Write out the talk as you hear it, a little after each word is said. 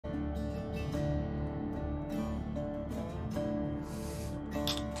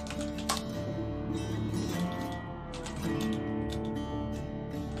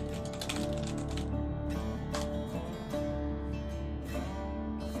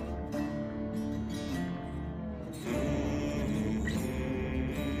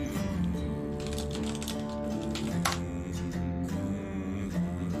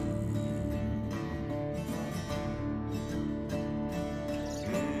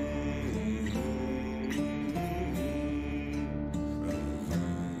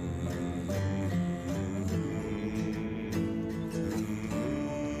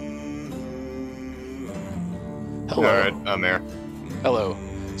Hello. Alright, I'm here. Hello.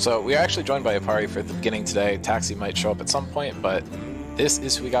 So we are actually joined by Apari for the beginning today. Taxi might show up at some point, but this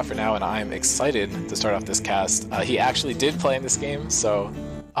is who we got for now, and I'm excited to start off this cast. He actually did play in this game, so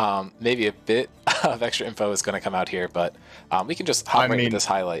maybe a bit of extra info is going to come out here, but we can just hop right into this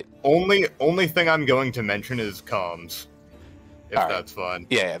highlight. Only thing I'm going to mention is comms, if that's fun.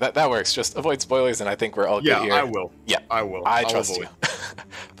 Yeah, that works. Just avoid spoilers, and I think we're all good here. Yeah, I will. Yeah, I will. I trust you.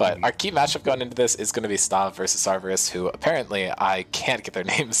 But our key matchup going into this is going to be Stav versus Sarverus, who apparently I can't get their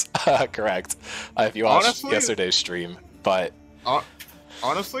names correct if you watched yesterday's stream. But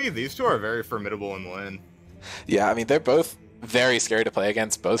honestly, these two are very formidable in lane. Yeah, I mean, they're both very scary to play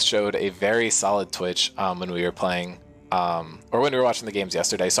against. Both showed a very solid Twitch when we were playing, or when we were watching the games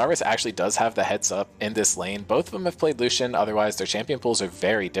yesterday. Sarverus actually does have the heads up in this lane. Both of them have played Lucian, otherwise their champion pools are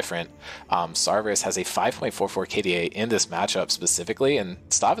very different. Sarverus has a 5.44 KDA in this matchup specifically, and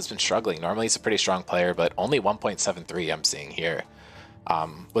Stav has been struggling. Normally he's a pretty strong player, but only 1.73 I'm seeing here.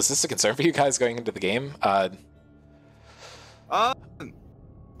 Was this a concern for you guys going into the game?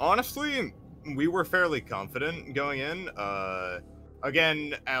 Honestly, we were fairly confident going in.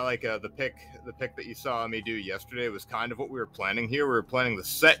 Again, the pick that you saw me do yesterday was kind of what we were planning here. We were planning the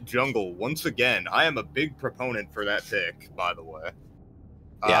set jungle once again. I am a big proponent for that pick, by the way.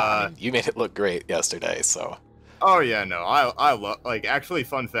 Yeah, I mean, you made it look great yesterday, so. Oh yeah, no, I love, actually,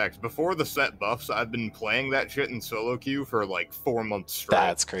 fun fact, before the set buffs, I've been playing that shit in solo queue for like 4 months straight.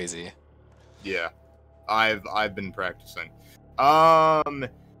 That's crazy. Yeah, I've been practicing.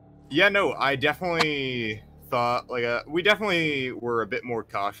 Yeah, no, I definitely thought we definitely were a bit more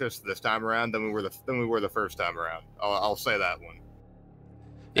cautious this time around than we were the first time around. I'll say that one.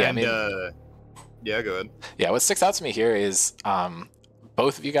 Yeah, and, I mean, yeah, go ahead. Yeah, what sticks out to me here is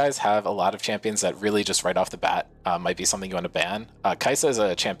both of you guys have a lot of champions that really just right off the bat might be something you want to ban. Kaisa is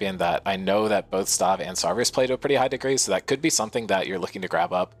a champion that I know that both Stav and Sarverus play to a pretty high degree, so that could be something that you're looking to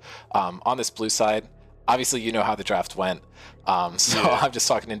grab up. On this blue side, obviously you know how the draft went, so yeah. I'm just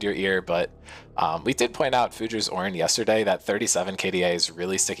talking into your ear, but we did point out Fuger's Orin yesterday that 37 KDA is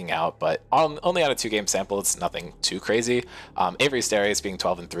really sticking out, but only on a 2-game sample, it's nothing too crazy. Avery's Darius being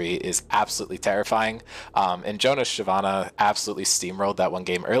 12-3 is absolutely terrifying, and Jonas Shyvana absolutely steamrolled that one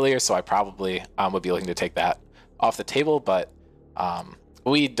game earlier, so I probably would be looking to take that off the table, but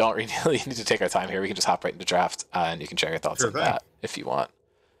we don't really need to take our time here. We can just hop right into draft, and you can share your thoughts on that if you want.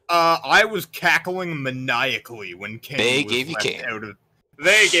 I was cackling maniacally when Kane They gave you Kane.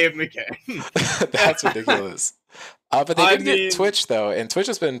 They gave me Kane. That's ridiculous. But they did get Twitch, though, and Twitch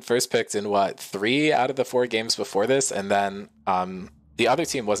has been first picked in, 3 out of the 4 games before this, and then the other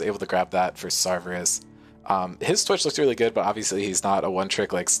team was able to grab that for Sarverus. His Twitch looks really good, but obviously he's not a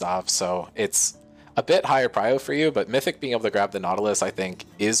one-trick like Stav, so it's a bit higher prio for you, but Mythic being able to grab the Nautilus, I think,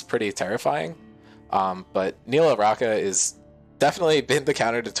 is pretty terrifying. But Neil Araka is definitely been the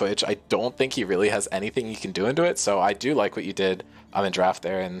counter to Twitch. I don't think he really has anything he can do into it, so I do like what you did in draft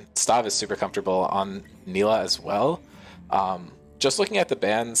there, and Stav is super comfortable on Neela as well. Just looking at the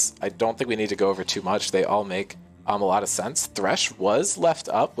bans, I don't think we need to go over too much. They all make a lot of sense. Thresh was left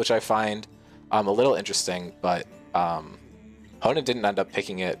up, which I find a little interesting, but Honan didn't end up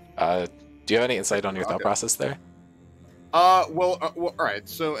picking it. Do you have any insight on your thought process there? Well, all right.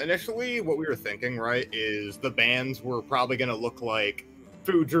 So initially, what we were thinking, right, is the bans were probably going to look like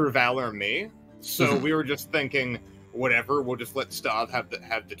Fuger, Valor, and me. So we were just thinking, whatever, we'll just let Stav have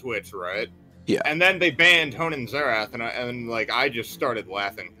the Twitch, right? Yeah. And then they banned Honan Zerath, and I just started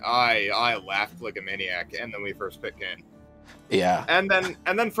laughing. I laughed like a maniac, and then we first picked Kane. Yeah. And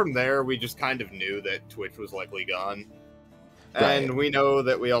then from there, we just kind of knew that Twitch was likely gone. And right. We know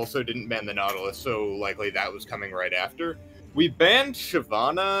that we also didn't ban the Nautilus, so likely that was coming right after. We banned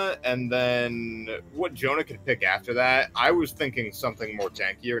Shyvana, and then what Jonah could pick after that, I was thinking something more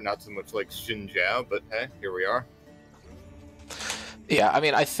tankier, not so much like Xin Zhao, but hey, here we are. Yeah, I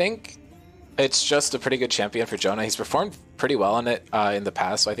mean, I think it's just a pretty good champion for Jonah. He's performed pretty well on it in the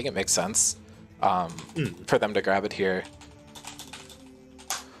past, so I think it makes sense for them to grab it here.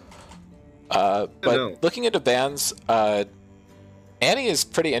 But looking into bans, Annie is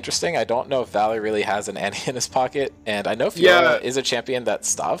pretty interesting. I don't know if Valor really has an Annie in his pocket, and I know Fiora is a champion that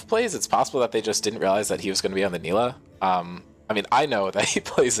Stav plays. It's possible that they just didn't realize that he was going to be on the Neela. I mean, I know that he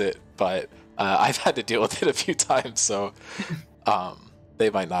plays it, but I've had to deal with it a few times, so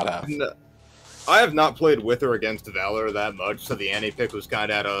they might not have. No, I have not played with or against Valor that much, so the Annie pick was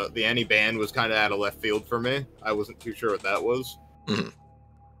kind of the Annie ban was kind of out of left field for me. I wasn't too sure what that was.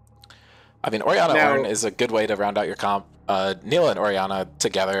 I mean, Orianna Ornn is a good way to round out your comp. Neela and Orianna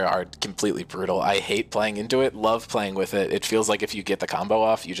together are completely brutal. I hate playing into it, love playing with it. It feels like if you get the combo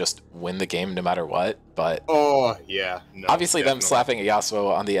off, you just win the game no matter what. But oh yeah, no, obviously definitely. them slapping a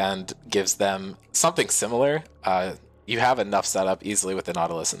Yasuo on the end gives them something similar. You have enough setup easily with the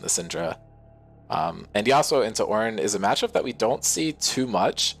Nautilus and the Syndra. And Yasuo into Ornn is a matchup that we don't see too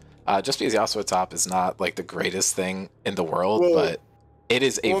much, just because Yasuo top is not like the greatest thing in the world, but it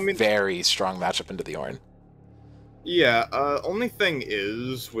is a very strong matchup into the Ornn. Yeah, only thing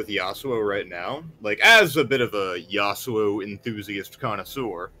is, with Yasuo right now, like, as a bit of a Yasuo enthusiast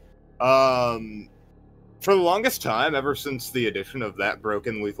connoisseur, for the longest time, ever since the addition of that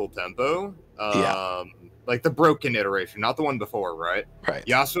broken lethal tempo, like the broken iteration, not the one before, right? Right.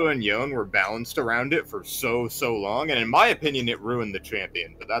 Yasuo and Yone were balanced around it for so long, and in my opinion, it ruined the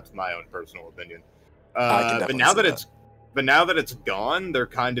champion, but that's my own personal opinion. But now that it's gone, they're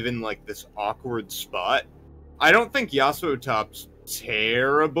kind of in, like, this awkward spot. I don't think Yasuo top's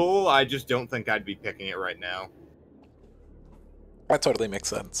terrible. I just don't think I'd be picking it right now. That totally makes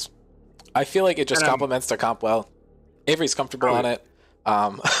sense. I feel like it just complements their comp well. Avery's comfortable on it.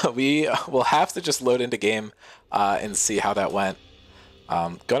 We will have to just load into game and see how that went.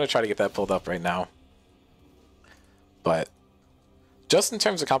 Going to try to get that pulled up right now. But just in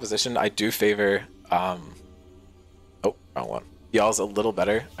terms of composition, I do favor... oh, wrong one. Y'all's a little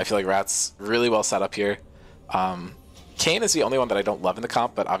better. I feel like Rat's really well set up here. Kayn is the only one that I don't love in the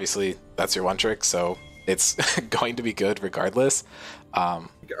comp, but obviously that's your one trick, so it's going to be good regardless.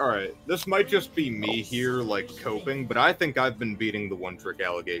 Alright, this might just be me here, like, coping, but I think I've been beating the one trick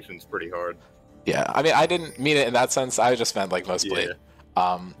allegations pretty hard. Yeah, I mean, I didn't mean it in that sense, I just meant, like, most play.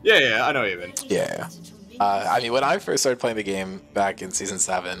 Yeah, I know you mean. Yeah. I mean, when I first started playing the game back in Season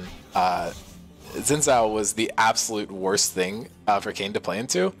 7, Xin Zhao was the absolute worst thing for Kayn to play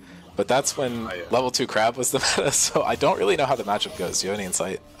into. But that's when level 2 Crab was the meta, so I don't really know how the matchup goes. Do you have any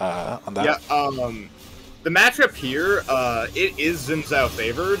insight on that? Yeah, the matchup here, it is Xin Zhao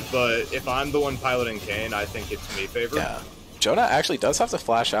favored, but if I'm the one piloting Kayn, I think it's me favored. Yeah. Jonah actually does have to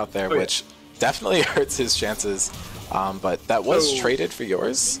flash out there, which definitely hurts his chances, but that was traded for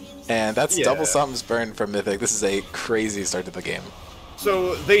yours, and that's double sums burn from Mythic. This is a crazy start to the game.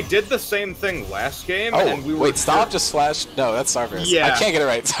 So they did the same thing last game. Oh, and we were wait, Stav just flashed. No, that's Sarvis. Yeah. I can't get it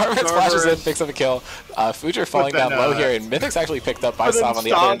right. Sarvis flashes in, picks up a kill. Fujer falling down low here, and Mythic's actually picked up by Stav on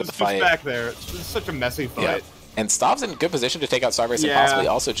the other end of the fight. Back there. It's such a messy fight. Yeah. And Stav's in good position to take out Sarvis and possibly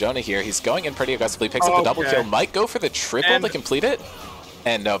also Jonah here. He's going in pretty aggressively, picks up the double kill, might go for the triple to complete it.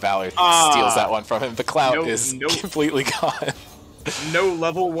 And no, Valor steals that one from him. The clout is completely gone. No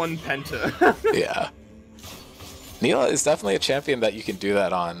level 1 penta. Yeah. Neela is definitely a champion that you can do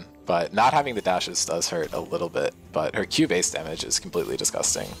that on, but not having the dashes does hurt a little bit, but her Q-base damage is completely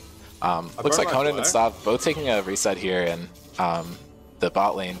disgusting. Looks like Conan and Stav both taking a reset here, and the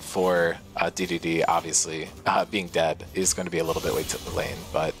bot lane for DDD, obviously, being dead is going to be a little bit late to the lane,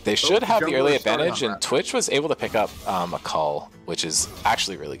 but they should have the early advantage, and Twitch was able to pick up a call, which is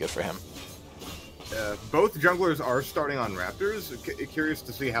actually really good for him. Both junglers are starting on Raptors. Curious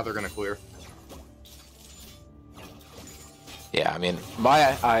to see how they're going to clear. Yeah, I mean,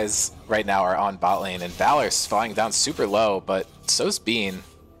 my eyes right now are on bot lane, and Valor's falling down super low, but so's Bean.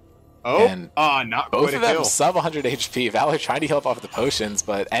 Oh, and not both of them sub 100 HP. Valor trying to heal up off the potions,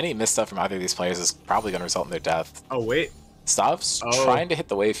 but any misstep from either of these players is probably going to result in their death. Oh, wait. Stav's trying to hit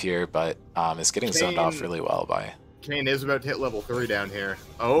the wave here, but is getting zoned off really well by... Kayn is about to hit level 3 down here.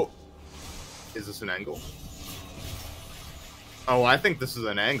 Oh. Is this an angle? Oh, I think this is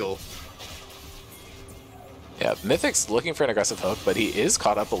an angle. Yeah, Mythic's looking for an aggressive hook, but he is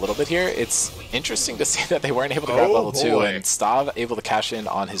caught up a little bit here. It's interesting to see that they weren't able to grab level 2, and Stav able to cash in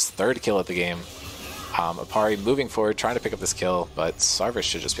on his 3rd kill of the game. Apari moving forward, trying to pick up this kill, but Sarvis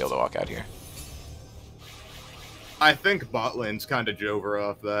should just be able to walk out here. I think bot lane's kind of Jover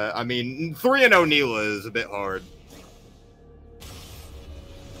off that. I mean, 3-0 Neela is a bit hard.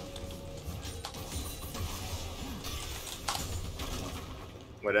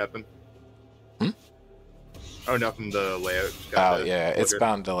 What happened? Oh, nothing. The layout. Oh, yeah. It's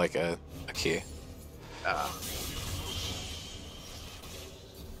bound to, like, a key.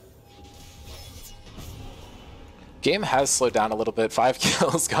 Game has slowed down a little bit. 5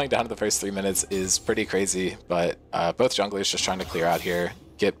 kills going down to the first 3 minutes is pretty crazy, but both junglers just trying to clear out here,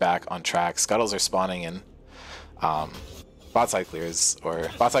 get back on track. Scuttles are spawning in. Bot side clears, or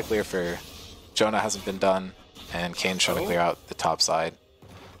bot side clear for Jonah hasn't been done, and Kayn's trying to clear out the top side.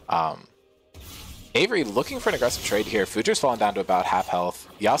 Avery looking for an aggressive trade here. Fujer's fallen down to about half health.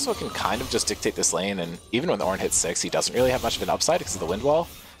 Yasuo can kind of just dictate this lane, and even when the Ornn hits 6, he doesn't really have much of an upside because of the wind wall.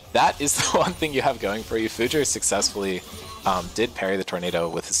 that is the one thing you have going for you. Fujer successfully did parry the tornado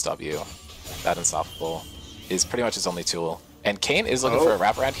with his W. That unstoppable is pretty much his only tool. And Kane is looking for a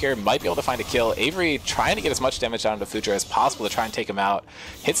wraparound here, might be able to find a kill. Avery trying to get as much damage down to Fujer as possible to try and take him out.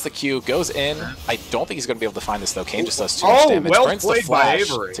 Hits the Q, goes in. I don't think he's going to be able to find this though. Kane just does too much damage. Well burns the played by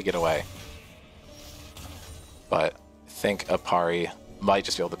flash Avery to get away. But I think Apari might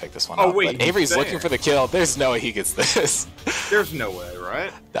just be able to pick this one up. Wait, but Avery's looking for the kill. There's no way he gets this. There's no way,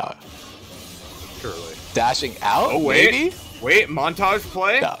 right? No. Surely. Dashing out, Oh, wait. maybe? Wait, montage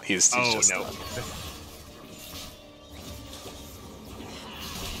play? No, he's Oh, just no. done.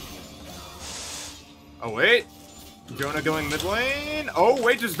 Oh, wait. Jonah going mid lane. Oh,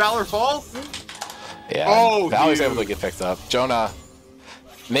 wait, does Valor fall? Yeah, oh, Valor's able to get picked up. Jonah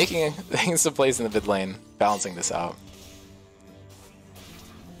making some plays in the mid lane, balancing this out.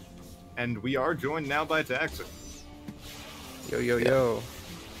 And we are joined now by Taxi. Yo, yo, yo.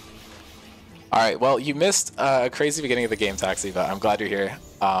 All right, well, you missed a crazy beginning of the game, Taxi, but I'm glad you're here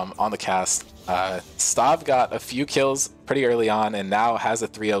on the cast. Stav got a few kills pretty early on and now has a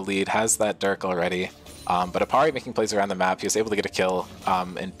 3-0 lead, has that Dirk already. But Apari making plays around the map. He was able to get a kill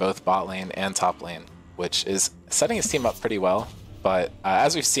in both bot lane and top lane, which is setting his team up pretty well. But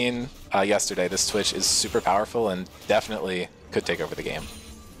as we've seen yesterday, this Twitch is super powerful and definitely could take over the game.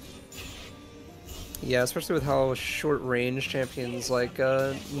 Yeah, especially with how short-range champions like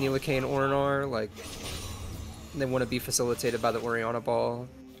Nilakane Ornn are, like, they want to be facilitated by the Orianna ball.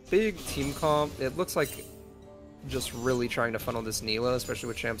 Big team comp. It looks like just really trying to funnel this Nila, especially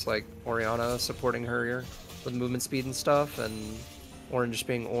with champs like Orianna supporting her with movement speed and stuff, and Ornn just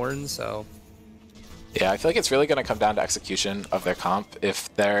being Ornn, so... Yeah, I feel like it's really going to come down to execution of their comp.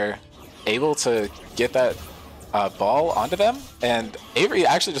 If they're able to get that ball onto them, and Avery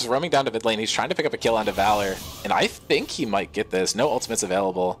actually just roaming down to mid lane, he's trying to pick up a kill onto Valor, and I think he might get this. No ultimates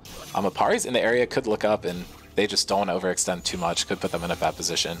available. Apari's in the area, could look up, and they just don't want to overextend too much, could put them in a bad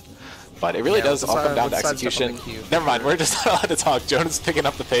position. But it really does all come down to execution. Never mind, we're just not allowed to talk. Jonah's picking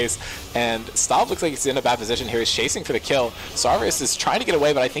up the pace, and Stav looks like he's in a bad position here. He's chasing for the kill. Sarvis is trying to get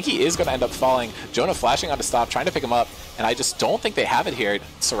away, but I think he is going to end up falling. Jonah flashing onto Stav, trying to pick him up, and I just don't think they have it here.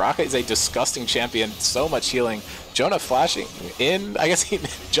 Soraka is a disgusting champion, so much healing. Jonah flashing in, I guess he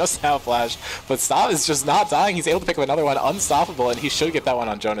just now flashed, but Stav is just not dying. He's able to pick up another one, unstoppable, and he should get that one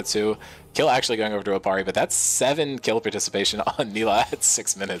on Jonah too. Kill actually going over to Apari, but that's 7 kill participation on Nila at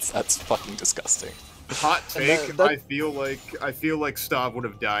 6 minutes. That's fucking disgusting. Hot take. I feel like Stav would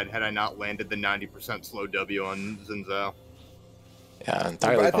have died had I not landed the 90% slow W on Zinzao. Yeah,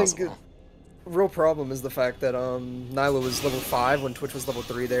 entirely possible. Think real problem is the fact that Nyla was level 5 when Twitch was level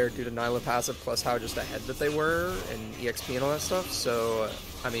 3 there due to Nyla passive, plus how just ahead that they were in EXP and all that stuff. So,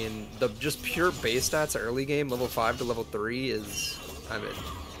 I mean, the just pure base stats early game, level 5 to level 3 is, I mean,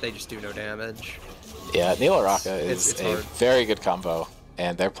 they just do no damage. Yeah, Nila Raka is it's a very good combo,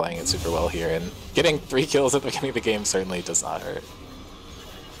 and they're playing it super well here, and getting 3 kills at the beginning of the game certainly does not hurt.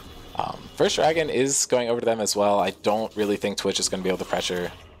 First Dragon is going over to them as well. I don't really think Twitch is going to be able to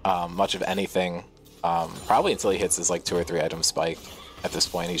pressure much of anything, probably until he hits his like 2 or 3 item spike. At this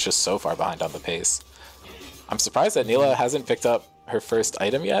point, he's just so far behind on the pace. I'm surprised that Nila hasn't picked up her first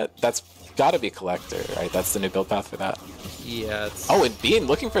item yet. That's got to be Collector, right? That's the new build path for that. Yeah. Oh, and Bean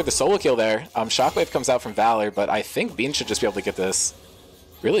looking for the solo kill there. Shockwave comes out from Valor, but I think Bean should just be able to get this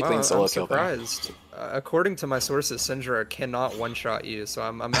really clean solo kill there. I'm surprised. According to my sources, Syndra cannot one-shot you, so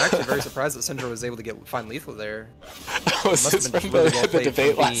I'm actually very surprised that Syndra was able to find lethal there. Was this from the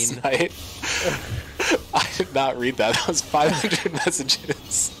debate last night? I did not read that. That was 500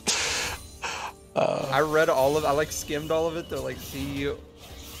 messages. I read all of it. I like skimmed all of it to like see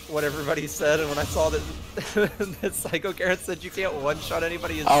what everybody said, and when I saw that that Psycho Karen said you can't one-shot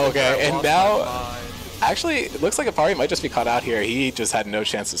anybody, oh, okay, and now actually it looks like Apari might just be caught out here. He just had no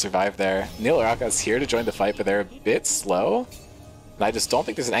chance to survive there. Neil Araka's here to join the fight, but they're a bit slow, and I just don't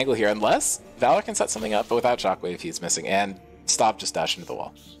think there's an angle here unless Valor can set something up, but without Shockwave he's missing, and Stop just dashed into the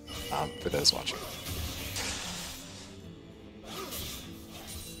wall for those watching.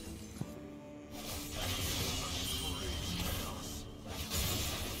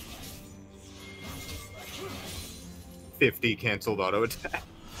 $50 canceled auto attack.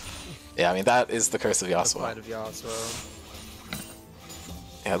 Yeah, I mean, that is the curse of Yasuo.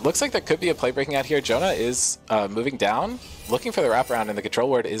 Yeah, it looks like there could be a play breaking out here. Jonah is moving down, looking for the wraparound, and the control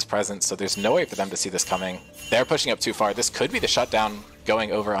ward is present, so there's no way for them to see this coming. They're pushing up too far. This could be the shutdown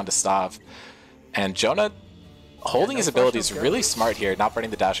going over onto Stav. And Jonah holding his abilities really smart here, not burning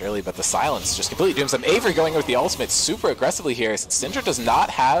the dash early, but the silence just completely dooms them. Avery going with the ultimate super aggressively here. Syndra does not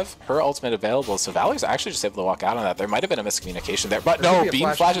have her ultimate available, so Valor's actually just able to walk out on that. There might have been a miscommunication there, but no,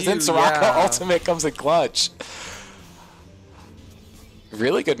 Bean flashes in, Soraka ultimate comes in clutch.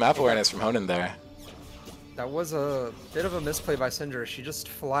 Really good map awareness from Honan there. That was a bit of a misplay by Syndra. She just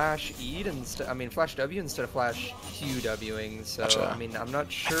flash E'd instead. I mean, flash W instead of flash QWing. So I mean, I'm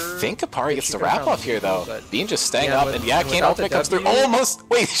not sure. I think Apari gets the wrap off here though. Bean just staying up, and yeah, Kane ultimate comes through. Almost.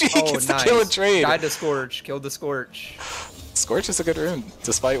 Wait, she gets the kill and trade. Died to Scorch. Killed the Scorch. Scorch is a good rune,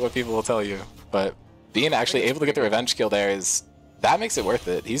 despite what people will tell you. But being actually able to get the revenge kill there that makes it worth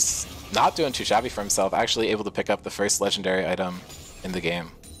it. He's not doing too shabby for himself. Actually able to pick up the first legendary item in the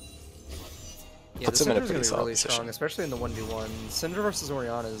game. Yeah, puts him in a pretty solid really position. Strong, especially in the 1v1. Syndra versus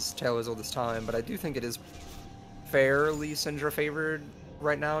Orianna is tale as old as time, but I do think it is fairly Syndra favored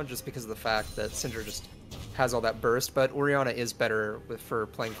right now, just because of the fact that Syndra just has all that burst, but Orianna is better for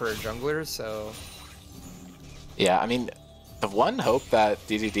playing for a jungler, so... Yeah, I mean, the one hope that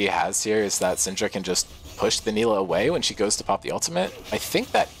DDD has here is that Syndra can just push the Nilah away when she goes to pop the ultimate. I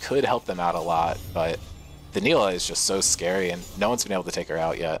think that could help them out a lot, but the Nilah is just so scary, and no one's been able to take her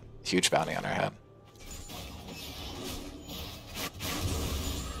out yet. Huge bounty on her head.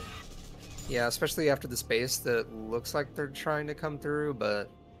 Yeah, especially after the space that looks like they're trying to come through, but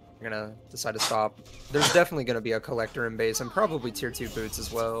they're gonna decide to stop. There's definitely gonna be a collector in base, and probably tier 2 boots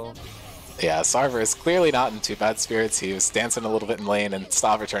as well. Yeah, Sarver is clearly not in too bad spirits. He was dancing a little bit in lane and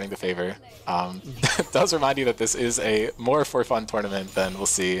stopped returning the favor. It does remind you that this is a more for fun tournament than we'll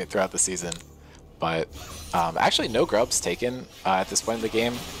see throughout the season. But actually no grubs taken at this point in the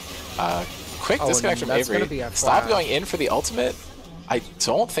game. Quick disconnect from Avery. Stop going in for the ultimate. I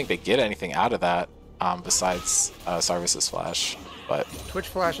don't think they get anything out of that besides Sarvis's flash. But Twitch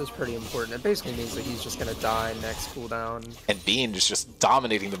flash is pretty important. It basically means that he's just going to die next cooldown. And Bean is just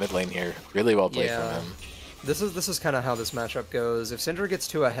dominating the mid lane here. Really well played from him. This is kind of how this matchup goes. If Syndra gets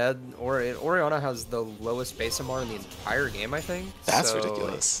 2 ahead, Orianna has the lowest base MR in the entire game, I think. That's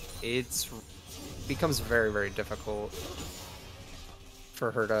ridiculous. It becomes very, very difficult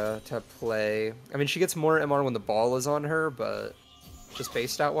for her to play. I mean, she gets more MR when the ball is on her, but just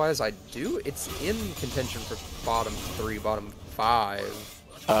base stat wise, it's in contention for bottom 3, bottom 5.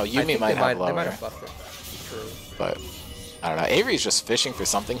 Oh, Yuumi might have lower. They might have buffed it. True. But I don't know. Avery's just fishing for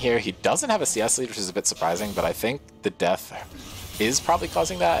something here. He doesn't have a CS lead, which is a bit surprising, but I think the death is probably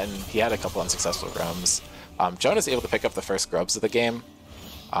causing that, and he had a couple unsuccessful roams. Jonah's able to pick up the first grubs of the game,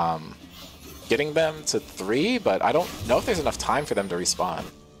 getting them to 3, but I don't know if there's enough time for them to respawn.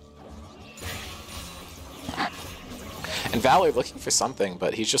 And Valor looking for something,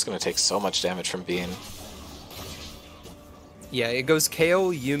 but he's just going to take so much damage from Bean. Yeah, it goes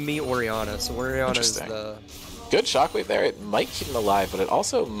Kayle, Yuumi, Orianna. So Orianna is the... Good shockwave there. It might keep him alive, but it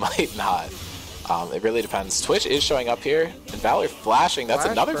also might not. It really depends. Twitch is showing up here, and Valor flashing. That's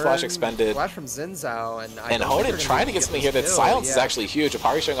another flash expended. Flash from Xin Zhao, and Honan trying to get something here. That silence is actually huge.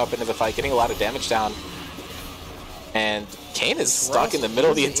 Apari showing up into the fight, getting a lot of damage down. And Kane is stuck in the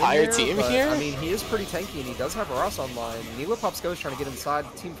middle of the entire team here. I mean, he is pretty tanky, and he does have Ross online. Nilah pops Ghost trying to get inside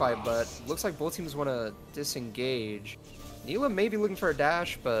the team fight, but looks like both teams want to disengage. Nilah may be looking for a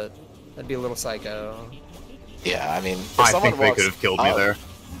dash, but that'd be a little psycho. Yeah, I mean, I think they could have killed me there.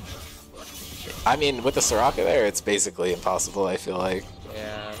 I mean, with the Soraka there, it's basically impossible, I feel like.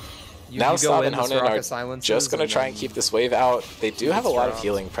 Yeah. Now Stav and Honan are just going to try and keep this wave out. They do have a lot of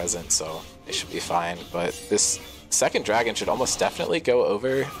healing present, so they should be fine. But this second dragon should almost definitely go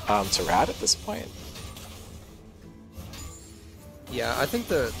over to Rad at this point. Yeah, I think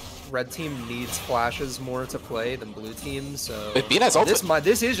the red team needs flashes more to play than blue team, so... But Bean has ultimate.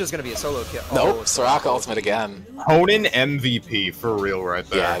 This is just going to be a solo kill. Nope, Soraka ultimate again. Honan MVP for real right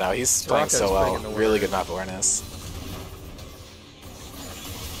there. Yeah, no, he's playing so well. Really good map awareness.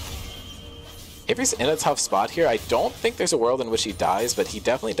 Avery's in a tough spot here. I don't think there's a world in which he dies, but he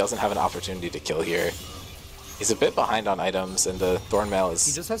definitely doesn't have an opportunity to kill here. He's a bit behind on items, and the Thornmail is...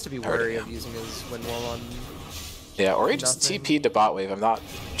 He just has to be wary of using his wind wall on... Yeah, or he just TP'd to bot wave. I'm not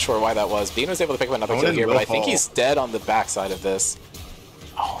sure why that was. Bean was able to pick up another kill here, but I think he's dead on the backside of this.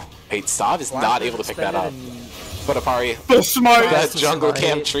 Oh, wait, Stav is not able to pick that up. But Apari, that jungle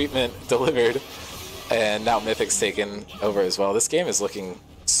camp treatment delivered. And now Mythic's taken over as well. This game is looking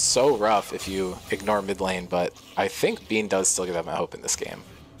so rough if you ignore mid lane, but I think Bean does still give them a hope in this game.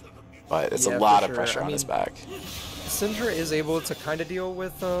 But it's a lot of pressure on his back. Syndra is able to kind of deal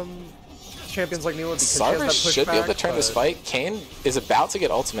with champions like Nilah because Sarver should be able to turn this fight. Kane is about to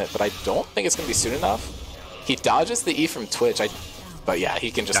get ultimate, but I don't think it's going to be soon enough. He dodges the E from Twitch. But yeah,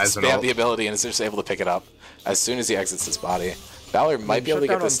 he can just Guys, spam the ability and is just able to pick it up as soon as he exits his body. Valor might be able to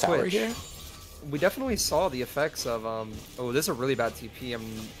get this tower here. We definitely saw the effects of oh, this is a really bad TP.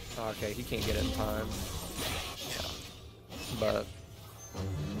 Okay, he can't get it in time. Yeah.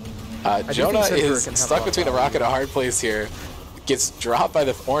 But Jonah is stuck between a rock and a hard place here. Gets dropped by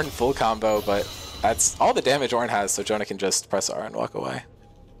the Ornn full combo, but that's all the damage Ornn has, so Jonah can just press R and walk away.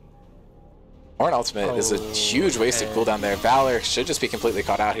 Ornn ultimate is a huge wasted cooldown there. Valor should just be completely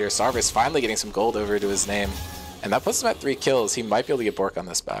caught out here. Sarvis finally getting some gold over to his name, and that puts him at 3 kills. He might be able to get Bork on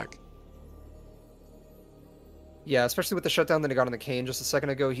this back. Yeah, especially with the shutdown that he got on the Kayn just a second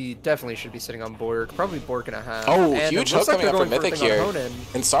ago, he definitely should be sitting on Bork. Probably Bork and a half. Oh, and huge hook coming up from Mythic here.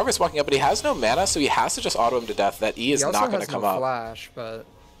 And Sarvis walking up, but he has no mana, so he has to just auto him to death. That E is not going to come up. Flash, but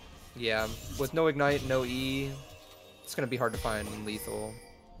yeah, with no Ignite, no E, it's going to be hard to find lethal.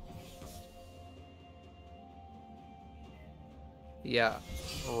 Yeah,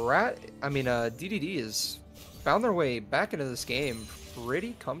 DDD has found their way back into this game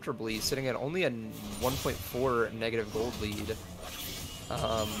pretty comfortably, sitting at only a 1.4 negative gold lead.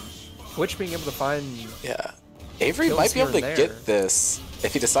 Twitch being able to find... Yeah. Avery might be able to get this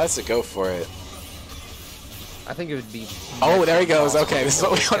if he decides to go for it. I think it would be... Oh, there he goes. Okay, this is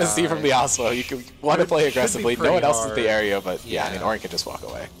what we want to see from the Oslo. You want to play aggressively. No one else is in the area, but yeah, I mean, Ornn can just walk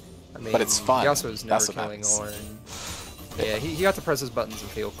away. But it's fun. Yasuo's never killing Ornn. Yeah, he got to press his buttons and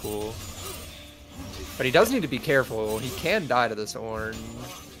feel cool. But he does need to be careful. He can die to this Ornn.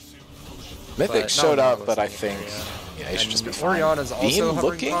 Mythic showed up, but I think he should just be fine. Orianna's also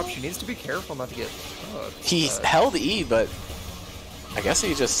hovering top. She needs to be careful not to get hooked. He held E, but I guess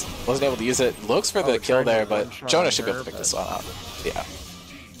he just wasn't able to use it. Looks for the kill there, but Jonah should be able to pick this one up. Yeah.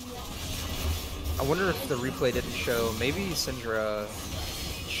 I wonder if the replay didn't show. Maybe Syndra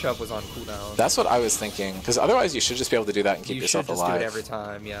shove was on cooldown. That's what I was thinking, because otherwise you should just be able to do that and keep yourself alive. You should just do it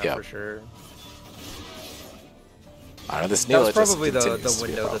every time, yeah, for sure. I don't know, this Neela just probably the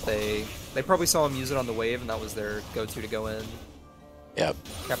window that they probably saw him use it on the wave, and that was their go-to to go in. Yep.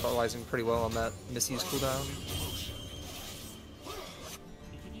 Capitalizing pretty well on that misuse cooldown.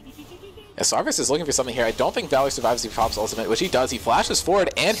 Yeah, Sarvis is looking for something here. I don't think Valor survives if he pops ultimate, which he does. He flashes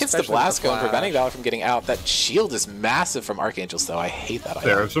forward and hits the blast cone, preventing Valor from getting out. That shield is massive from Archangels, though. I hate that item.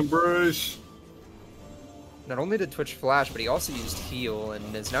 There's some brace. Not only did Twitch flash, but he also used heal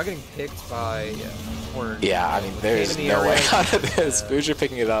and is now getting picked by Ornn. Yeah, I mean, there's no way out of this. Booger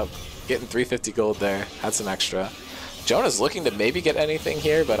picking it up, getting 350 gold there. Had some extra. Jonah's looking to maybe get anything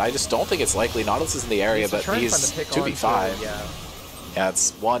here, but I just don't think it's likely. Nautilus is in the area, but he's 2v5. Yeah,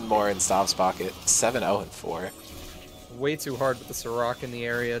 it's one more in Stav's pocket. 7-0 and 4. Way too hard with the Sirach in the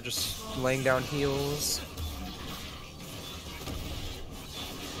area, just laying down heals.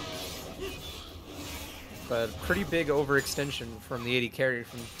 But pretty big overextension from the 80 carry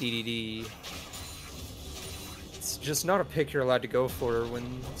from DDD. It's just not a pick you're allowed to go for when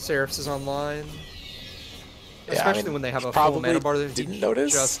Seraphs is online. Especially when they have a full mana bar. Didn't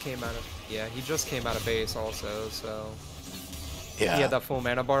notice. He just came out of base also, so yeah. He had that full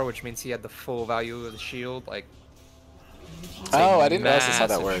mana bar, which means he had the full value of the shield. Like, oh, I didn't notice how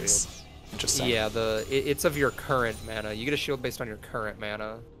that works. Shield. Interesting. Yeah, it's of your current mana. You get a shield based on your current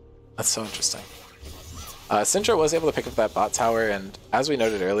mana. That's so interesting. Syndra was able to pick up that bot tower, and as we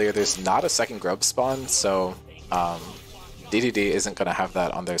noted earlier, there's not a second grub spawn, so DDD isn't going to have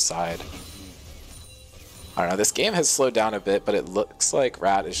that on their side. I don't know, this game has slowed down a bit, but it looks like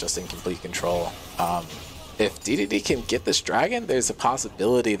Rat is just in complete control. If DDD can get this dragon, there's a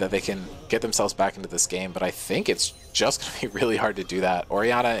possibility that they can get themselves back into this game, but I think it's just going to be really hard to do that.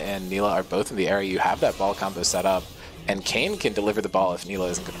 Orianna and Neela are both in the area. You have that ball combo set up, and Kayn can deliver the ball if Neela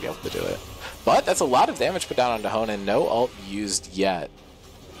isn't going to be able to do it. But that's a lot of damage put down on Dahonen. No ult used yet,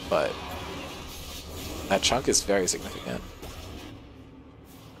 but that chunk is very significant.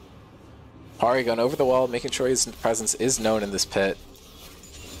 Pari going over the wall, making sure his presence is known in this pit.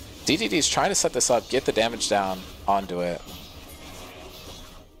 DDD is trying to set this up, get the damage down onto it.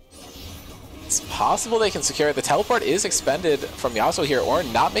 It's possible they can secure it. The teleport is expended from Yasuo here.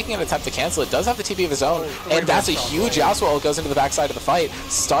 Ornn not making an attempt to cancel it. Does have the TP of his own, and that's a huge Yasuo ult goes into the backside of the fight.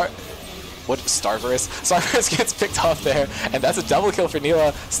 Starverus gets picked off there, and that's a double kill for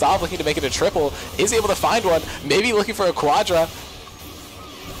Neela. Stav looking to make it a triple, is able to find one, maybe looking for a quadra.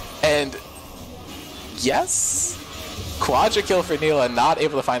 And yes, quadra kill for Neela, not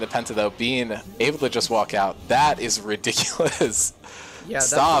able to find the penta though, being able to just walk out. That is ridiculous. Yeah,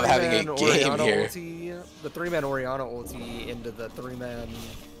 Stav having a game here. The 3-man Orianna ulti into the 3-man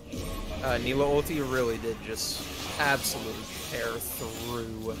Neela ulti really did just absolutely tear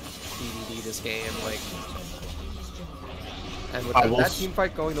through DDD this game. Like, And with that team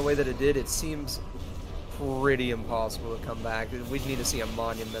fight going the way that it did, it seems pretty impossible to come back. We'd need to see a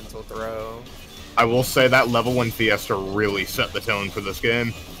monumental throw. I will say that level 1 Fiesta really set the tone for this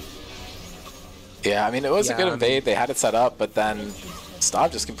game. Yeah, I mean, it was a good invade. They had it set up, but then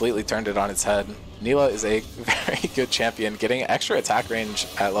Stav just completely turned it on its head. Neela is a very good champion. Getting extra attack range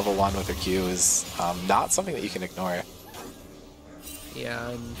at level 1 with her Q is not something that you can ignore. Yeah,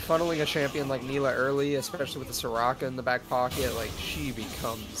 and funneling a champion like Neela early, especially with the Soraka in the back pocket, like, she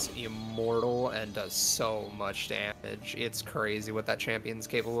becomes immortal and does so much damage. It's crazy what that champion's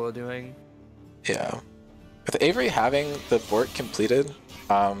capable of doing. Yeah. With Avery having the Bork completed,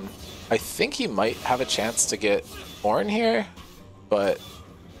 I think he might have a chance to get Ornn here, but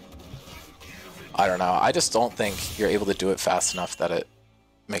I don't know. I just don't think you're able to do it fast enough that it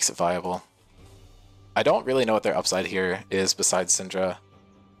makes it viable. I don't really know what their upside here is besides Syndra.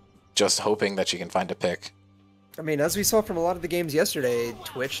 Just hoping that she can find a pick. I mean, as we saw from a lot of the games yesterday,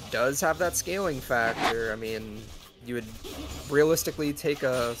 Twitch does have that scaling factor. I mean, you would realistically take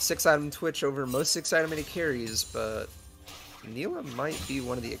a 6-item Twitch over most 6-item mini carries, but Neela might be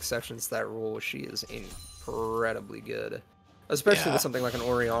one of the exceptions to that rule. She is incredibly good. Especially with something like an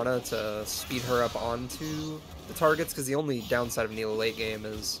Orianna to speed her up onto the targets, because the only downside of Neela late game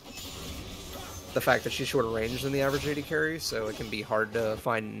is the fact that she's shorter range than the average AD carry, so it can be hard to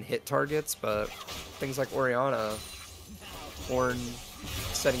find and hit targets, but things like Orianna, Ornn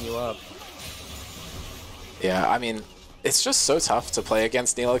setting you up. Yeah, I mean, it's just so tough to play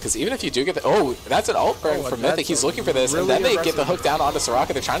against Neela, because even if you do get the... Oh, that's an ult burn from Mythic. He's looking for this, really, and then they get the hook down onto Soraka.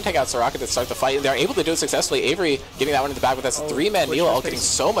 They're trying to take out Soraka to start the fight, and they're able to do it successfully. Avery getting that one in the back, but that's a 3-man Neela ult, getting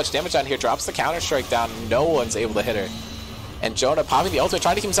so much damage down here. Drops the counter-strike down. No one's able to hit her. And Jonah popping the ultimate,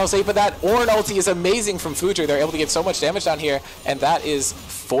 trying to keep himself safe, but that Ornn ulti is amazing from Future. They're able to get so much damage down here, and that is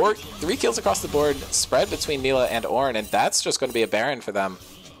 3 kills across the board, spread between Neela and Ornn, and that's just going to be a Baron for them.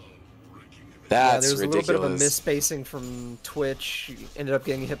 That's there's ridiculous. A little bit of a misspacing from Twitch. She ended up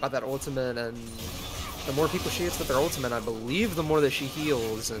getting hit by that ultimate, and the more people she hits with their ultimate, I believe, the more that she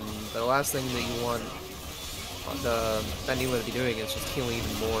heals, and the last thing that you want that Neela to be doing is just healing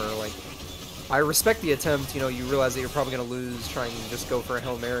even more. Like, I respect the attempt, you know, you realize that you're probably going to lose trying to just go for a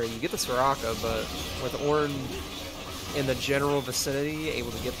Hail Mary. You get the Soraka, but with Ornn in the general vicinity,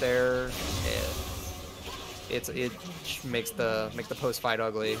 able to get there, it makes the post-fight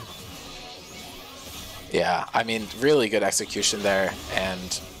ugly. Yeah, I mean, really good execution there,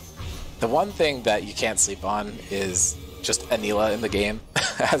 and the one thing that you can't sleep on is just Anila in the game.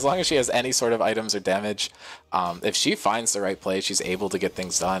 As long as she has any sort of items or damage, if she finds the right play, she's able to get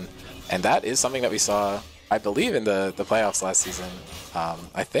things done. And that is something that we saw, I believe, in the playoffs last season.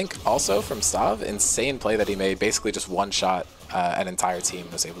 I think also from Stav, insane play that he made, basically just one shot, an entire team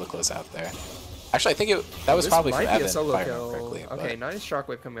was able to close out there. Actually, I think that was probably from Evan, if I remember correctly. Okay, nice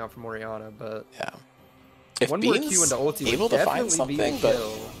shockwave coming out from Orianna, but yeah. If one Bean's more Q into ulti able to find something, but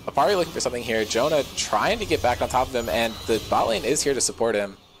Apari looking for something here, Jonah trying to get back on top of him, and the bot lane is here to support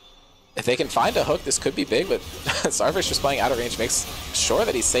him. If they can find a hook, this could be big, but Sarvish just playing out of range makes sure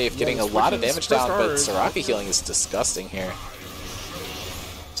that he's safe, getting a lot of damage down, but Soraka healing is disgusting here.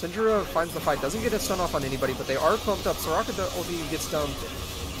 Syndra finds the fight, doesn't get a stun off on anybody, but they are clumped up. Soraka ulti gets dumped.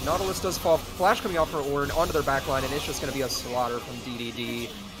 Nautilus does fall. Flash coming out for Ornn onto their backline, and it's just going to be a slaughter from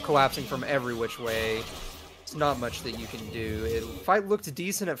DDD, collapsing from every which way. It's not much that you can do. Fight looked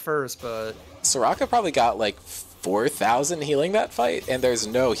decent at first, but Soraka probably got like 4,000 healing that fight, and there's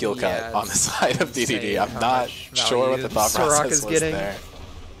no heal cut on the side of DDD. I'm not sure what the thought process was there.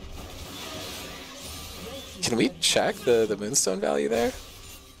 Can we check the Moonstone value there?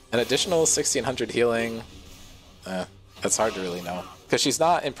 An additional 1,600 healing. That's hard to really know. Because she's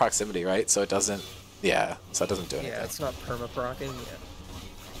not in proximity, right? So it doesn't, so it doesn't do anything. Yeah, it's not perma-procking,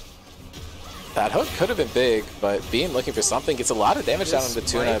 That hook could have been big, but Bean looking for something gets a lot of damage down on the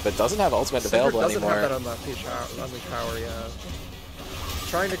Tuna, but doesn't have ultimate available anymore. Doesn't have that on Unleash Power, yeah.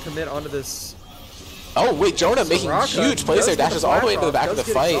 Trying to commit onto this. Oh wait, Jonah making huge plays there, dashes all the way into the back of the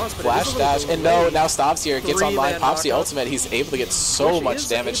fight, flash dash, and no, now stops here, gets online, pops the ultimate, he's able to get so much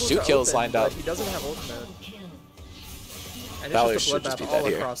damage, 2 kills lined up. He doesn't have ultimate. And Valor it's should just just a be dead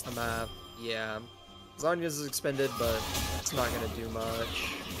here. across the map. Yeah. Zanya's is expended, but it's not going to do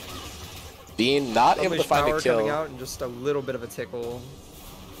much. Bean not able to find a kill. Coming out and just a little bit of a tickle.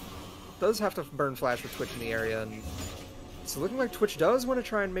 Does have to burn flash with Twitch in the area, and it's looking like Twitch does want to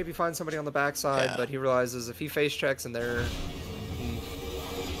try and maybe find somebody on the backside, but he realizes if he face checks and they're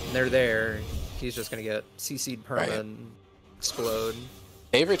there, he's just gonna get CC'd perma and explode.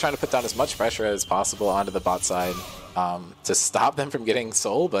 Avery trying to put down as much pressure as possible onto the bot side to stop them from getting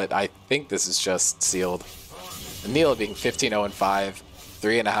soul, but I think this is just sealed. Neela being 15-0-5,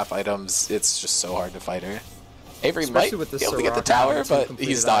 3.5 items, it's just so hard to fight her. Avery Especially might with the be able to get the Soraka tower, but completed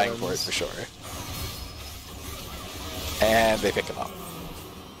he's dying for it items. for sure. And they pick him up.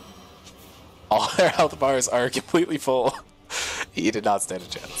 All their health bars are completely full. He did not stand a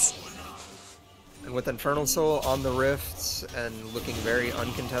chance. And with Infernal Soul on the rifts and looking very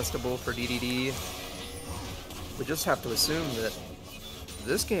uncontestable for DDD, we just have to assume that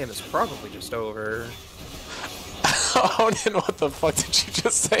this game is probably just over. Onin, what the fuck did you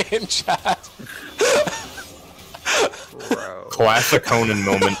just say in chat? Bro. Classic Conan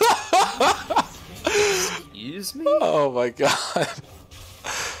moment. Excuse me? Oh my god.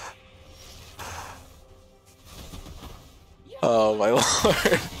 Oh my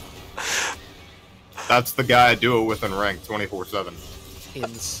lord. That's the guy I do it with in rank 24/7.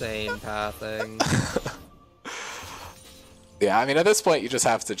 Insane pathing. Yeah, I mean, at this point, you just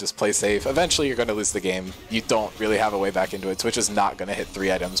have to just play safe. Eventually, you're going to lose the game. You don't really have a way back into it. Twitch is not going to hit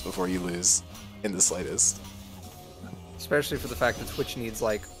 3 items before you lose in the slightest. Especially for the fact that Twitch needs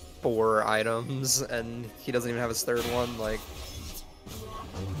like 4 items and he doesn't even have his 3rd one. Like,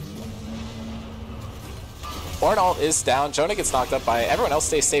 Ornalt is down. Jonah gets knocked up by it. Everyone else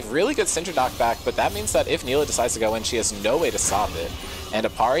stays safe. Really good Cinder knockback, but that means that if Neela decides to go in, she has no way to stop it. And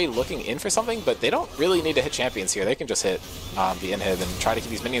Apari looking in for something, but they don't really need to hit champions here. They can just hit the inhib and try to keep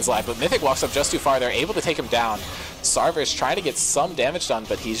these minions alive. But Mythic walks up just too far. They're able to take him down. Sarver is trying to get some damage done,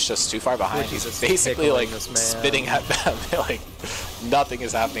 but he's just too far behind. He's basically like spitting at them. Like nothing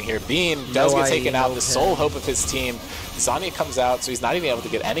is happening here. Bean does get taken out, the sole hope of his team. Zanya comes out, so he's not even able to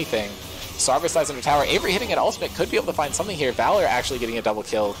get anything. Sarver slides under tower. Avery hitting an ultimate could be able to find something here. Valor actually getting a double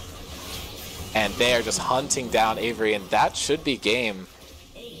kill. And they are just hunting down Avery, and that should be game.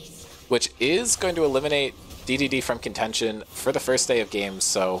 Which is going to eliminate DDD from contention for the first day of games,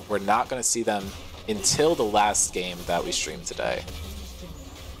 so we're not going to see them until the last game that we stream today.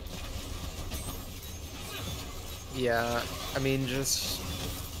 yeah, I mean, just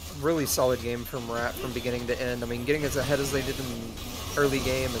really solid game from Rat from beginning to end. I mean, getting as ahead as they did in early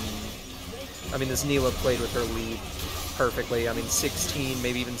game, and I mean, this Neela played with her lead perfectly. I mean, 16,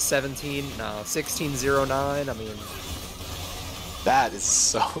 maybe even 17, no, 16-0-9, I mean... That is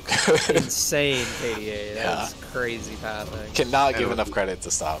so good. Insane KDA. Yeah. That's crazy pathing. Cannot give enough credit to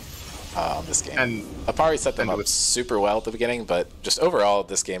stop on this game. And Apari set them up super well at the beginning, but just overall,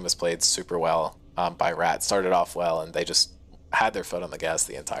 this game was played super well by Rat. Started off well, and they just had their foot on the gas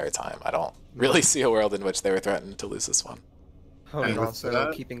the entire time. I don't really see a world in which they were threatened to lose this one. Oh, and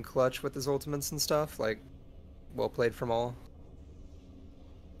also keeping clutch with his ultimates and stuff. Like, well played from all.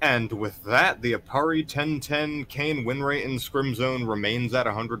 And with that, the Apari 10-10 Kayn win rate in Scrim Zone remains at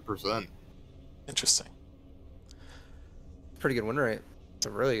 100%. Interesting. Pretty good win rate. It's a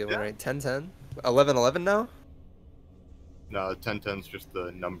really good win rate. 10-10? 11-11 now? No, 10-10's just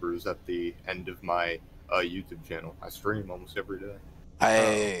the numbers at the end of my YouTube channel. I stream almost every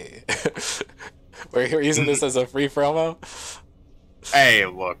day. We're using this as a free promo? Hey,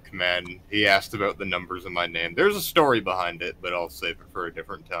 look, man. He asked about the numbers in my name. There's a story behind it, but I'll save it for a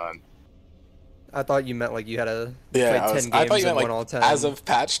different time. I thought you meant like you had to play 10 games I thought you meant like all 10. As of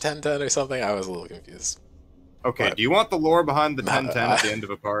patch 10-10 or something. I was a little confused. Okay, but do you want the lore behind the 10-10 at the end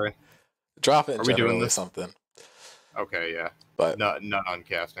of Apari? Drop it in Are we doing this? or something. Okay, yeah. But not on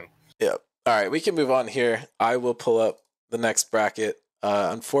casting. Yep. All right, we can move on here. I will pull up the next bracket.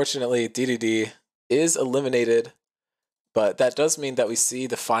 Unfortunately, DDD is eliminated. But that does mean that we see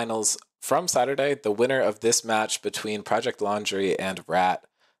the finals from Saturday. The winner of this match between Project Laundry and Rat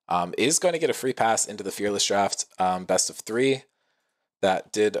is going to get a free pass into the Fearless Draft best of 3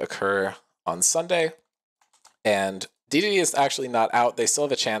 that did occur on Sunday. And DDD is actually not out. They still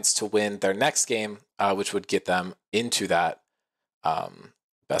have a chance to win their next game, which would get them into that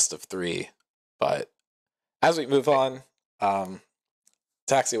best of 3. But as we move on...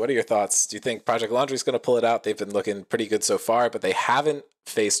 Taxi, what are your thoughts? Do you think Project Laundry is going to pull it out? They've been looking pretty good so far, but they haven't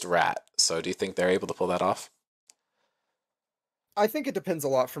faced Rat. So do you think they're able to pull that off? I think it depends a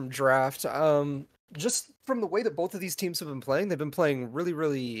lot from draft. Just from the way that both of these teams have been playing, they've been playing really,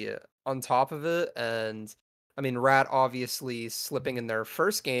 really on top of it. And I mean, Rat obviously slipping in their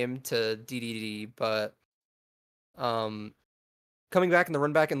first game to DDD, but coming back in the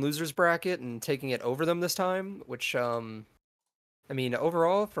run back and losers bracket and taking it over them this time, which I mean,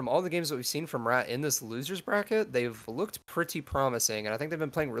 overall, from all the games that we've seen from Rat in this losers bracket, they've looked pretty promising, and I think they've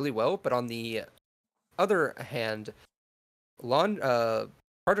been playing really well. But on the other hand,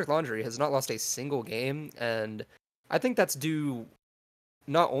 Project Laundry has not lost a single game, and I think that's due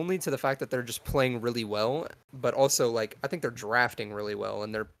not only to the fact that they're just playing really well, but also like I think they're drafting really well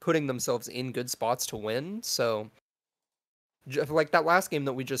and they're putting themselves in good spots to win. So like that last game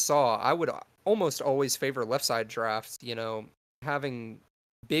that we just saw, I would almost always favor left side drafts, you know, having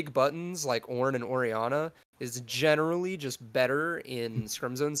big buttons like Ornn and Orianna is generally just better in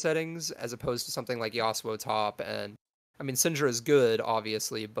scrim zone settings as opposed to something like Yasuo top. And I mean, Syndra is good,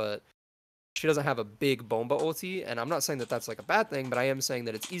 obviously, but she doesn't have a big Bomba ulti, and I'm not saying that that's like a bad thing, but I am saying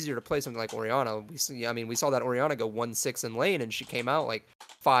that it's easier to play something like Orianna. We saw that Orianna go 1-6 in lane, and she came out like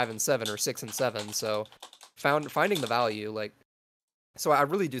 5-7 or 6-7. So finding the value, like, so I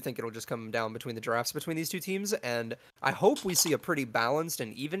really do think it'll just come down between the drafts between these two teams, and I hope we see a pretty balanced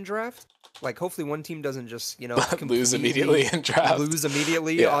and even draft. Like, hopefully one team doesn't just, you know, lose immediately in draft. Lose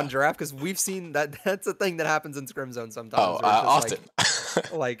immediately on draft, because we've seen that that's a thing that happens in Scrim Zone sometimes. Often.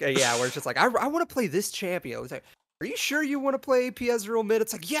 Yeah, where it's just like, I want to play this champion. It's like, are you sure you want to play PS real mid?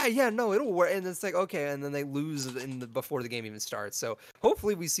 It's like, yeah, no, it'll work. And it's like, okay, and then they lose before the game even starts. So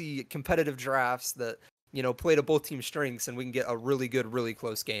hopefully we see competitive drafts that, you know, play to both team strengths, and we can get a really good, really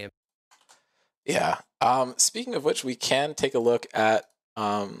close game. Yeah. Speaking of which, we can take a look at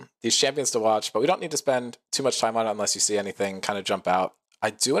these champions to watch, but we don't need to spend too much time on it unless you see anything kind of jump out. I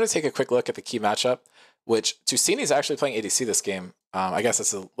do want to take a quick look at the key matchup, which Tusini is actually playing ADC this game. I guess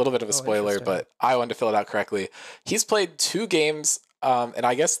it's a little bit of a spoiler, but I wanted to fill it out correctly. He's played 2 games, and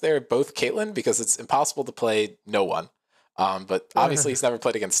I guess they're both Caitlyn because it's impossible to play no one. But obviously he's never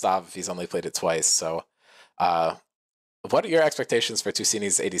played against Stav if he's only played it twice. So what are your expectations for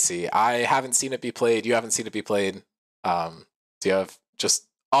Tusini's ADC? I haven't seen it be played. You haven't seen it be played. Do you have just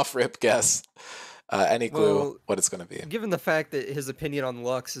off-rip guess? Any clue what it's going to be? Given the fact that his opinion on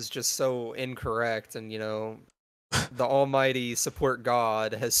Lux is just so incorrect, and, you know, the almighty support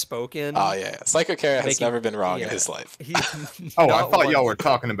god has spoken. Oh, yeah. Psycho Carrot has never been wrong in his life. I thought y'all were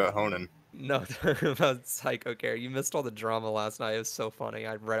talking about Honan. No, about Psycho Carrot. You missed all the drama last night. It was so funny.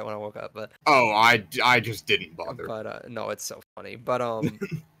 I read it when I woke up, but I just didn't bother. But no, it's so funny. But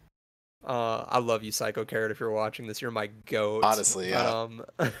I love you, Psycho Carrot. If you're watching this, you're my goat. Honestly, yeah.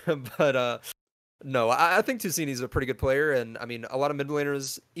 But no, I think Tusini's a pretty good player, and I mean, a lot of mid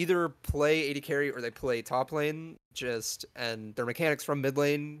laners either play AD carry or they play top lane. And their mechanics from mid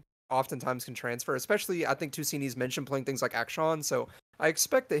lane oftentimes can transfer. Especially, I think Tusini's mentioned playing things like Akshan, so I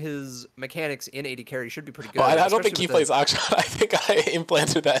expect that his mechanics in AD carry should be pretty good. Well, I don't think he plays Akshan. I think I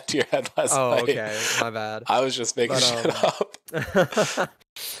implanted that into your head last night. Oh, okay, my bad. I was just making shit up.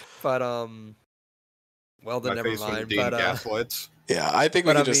 But well then, never mind. But gaslights. Yeah, I think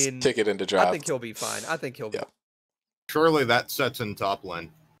we can just kick it into draft. I think he'll be fine. I think he'll be. Surely that sets in top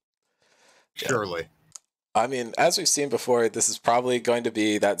lane. Surely. I mean, as we've seen before, this is probably going to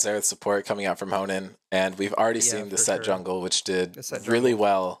be that Xerath support coming out from Honan, and we've already seen the set jungle, which did really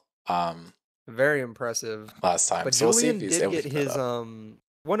well. Very impressive last time. But so Julian we'll see if did get his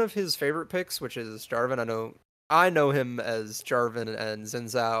one of his favorite picks, which is Jarvan. I know him as Jarvan and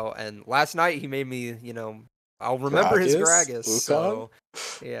Xin, and last night he made me, you know, I'll remember his Gragas. So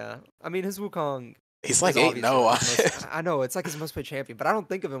yeah, I mean his Wukong. He's like 8-0. I know, it's like his most played champion, but I don't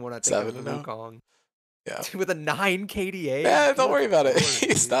think of him when I think of Wukong. Yeah, with a 9 KDA. Yeah, don't worry about it.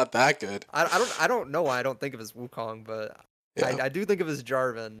 He's not that good. I don't know why I don't think of his Wukong, but I do think of his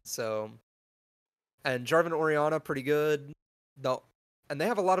Jarvan. So, and Jarvan Orianna pretty good. And they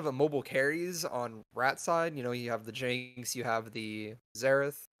have a lot of mobile carries on Rat side. You know, you have the Jinx, you have the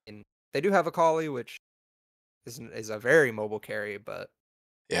Xerath, and they do have Akali, which is a very mobile carry, but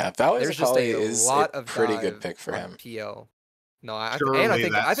there's just a lot of pretty good pick for him. PL. No, I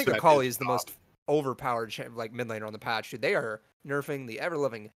think Akali is the most overpowered mid laner on the patch. Dude, they are nerfing the ever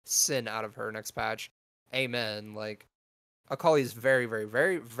living sin out of her next patch. Amen. Like, Akali is very, very,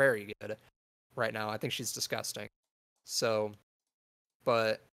 very, very good right now. I think she's disgusting. So,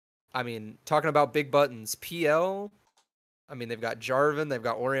 but I mean, talking about big buttons, PL. I mean, they've got Jarvan, they've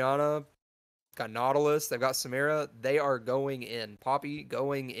got Orianna, got Nautilus, they've got Samira. They are going in. Poppy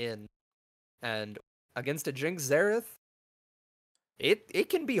going in, and against a Jinx Xerath. It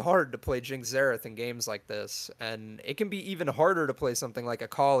can be hard to play Jinx Xerath in games like this, and it can be even harder to play something like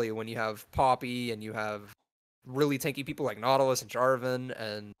Akali when you have Poppy and you have really tanky people like Nautilus and Jarvan,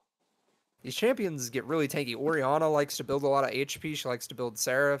 and these champions get really tanky. Orianna likes to build a lot of HP. She likes to build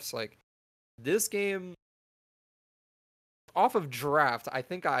Seraphs. Like, this game, off of draft, I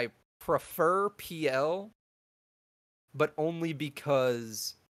think I prefer PL, but only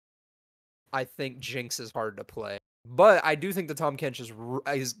because I think Jinx is hard to play. But I do think the Tahm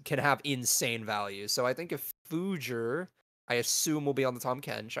Kench can have insane value. So I think if Fuger, I assume will be on the Tahm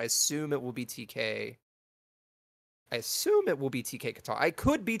Kench. I assume it will be TK. I assume it will be TK Kata. I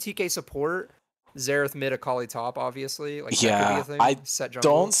could be TK support, Xerath mid, Akali top, obviously. Like, yeah, that could be a thing. I Set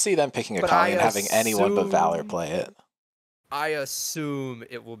jungle. don't see them picking Akali and having anyone but Valor play it. I assume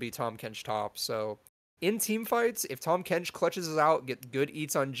it will be Tahm Kench top. So in team fights, if Tahm Kench clutches us out, get good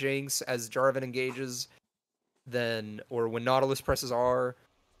eats on Jinx as Jarvan engages, then, or when Nautilus presses R,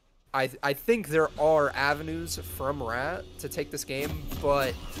 I think there are avenues from Rat to take this game,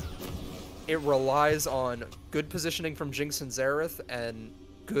 but it relies on good positioning from Jinx and Xerath and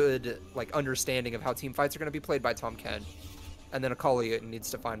good like understanding of how team fights are going to be played by Tahm Kench. And then Akali needs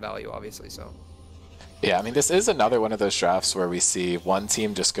to find value, obviously, so. Yeah, I mean, this is another one of those drafts where we see one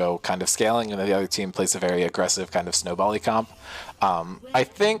team just go kind of scaling and then the other team plays a very aggressive kind of snowbally comp. I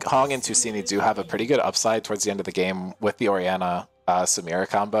think Hong and Tusini do have a pretty good upside towards the end of the game with the Orianna Samira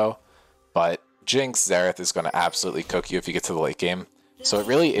combo, but Jinx Xerath is going to absolutely cook you if you get to the late game. So it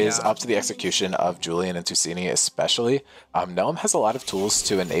really is up to the execution of Julian and Tusini especially. Noam has a lot of tools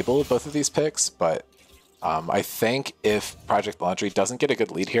to enable both of these picks, but I think if Project Laundry doesn't get a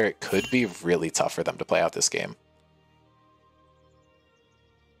good lead here, it could be really tough for them to play out this game.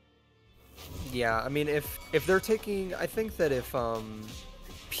 Yeah, I mean, if they're taking, I think that if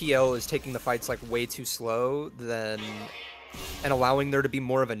PL is taking the fights like way too slow, then and allowing there to be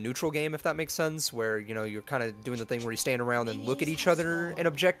more of a neutral game, if that makes sense, where, you know, you're kind of doing the thing where you stand around and look at each other in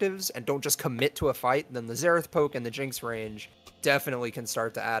objectives and don't just commit to a fight, then the Xerath poke and the Jinx range definitely can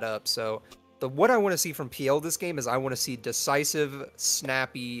start to add up. So what I want to see from PL this game is I want to see decisive,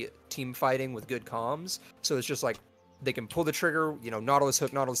 snappy team fighting with good comms. So it's just like they can pull the trigger, you know, Nautilus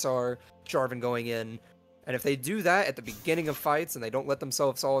hook, Nautilus R, Jarvan going in. And if they do that at the beginning of fights and they don't let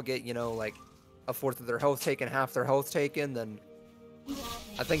themselves all get, you know, like a fourth of their health taken, half their health taken, then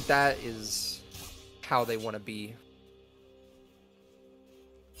I think that is how they want to be.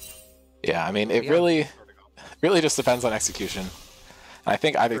 Yeah, I mean, it really just depends on execution. I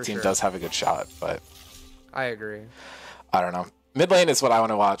think either team does have a good shot, but I agree. I don't know. Mid lane is what I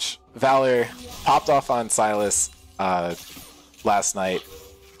want to watch. Valor popped off on Sylas last night.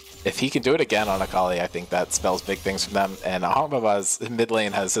 If he can do it again on Akali, I think that spells big things from them. And Hongbaba's mid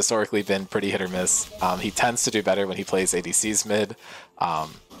lane has historically been pretty hit or miss. He tends to do better when he plays ADC's mid,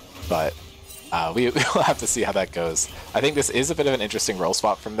 but we will have to see how that goes. I think this is a bit of an interesting role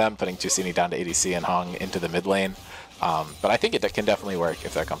swap from them, putting Tusini down to ADC and Hong into the mid lane. But I think it can definitely work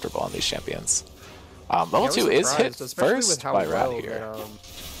if they're comfortable on these champions. Level 2 is hit first by Rat here.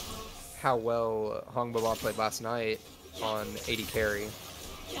 How well Hongbaba played last night on AD carry.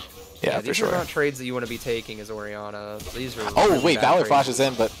 Yeah, for these sure. are not trades that you want to be taking as Orianna. These are oh, wait, Valor flashes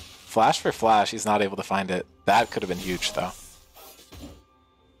in, but flash for flash, he's not able to find it. That could have been huge, though.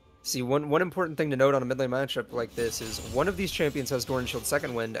 See, one important thing to note on a mid lane matchup like this is one of these champions has Doran Shield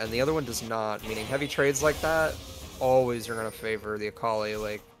second wind, and the other one does not, meaning heavy trades like that always are going to favor the Akali.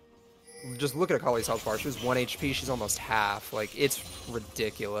 Like, just look at Akali's health bar. She was 1 HP, she's almost half. Like, it's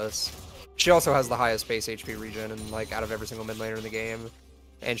ridiculous. She also has the highest base HP regen, and like, out of every single mid laner in the game.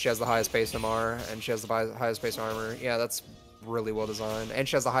 And she has the highest base MR, and she has the highest base armor. Yeah, that's really well designed. And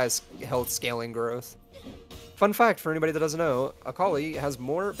she has the highest health scaling growth. Fun fact for anybody that doesn't know, Akali has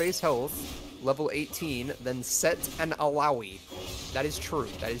more base health, level 18, than Set and Alawi. That is true.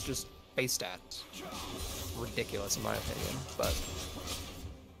 That is just base stats. Ridiculous in my opinion, but...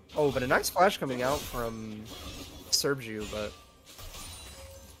 Oh, but a nice flash coming out from Sergio, but...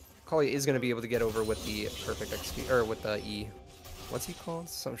 Akali is going to be able to get over with the perfect execute, or with the E. What's he called?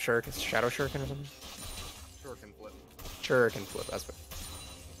 Some shuriken, shadow shuriken or something? Shuriken flip. Shuriken flip, that's what.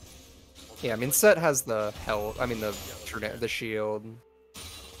 Yeah, I mean, Set has the health, I mean, the shield,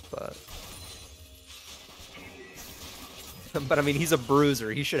 but... But I mean, he's a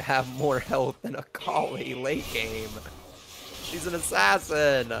bruiser, he should have more health than Akali late game. She's an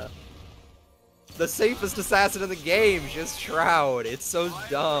assassin! The safest assassin in the game, she has Shroud, it's so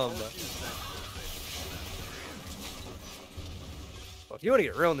dumb. If you want to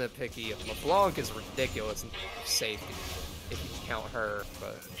get real nitpicky, LeBlanc is ridiculous in safety, if you count her,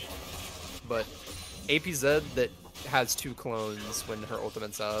 but APZ that has 2 clones when her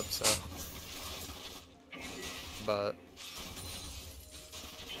ultimate's up, so... But...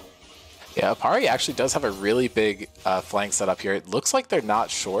 Yeah, Apari actually does have a really big flank set up here. It looks like they're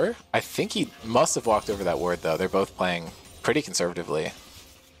not sure. I think he must have walked over that ward, though. They're both playing pretty conservatively.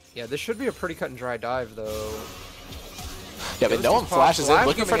 Yeah, this should be a pretty cut and dry dive, though. Yeah, but no one flashes in,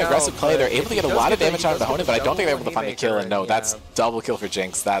 looking for an aggressive play. They're able to get a lot of damage out of the opponent, but I don't think they're able to find a kill. And no, that's double kill for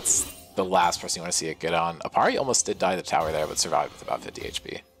Jinx. That's the last person you want to see it get on. Apari almost did die to the tower there, but survived with about 50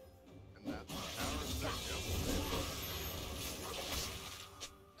 HP.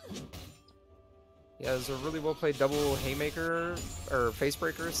 Yeah, it was a really well played double haymaker or face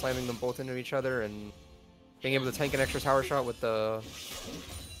breaker, slamming them both into each other and being able to tank an extra tower shot with the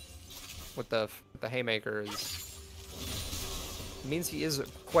haymaker means he is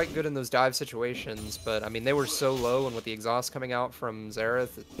quite good in those dive situations. But I mean, they were so low, and with the exhaust coming out from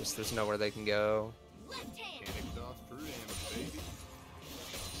Xerath, there's nowhere they can go.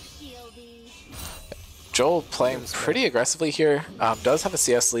 Joel playing pretty aggressively here, does have a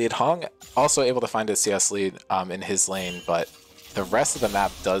CS lead. Hong also able to find a CS lead in his lane, but the rest of the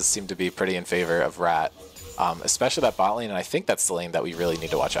map does seem to be pretty in favor of Rat, especially that bot lane, and I think that's the lane that we really need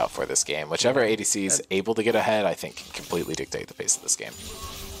to watch out for this game. Whichever ADC is able to get ahead, I think can completely dictate the pace of this game.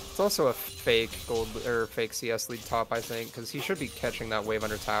 It's also a fake gold or fake CS lead top, I think, because he should be catching that wave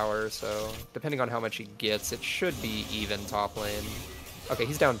under tower, so depending on how much he gets, it should be even top lane. Okay,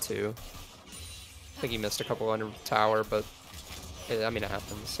 he's down 2. I think he missed a couple under tower, but I mean, it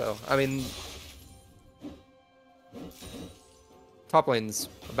happens. So, I mean, top lane's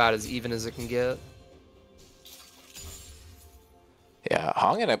about as even as it can get. Yeah,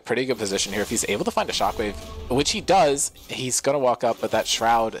 Hong in a pretty good position here. If he's able to find a shockwave, which he does, he's going to walk up, but that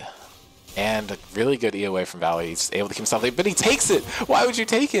Shroud and a really good EOA from Valley, he's able to keep himself late, but he takes it! Why would you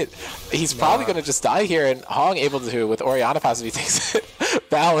take it? He's probably going to just die here, and Hong able to, with Orianna passive, he takes it.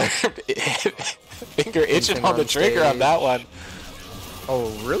 Valor, finger itching on the trigger on that one. Oh,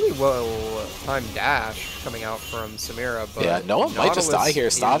 really well timed dash coming out from Samira, but yeah, Noah might just die here.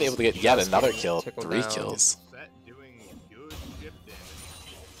 Stav able to get yet another kill, 3 kills.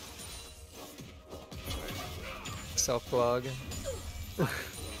 Self-plug.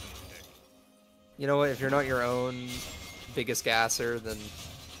 You know what, if you're not your own biggest gasser, then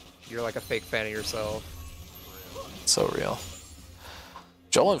you're like a fake fan of yourself. So real.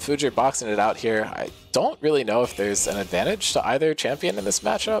 Joel and Fujir boxing it out here. I don't really know if there's an advantage to either champion in this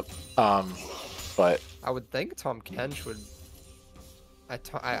matchup, but I would think Tom Kench would.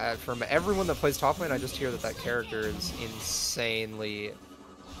 From everyone that plays top lane, I just hear that character is insanely,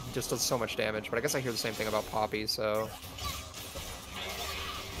 just does so much damage. But I guess I hear the same thing about Poppy. So,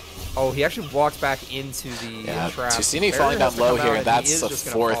 oh, he actually walked back into the trap. Tusini falling down low here, and that's the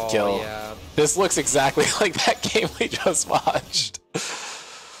 4th kill. Yeah. This looks exactly like that game we just watched.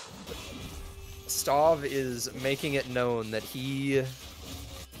 Stav is making it known that he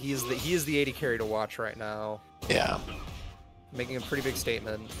is the AD carry to watch right now. Yeah. Making a pretty big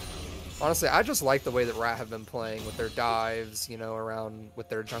statement. Honestly, I just like the way that Rat have been playing with their dives, you know, around with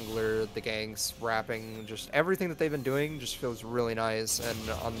their jungler, the ganks, wrapping, just everything that they've been doing just feels really nice. And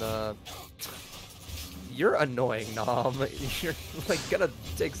on the... You're annoying, Nom. You're like gonna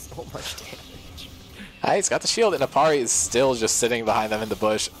take so much damage. He's got the shield, and Apari is still just sitting behind them in the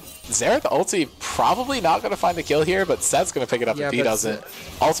bush. Xerath ulti probably not going to find the kill here, but Seth's going to pick it up if he doesn't.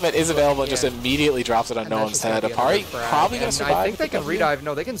 Ultimate is available and just immediately drops it on Noam's head. Apari probably going to survive. I think they can redive.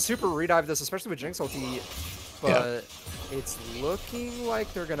 No, they can super redive this, especially with Jinx ulti. But it's looking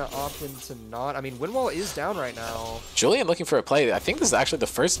like they're going to opt into not. I mean, Winwall is down right now. Julian looking for a play. I think this is actually the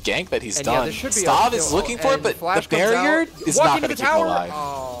first gank that he's done. Stav is looking for it, but the barrier is not going to keep him alive.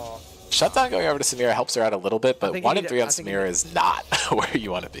 Oh. Shutdown going over to Samira helps her out a little bit, but 1 and 3 on Samira is not where you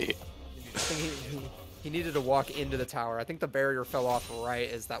want to be. I think he needed to walk into the tower. I think the barrier fell off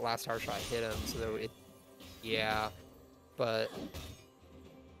right as that last tower shot hit him, so it... Yeah. But...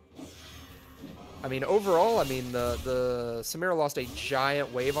 I mean, overall, I mean, the Samira lost a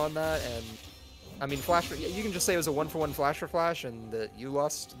giant wave on that, and... I mean, you can just say it was a 1-for-1 flash for flash, and that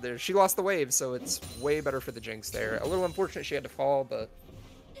she lost the wave, so it's way better for the Jinx there. A little unfortunate she had to fall, but...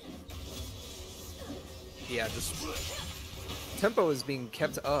 Yeah, just tempo is being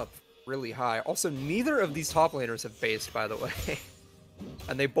kept up really high. Also, neither of these top laners have based, by the way.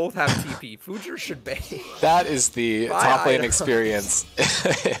 And they both have TP. Fujir should base. That is the top lane experience.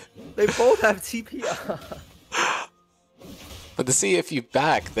 They both have TP. But to see if you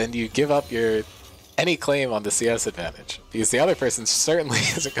back, then you give up your any claim on the CS advantage, because the other person certainly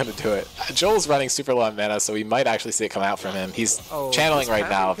isn't going to do it. Joel's running super low on mana, so we might actually see it come out from him. He's channeling right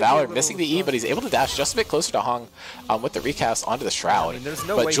now. Valor missing the E, but he's able to dash just a bit closer to Hong with the recast onto the Shroud. I mean,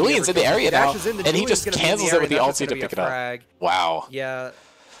 no but Julian's in the area now, and he just cancels it with the ulti to pick it up. Wow. Yeah.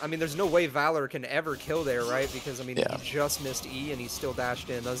 I mean, there's no way Valor can ever kill there, right? Because, I mean, he just missed E, and he still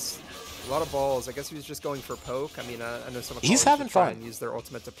dashed in. That's a lot of balls. I guess he was just going for poke. I mean, I know some of he's having fun and use their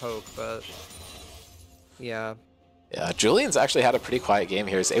ultimate to poke, but... Yeah. Yeah, Julian's actually had a pretty quiet game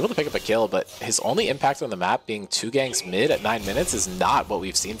here. He's able to pick up a kill, but his only impact on the map being 2 ganks mid at 9 minutes is not what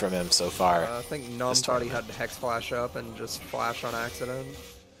we've seen from him so far. I think Nom thought he had to Hex Flash up and just flash on accident.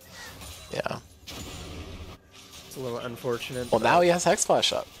 Yeah. It's a little unfortunate. Well, now he has Hex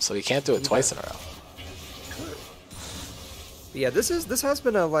Flash up, so he can't do it twice in a row. Yeah, this has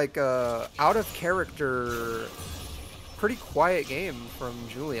been a like out of character, pretty quiet game from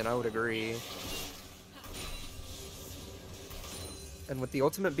Julian. I would agree. And with the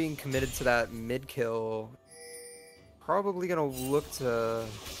ultimate being committed to that mid kill, probably gonna look to.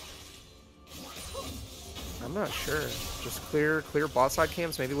 I'm not sure. Just clear bot side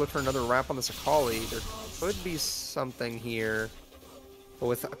camps. Maybe look for another wrap on this Akali. There could be something here, but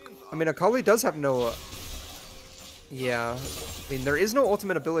with, I mean, Akali does have no. Yeah, I mean, there is no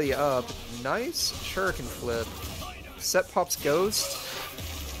ultimate ability up. Nice shuriken flip. Set pops Ghost.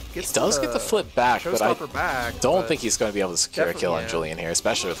 He does get the flip back, but I don't think he's going to be able to secure a kill on Julian here,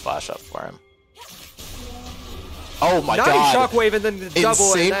 especially with flash up for him. Oh my god! Shockwave and then the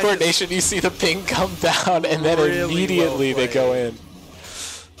double. Insane coordination. You see the ping come down, and then really immediately they go in.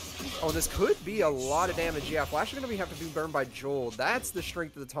 Oh, this could be a lot of damage. Yeah, Flash is going to have to be burned by Joel. That's the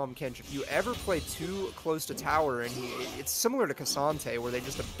strength of the Tahm Kench. If you ever play too close to tower, and it's similar to Cassante, where they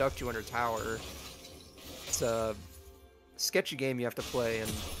just abduct you under tower. It's a sketchy game you have to play.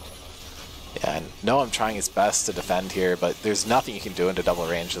 And yeah, and Noam trying his best to defend here, but there's nothing you can do into double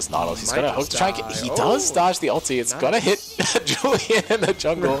range as Nautilus. He's going to hope to try and get... He does dodge the ulti. It's going to hit Julian in the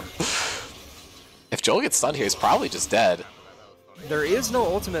jungle. If Joel gets stunned here, he's probably just dead. There is no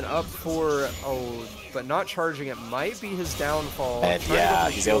ultimate up for... Oh, but not charging it might be his downfall. And yeah,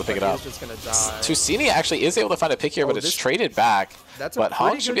 he's able to pick it up. Just gonna die. Tusini actually is able to find a pick here, but it's traded back. But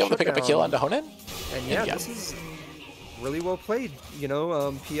Hong should be able to pick up a kill onto Honan. And yeah, this is really well played. You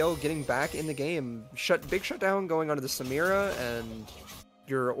know, PL getting back in the game. Big shutdown going onto the Samira, and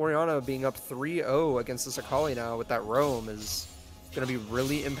your Orianna being up 3-0 against this Akali now with that roam is going to be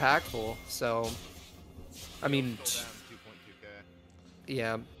really impactful. So, I mean...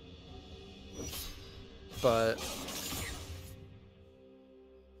 Yeah, but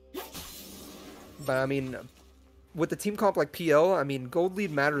I mean, with the team comp like PL, I mean, gold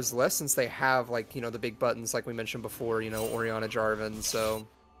lead matters less since they have, like, you know, the big buttons like we mentioned before, you know, Orianna, Jarvan, so...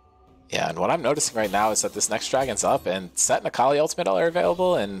 Yeah, and what I'm noticing right now is that this next dragon's up, and Set and Akali ultimate are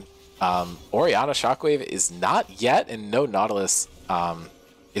available, and Orianna Shockwave is not yet, and no Nautilus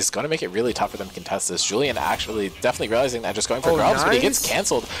is going to make it really tough for them to contest this. Julian actually definitely realizing that, just going for grubs, but he gets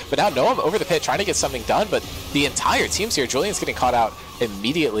canceled. But now Noam over the pit trying to get something done, but the entire team's here. Julian's getting caught out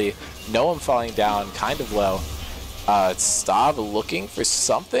immediately. Noam falling down kind of low. Stav looking for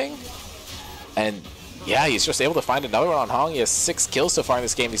something, and yeah, he's just able to find another one on Hong. He has 6 kills so far in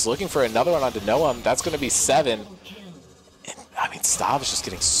this game. He's looking for another one onto Noam. That's going to be 7. And, I mean, Stav is just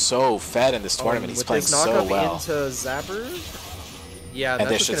getting so fed in this tournament. He's playing so well. Into Zapper. Yeah, and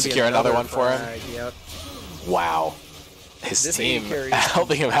they should secure another one for him. Yep. Wow. His team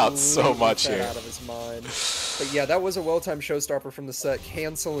helping him out so much here. Out of his mind. But yeah, that was a well-timed showstopper from the set,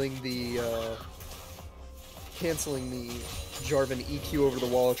 canceling the Jarvan EQ over the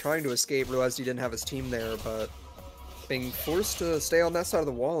wall, trying to escape, realized he didn't have his team there, but being forced to stay on that side of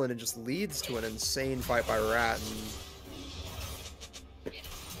the wall, and it just leads to an insane fight by Rat. And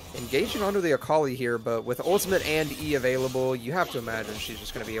engaging onto the Akali here, but with ultimate and E available, you have to imagine she's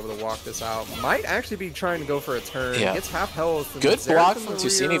just going to be able to walk this out. Might actually be trying to go for a turn. Yeah. Gets half health. Good block from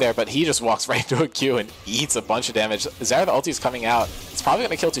Tusini there, but he just walks right into a Q and eats a bunch of damage. Xerath ulti's coming out. It's probably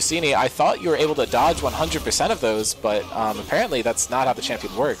going to kill Tusini. I thought you were able to dodge 100% of those, but apparently that's not how the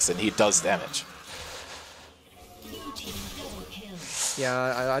champion works, and he does damage.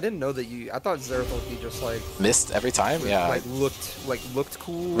 Yeah, I didn't know that I thought Xerath ulti just like missed every time. Yeah, looked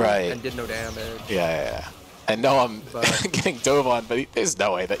cool, right, and did no damage. Yeah. I know I'm getting dove on, but there's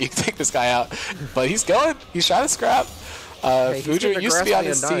no way that you can take this guy out. But he's going. He's trying to scrap. Hey, Fuji used to be on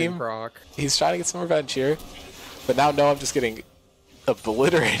his team. He's trying to get some revenge here, but now I'm just getting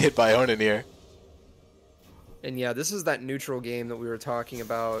obliterated by Onan here. And yeah, this is that neutral game that we were talking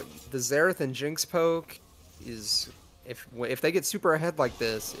about. The Xerath and Jinx poke is. If they get super ahead like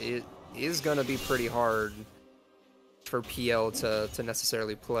this, it is going to be pretty hard for PL to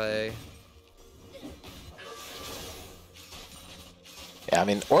necessarily play. Yeah, I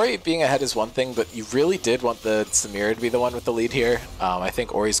mean, Ori being ahead is one thing, but you really did want the Samira to be the one with the lead here. I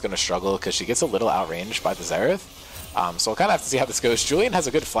think Ori's going to struggle because she gets a little outranged by the Xerath. So we'll kind of have to see how this goes. Julian has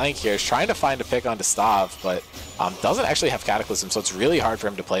a good flank here. He's trying to find a pick onto Stav, but doesn't actually have Cataclysm, so it's really hard for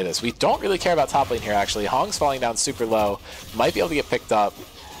him to play this. We don't really care about top lane here, actually. Hong's falling down super low. Might be able to get picked up.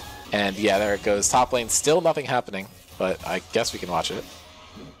 And yeah, there it goes. Top lane, still nothing happening, but I guess we can watch it.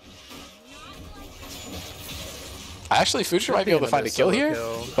 Actually, Future might be able to find a kill here,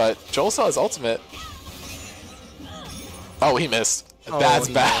 but Joel saw his ultimate. Oh, he missed. That's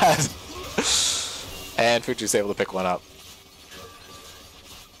bad. And Fuji's able to pick one up.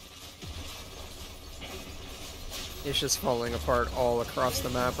 It's just falling apart all across the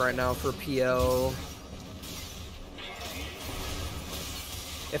map right now for PL.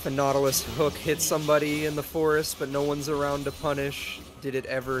 If a Nautilus hook hits somebody in the forest but no one's around to punish, did it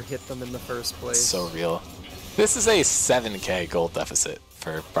ever hit them in the first place? So real. This is a 7k gold deficit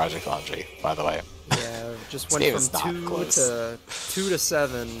for Project Laundry, by the way. Yeah, just went from 2 to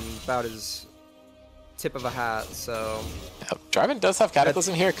 7, about his tip of a hat, so... Yep. Jarvan does have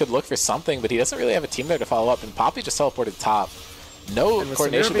Cataclysm here, could look for something, but he doesn't really have a team there to follow up, and Poppy just teleported top. No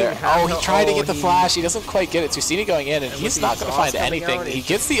coordination there. Oh, he tried to get the flash, he doesn't quite get it. Tusini going in, and he's not going to find anything. He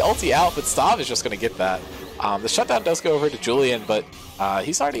gets the ulti out, but Stav is just going to get that. The shutdown does go over to Julian, but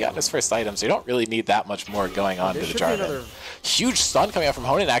he's already gotten his first item, so you don't really need that much more going on to the Jarvan. Huge stun coming out from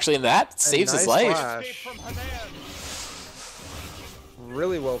Honan, actually, and that saves his life. Flash.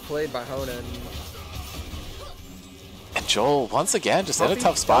 Really well played by Honan. And Joel, once again, just in a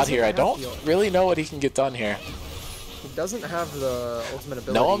tough spot here. I don't really know what he can get done here. He doesn't have the ultimate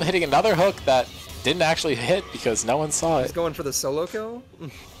ability. Noam hitting another hook that didn't actually hit because no one saw it. He's going for the solo kill?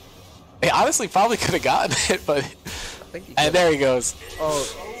 He honestly probably could have gotten it, but... And there he goes.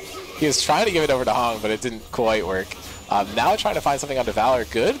 Oh. He was trying to give it over to Hong, but it didn't quite work. Now trying to find something onto Valor.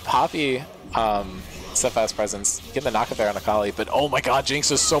 Good Poppy steadfast presence, getting the knockup there on Akali, but oh my god, Jinx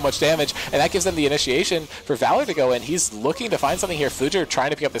does so much damage, and that gives them the initiation for Valor to go in. He's looking to find something here. Fujer trying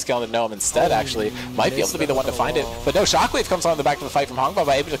to pick up this kill on the Gnome instead, actually. Might be able to be the one to find it, but no, Shockwave comes on the back of the fight from Hongba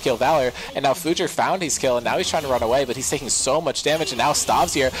by able to kill Valor, and now Fujer found his kill, and now he's trying to run away, but he's taking so much damage, and now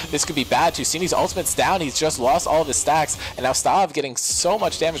Stav's here. This could be bad. Tusini's ultimate's down. He's just lost all of his stacks, and now Stav getting so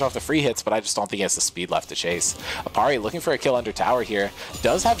much damage off the free hits, but I just don't think he has the speed left to chase. Apari looking for a kill under tower here.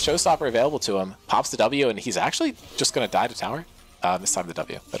 Does have Showstopper available to him. Pops the W, and he's actually just going to die to tower. This time the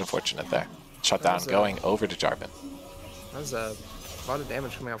W. But unfortunate there. Shutdown going over to Jarvan. That was a lot of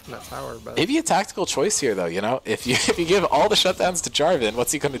damage coming out from that tower. But maybe a tactical choice here, though. You know, if you give all the shutdowns to Jarvan,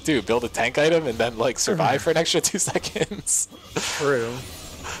 what's he going to do? Build a tank item and then like survive for an extra 2 seconds? True.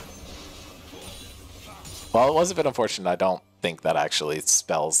 Well, it was a bit unfortunate. I don't think that actually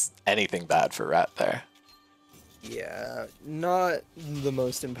spells anything bad for Rat there. Yeah, not the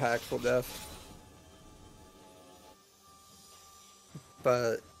most impactful death.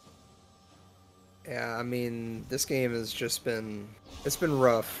 But yeah, I mean, this game has just been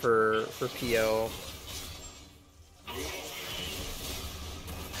rough for PL.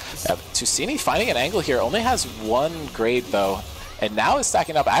 Yeah, Tusini finding an angle here, only has 1 grade though, and now is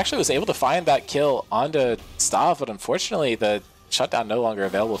stacking up. Actually was able to find that kill onto Stav, but unfortunately the shutdown no longer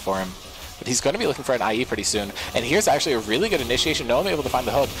available for him. But he's going to be looking for an IE pretty soon. And here's actually a really good initiation. No one able to find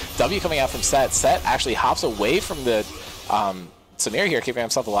the hook. W coming out from Set. Set actually hops away from the Samir here, keeping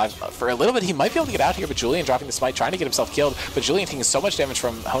himself alive for a little bit. He might be able to get out here, but Julian dropping the smite, trying to get himself killed. But Julian taking so much damage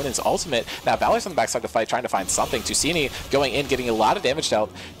from Honan's ultimate. Now Valor's on the backside of the fight, trying to find something. Tusini going in, getting a lot of damage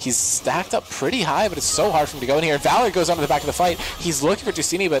dealt. He's stacked up pretty high, but it's so hard for him to go in here. Valor goes onto the back of the fight. He's looking for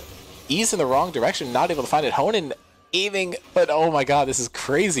Tusini, but he's in the wrong direction, not able to find it. Honan aiming, but oh my god, this is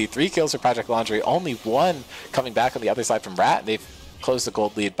crazy. 3 kills for Project Laundry, only 1 coming back on the other side from Rat. They've closed the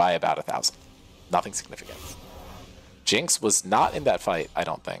gold lead by about 1,000. Nothing significant. Jinx was not in that fight, I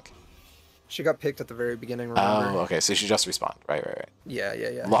don't think. She got picked at the very beginning, remember? Oh, okay, so she just respawned. Right.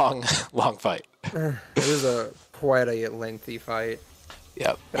 Yeah. Long fight. It was quite a lengthy fight.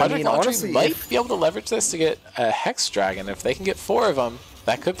 Yeah, Project Laundry might be able to leverage this to get a Hex Dragon. If they can get 4 of them,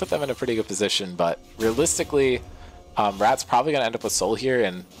 that could put them in a pretty good position, but realistically, Rat's probably going to end up with Soul here,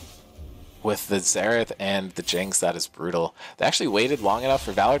 and with the Xerath and the Jinx, that is brutal. They actually waited long enough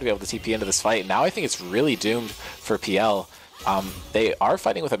for Valor to be able to TP into this fight. Now I think it's really doomed for PL. They are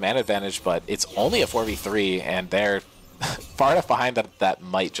fighting with a mana advantage, but it's only a 4v3, and they're far enough behind that that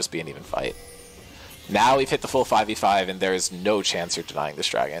might just be an even fight. Now we've hit the full 5v5, and there is no chance you're denying this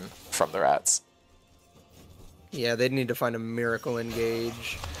dragon from the Rats. Yeah, they'd need to find a miracle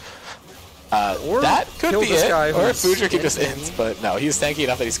engage. That could be it, or Fujer could just end, but no, he's tanky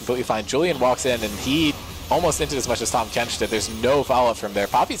enough that he's completely fine. Julian walks in, and he almost ended as much as Tom Kench did. There's no follow-up from there.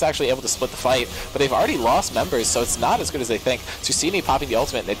 Poppy's actually able to split the fight, but they've already lost members, so it's not as good as they think. Tusini popping the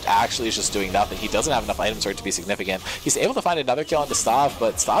ultimate, and it actually is just doing nothing. He doesn't have enough items for it to be significant. He's able to find another kill onto Stav,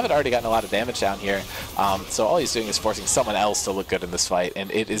 but Stav had already gotten a lot of damage down here, so all he's doing is forcing someone else to look good in this fight, and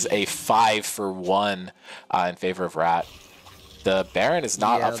it is a 5-for-1 in favor of Rat. The Baron is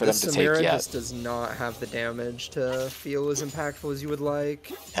not up for them to take yet. Just does not have the damage to feel as impactful as you would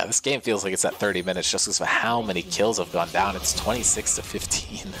like. Yeah, this game feels like it's at 30 minutes just because of how many kills have gone down. It's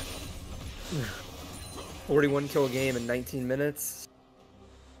 26-15. 41 kill game in 19 minutes.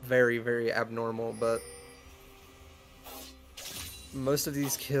 Very, very abnormal, but most of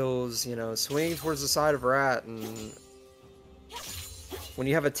these kills, you know, swinging towards the side of Rat, and when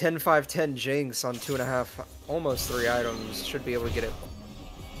you have a 10-5-10 Jinx on 2.5, almost 3 items, should be able to get it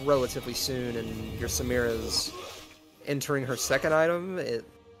relatively soon, and your Samira's entering her second item,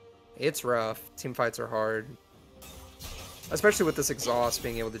 it's rough. Team fights are hard. Especially with this exhaust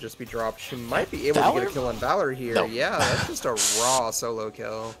being able to just be dropped. She might be able to get a kill on Valor here. No. Yeah, that's just a raw solo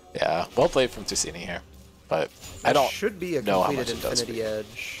kill. Yeah, well played from Tusini here. But That I don't should be a know how completed much it does Infinity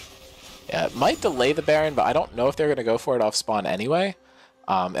Edge. Yeah, it might delay the Baron, but I don't know if they're going to go for it off spawn anyway.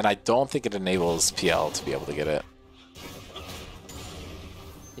 And I don't think it enables PL to be able to get it.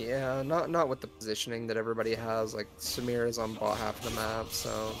 Yeah, not with the positioning that everybody has. Like, Samir is on bot half of the map,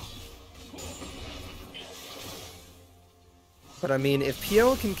 so... But I mean, if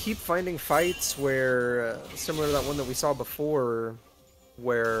PL can keep finding fights where, similar to that one that we saw before,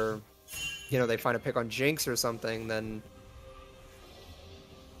 where, you know, they find a pick on Jinx or something, then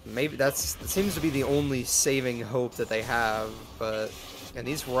maybe that seems to be the only saving hope that they have. But in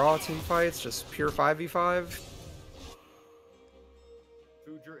these raw team fights, just pure 5v5.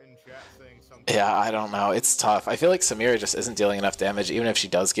 Yeah, I don't know. It's tough. I feel like Samira just isn't dealing enough damage, even if she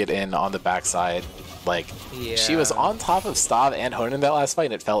does get in on the backside. Like, she was on top of Stav and Honan that last fight,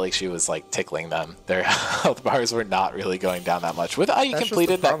 and it felt like she was, like, tickling them. Their health bars were not really going down that much. With IU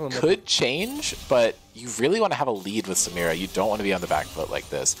completed, that could change, but you really want to have a lead with Samira. You don't want to be on the back foot like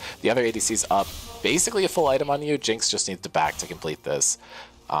this. The other ADC's up. Basically a full item on you. Jinx just needs to back to complete this.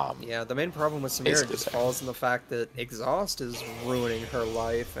 Yeah, the main problem with Samira just falls in the fact that Exhaust is ruining her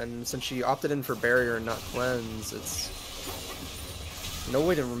life, and since she opted in for Barrier and not Cleanse, it's no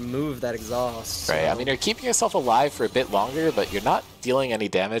way to remove that Exhaust. Right, I mean, you're keeping yourself alive for a bit longer, but you're not dealing any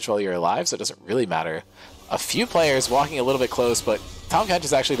damage while you're alive, so it doesn't really matter. A few players walking a little bit close, but Tom Kench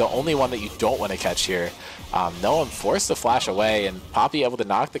is actually the only one that you don't want to catch here. Noam forced to flash away, and Poppy able to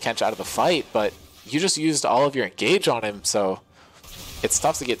knock the Kench out of the fight, but you just used all of your engage on him, so... It's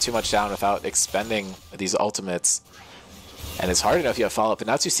tough to get too much down without expending these ultimates. And it's hard enough you have follow-up. But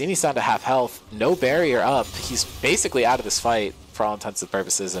now Tusini's down to half health. No barrier up. He's basically out of this fight for all intents and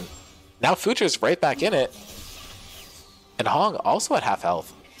purposes. And now Future's right back in it. And Hong also at half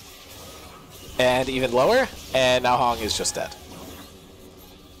health. And even lower. And now Hong is just dead.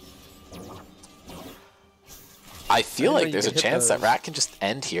 I feel like there's a chance that Rat can just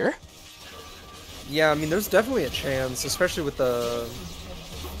end here. Yeah, I mean, there's definitely a chance, especially with the...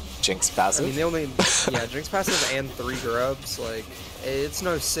 Jinx passive? I mean, they only... yeah, Jinx passive and 3 grubs. Like, it's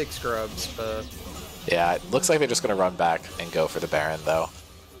no 6 grubs, but... Yeah, it looks like they're just going to run back and go for the Baron, though.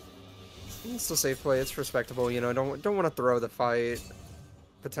 It's a safe play. It's respectable, you know. Don't want to throw the fight,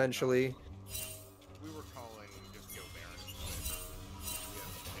 potentially. We were calling just go Baron.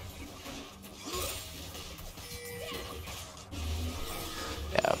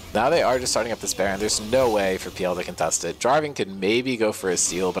 Yeah, now they are just starting up this Baron. There's no way for PL to contest it. Jarvan could maybe go for a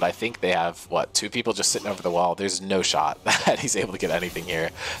steal, but I think they have, what, 2 people just sitting over the wall. There's no shot that he's able to get anything here.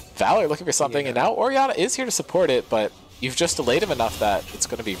 Valor looking for something, and now Orianna is here to support it, but you've just delayed him enough that it's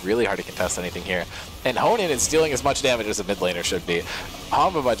going to be really hard to contest anything here. And Honan is dealing as much damage as a mid laner should be.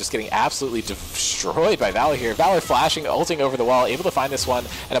 Hanbaba just getting absolutely destroyed by Valor here. Valor flashing, ulting over the wall, able to find this one,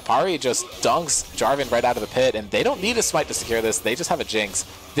 and Apari just dunks Jarvan right out of the pit, and they don't need a smite to secure this. They just have a Jinx.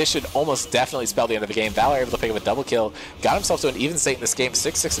 This should almost definitely spell the end of the game. Valor able to pick up a double kill, got himself to an even state in this game,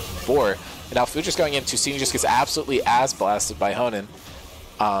 6-6-4. And now Future's going in. Tusini just gets absolutely ass blasted by Honan.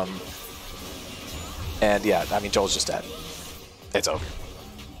 And yeah, I mean, Joel's just dead. It's over.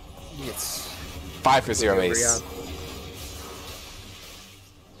 It's 5 for 0 ace. Yeah.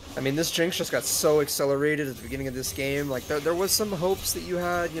 I mean, this Jinx just got so accelerated at the beginning of this game. Like, there was some hopes that you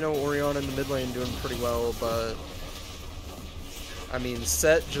had, you know, Orianna in the mid lane doing pretty well, but... I mean,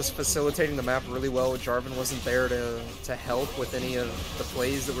 Set just facilitating the map really well. Jarvan wasn't there to help with any of the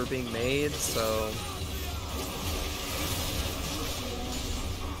plays that were being made, so...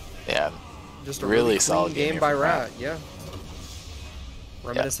 Yeah. Just a really clean solid game by Rat, Rat. yeah.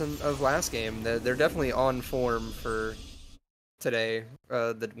 Reminiscent of last game. They're definitely on form for today.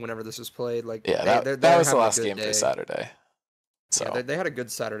 Whenever this was played, like yeah, that was the last game for Saturday. So yeah, they had a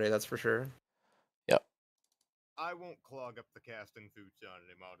good Saturday, that's for sure. Yep. I won't clog up the casting foods on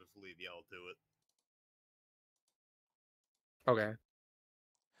him. I'll just leave y'all to it. Okay.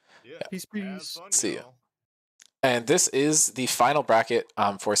 Yeah. Peace, peace. See ya. And this is the final bracket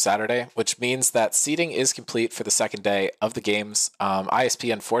for Saturday, which means that seeding is complete for the second day of the games.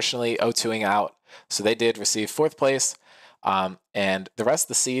 ISP, unfortunately, 0-2ing out, so they did receive 4th place. And the rest of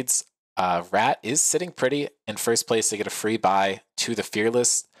the seeds, Rat is sitting pretty in 1st place to get a free bye to the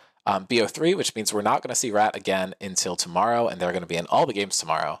Fearless. BO3, which means we're not going to see Rat again until tomorrow, and they're going to be in all the games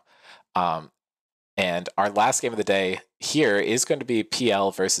tomorrow. And our last game of the day here is going to be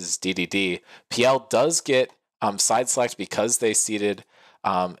PL versus DDD. PL does get side select because they seeded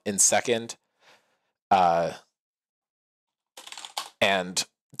in second. And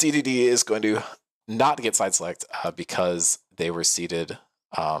DDD is going to not get side select because they were seeded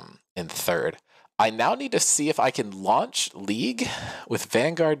in third. I now need to see if I can launch League with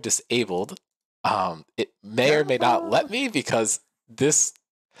Vanguard disabled. It may or may not let me because this...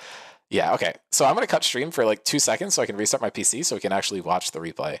 Yeah, okay. So I'm going to cut stream for like 2 seconds so I can restart my PC so we can actually watch the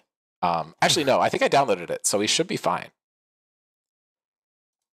replay. Actually, no, I think I downloaded it, so we should be fine.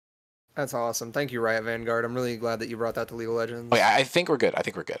 That's awesome. Thank you, Riot Vanguard. I'm really glad that you brought that to League of Legends. Oh, yeah, I think we're good.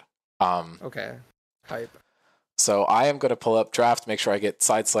 Okay. Hype. So I am going to pull up draft, make sure I get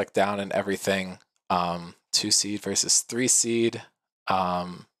side select down and everything. 2 seed versus 3 seed.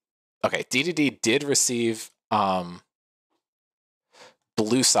 Okay, DDD did receive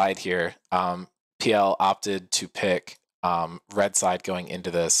blue side here. PL opted to pick red side going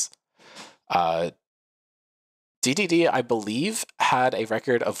into this. DDD, I believe, had a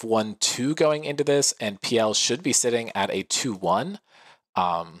record of 1-2 going into this, and PL should be sitting at a 2-1.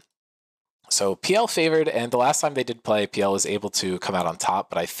 So PL favored, and the last time they did play, PL was able to come out on top,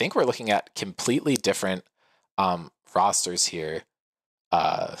 but I think we're looking at completely different rosters here.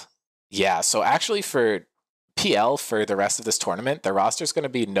 Yeah, so actually for PL for the rest of this tournament, the roster is going to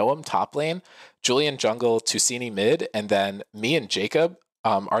be Noam top lane, Julian jungle, Tusini mid, and then me and Jacob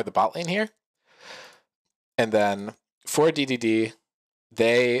are the bot lane here. And then for DDD,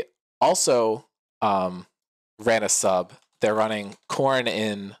 they also ran a sub. They're running Korn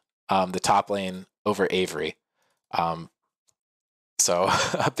in the top lane over Avery. So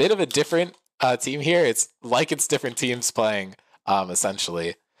a bit of a different team here. It's like it's different teams playing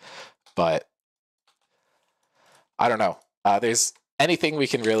essentially, but I don't know. There's anything we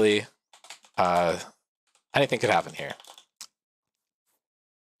can really, anything could happen here.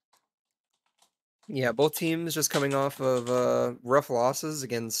 Yeah, both teams just coming off of rough losses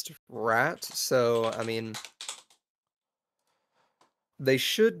against Rat. So, I mean, they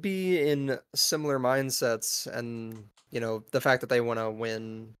should be in similar mindsets, and, you know, the fact that they want to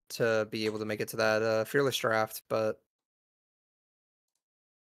win to be able to make it to that Fearless draft. But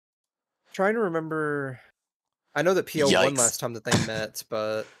trying to remember... I know that PL won last time that they met,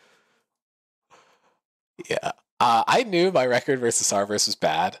 but... Yeah. I knew my record versus Sarverse was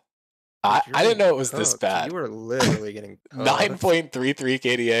bad. I didn't know it was this bad. You were literally getting 9.33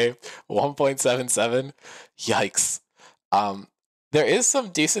 KDA, 1.77. Yikes. There is some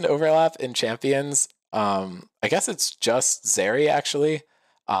decent overlap in champions. I guess it's just Zeri, actually.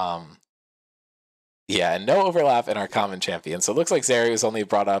 Yeah, and no overlap in our common champion. So it looks like Zeri was only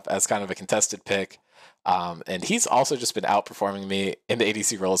brought up as kind of a contested pick. And he's also just been outperforming me in the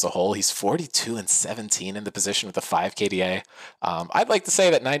ADC role as a whole. He's 42-17 in the position with a 5 KDA. I'd like to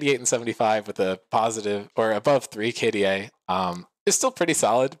say that 98-75 with a positive or above 3 KDA is still pretty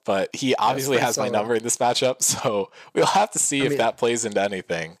solid, but he obviously has my number in this matchup, so we'll have to see if that plays into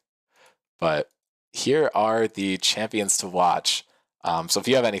anything. But here are the champions to watch. So if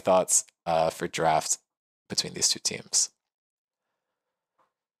you have any thoughts for draft between these two teams.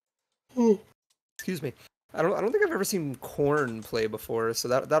 Excuse me. I don't think I've ever seen Korn play before, so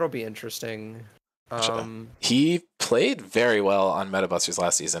that'll be interesting. He played very well on Metabusters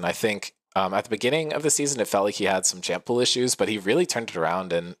last season. I think at the beginning of the season, it felt like he had some champ pool issues, but he really turned it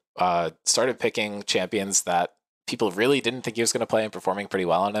around and started picking champions that people really didn't think he was going to play and performing pretty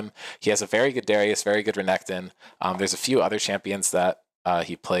well on him. He has a very good Darius, very good Renekton. There's a few other champions that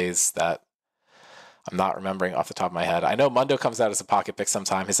he plays that I'm not remembering off the top of my head. I know Mundo comes out as a pocket pick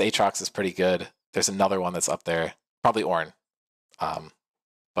sometime. His Aatrox is pretty good. There's another one that's up there, probably Ornn.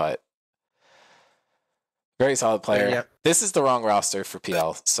 But very solid player. Yeah. This is the wrong roster for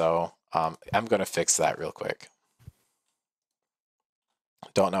PL, so I'm going to fix that real quick.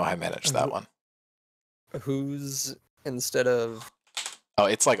 Don't know how I managed that one. Who's instead of... Oh,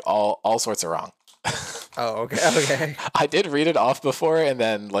 it's like all sorts of wrong. Oh, okay. I did read it off before and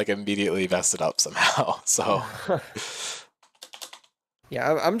then like immediately messed it up somehow. So...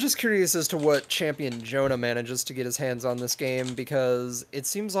 Yeah, I'm just curious as to what champion Jonah manages to get his hands on this game, because it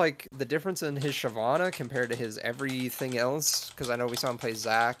seems like the difference in his Shyvana compared to his everything else, because I know we saw him play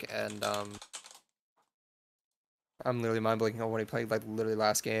Zac, and I'm literally mind-blanking on what he played, like, literally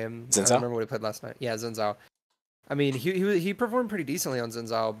last game. Xin Zhao? I don't remember what he played last night. Yeah, Xin Zhao. I mean, he performed pretty decently on Xin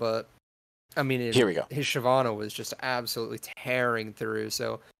Zhao, but, I mean, here we go. His Shyvana was just absolutely tearing through,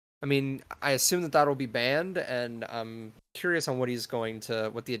 so I mean, I assume that that'll be banned, and I'm curious on what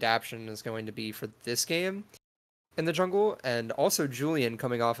the adaptation is going to be for this game in the jungle, and also Julian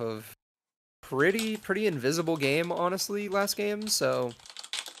coming off of pretty invisible game, honestly, last game, so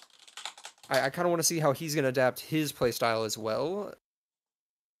I kind of want to see how he's going to adapt his playstyle as well.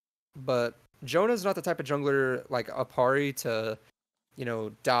 But Jonah's not the type of jungler like Apari to,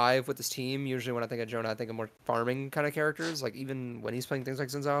 dive with his team. Usually when I think of Jonah, I think of more farming kind of characters, like even when he's playing things like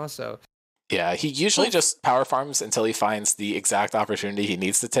Zinzao, so... Yeah, he usually just power farms until he finds the exact opportunity he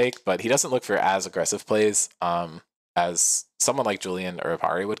needs to take, but he doesn't look for as aggressive plays as someone like Julian or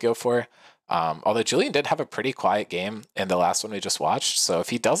Apari would go for. Although Julian did have a pretty quiet game in the last one we just watched, so if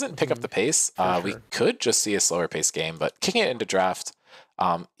he doesn't pick up the pace, we could just see a slower pace game, but kicking it into draft,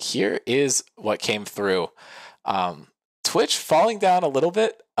 here is what came through. Twitch falling down a little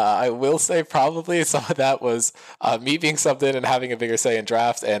bit. I will say probably some of that was me being subbed in and having a bigger say in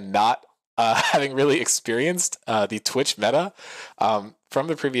draft and not having really experienced the Twitch meta from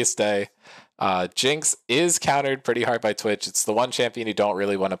the previous day. Jinx is countered pretty hard by Twitch. It's the one champion you don't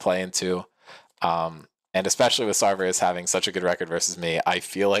really want to play into. And especially with Sarverus having such a good record versus me, I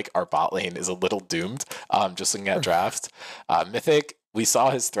feel like our bot lane is a little doomed, just looking at draft. Mythic, we saw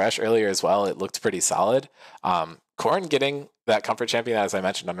his Thresh earlier as well. It looked pretty solid. Korn getting that comfort champion, as I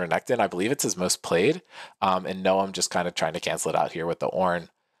mentioned, under Nectin, I believe it's his most played. And Noam just kind of trying to cancel it out here with the Ornn.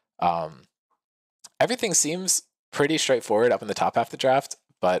 Everything seems pretty straightforward up in the top half of the draft,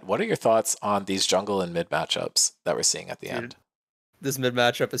 but what are your thoughts on these jungle and mid matchups that we're seeing at the end? This mid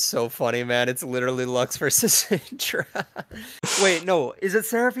matchup is so funny, man. It's literally Lux versus Syndra. Wait, no. Is it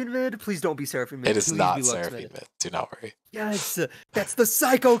Seraphine mid? Please don't be Seraphine mid. It is not Seraphine mid. Do not worry. Yes, that's the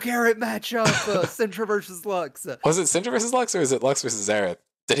Psycho Carrot matchup. Syndra versus Lux. Was it Syndra versus Lux, or is it Lux versus Xerath?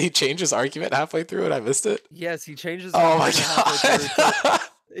 Did he change his argument halfway through and I missed it? Yes, he changed his argument halfway through.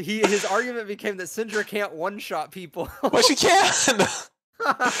 His argument became that Syndra can't one-shot people. Well, she can!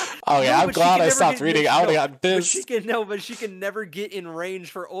 Oh yeah, I'm glad I stopped reading. I would have gotten pissed. But she can never get in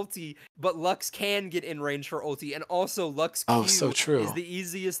range for ulti. But Lux can get in range for ulti, and also Lux Q so true. is the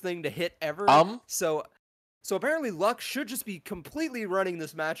easiest thing to hit ever. So apparently Lux should just be completely running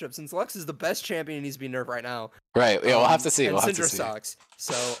this matchup since Lux is the best champion and needs to be nerfed right now. Right. Yeah, we'll have to see. And we'll Syndra have to see. sucks.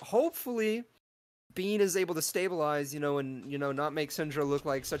 So hopefully Bean is able to stabilize, and not make Syndra look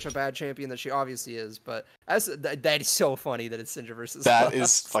like such a bad champion that she obviously is. But that is so funny that it's Syndra versus That Lux.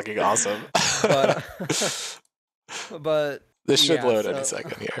 is fucking awesome. but this should load any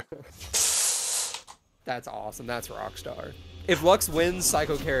second here. That's awesome. That's Rockstar. If Lux wins,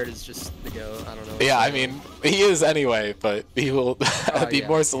 Psycho Carrot is just the go. I don't know. Yeah, I mean, he is anyway, but he will be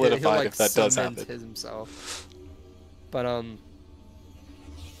more solidified if that does happen. Himself. But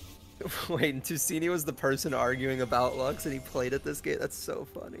wait, Tusini was the person arguing about Lux and he played at this game? That's so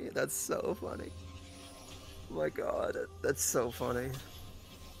funny. That's so funny. Oh my god, that's so funny.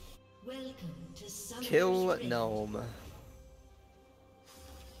 Kill Gnome.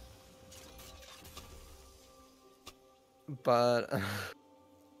 But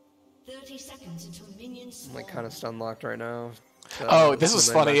 30 seconds until minions I'm like kind of stun locked right now. So this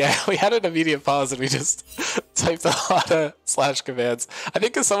was funny. Yeah, we had an immediate pause and we just typed a lot of slash commands. I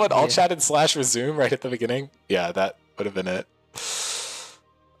think because someone all chatted slash resume right at the beginning. Yeah, that would have been it.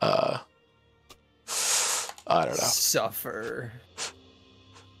 I don't know. Suffer.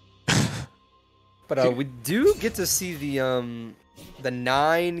 But we do get to see the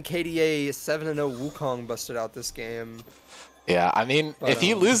 9 KDA 7-0 Wukong busted out this game. Yeah, I mean, if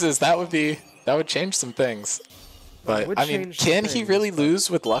he loses, that would change some things. But I mean, can he really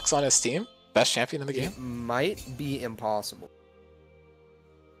lose with Lux on his team? Best champion in the game? It might be impossible.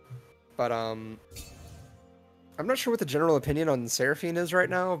 But I'm not sure what the general opinion on Seraphine is right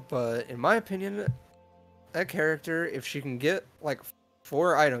now, but in my opinion, that character, if she can get like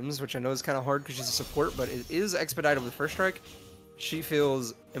 4 items, which I know is kind of hard because she's a support, but it is expedited with first strike, she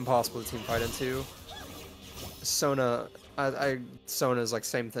feels impossible to team fight into. Sona, Sona's like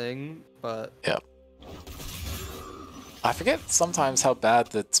same thing, but yeah. I forget sometimes how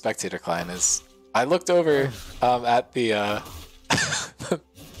bad the spectator client is. I looked over at the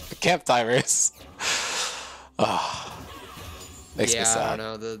camp timers. Oh, makes me sad. I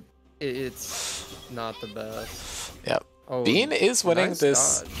don't know. It's not the best. Yep. Oh, Bean is winning nice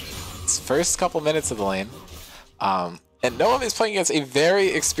this first couple minutes of the lane. And Noam is playing against a very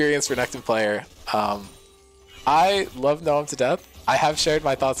experienced Renekton player. I love Noam to death. I have shared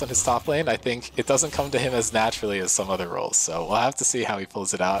my thoughts on his top lane. I think it doesn't come to him as naturally as some other roles, so we'll have to see how he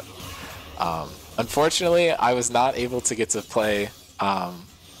pulls it out. Unfortunately, I was not able to get to play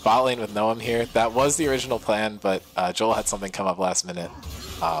bot lane with Noam here. That was the original plan, but Joel had something come up last minute.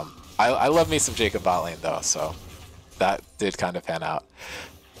 I love me some Jacob bot lane though, so that did kind of pan out.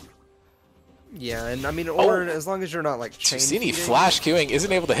 Yeah, and I mean, or as long as you're not like chain Jusini feeding. flash queuing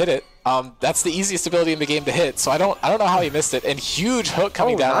isn't able to hit it. That's the easiest ability in the game to hit, so I don't know how he missed it. And huge hook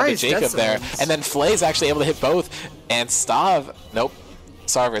coming down onto Jacob there, and then Flay's actually able to hit both. And Stav, nope.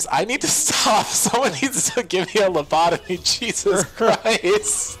 Sarvis, I need to stop. Someone needs to give me a lobotomy. Jesus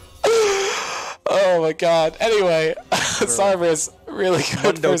Christ. Oh my God. Anyway, Sarvis, really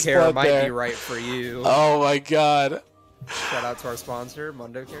good Mundo first Care blood might there. be right for you. Oh my God. Shout out to our sponsor,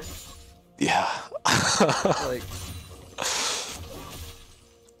 Mundo Care. Yeah. Like,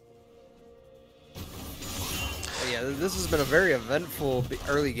 yeah, this has been a very eventful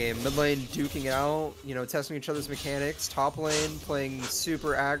early game. Mid lane duking it out, you know, testing each other's mechanics. Top lane playing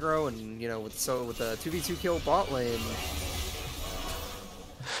super aggro, and you know, with the 2v2 kill bot lane.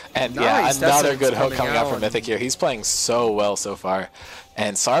 And nice. yeah, another good hook coming out from Mythic here. He's playing so well so far.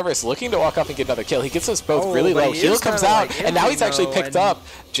 And Sarvis looking to walk up and get another kill. He gets us both really low. Heal comes out, like and now he's actually picked up.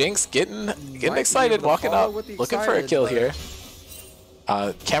 Jinx getting excited, walking up, looking for a kill here.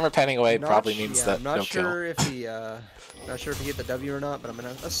 Camera panning away probably means that no kill. Not sure if he hit the W or not, but I'm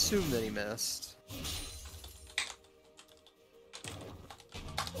gonna assume that he missed.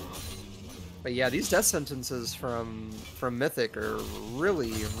 But yeah, these death sentences from Mythic are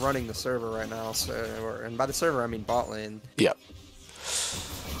really running the server right now. So, and by the server I mean bot lane. Yep.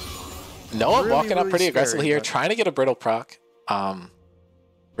 Noah Really, walking up pretty scary, aggressively here, but... trying to get a brittle proc.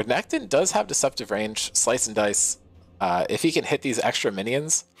 Renekton does have deceptive range, slice and dice. If he can hit these extra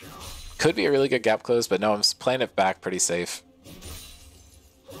minions, could be a really good gap close, but no, I'm playing it back pretty safe.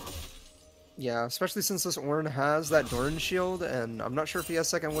 Yeah, especially since this Ornn has that Dorn shield, and I'm not sure if he has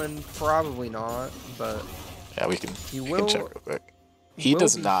second wind. Probably not, but yeah, we can check real quick. He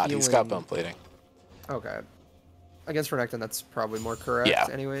does not. He's got bone plating. Okay. Against Renekton, that's probably more correct,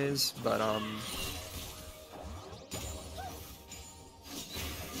 anyways. But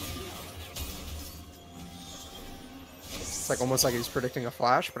it's like almost like he's predicting a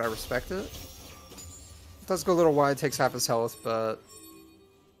flash, but I respect it. It does go a little wide, takes half his health, but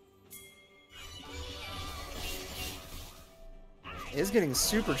is getting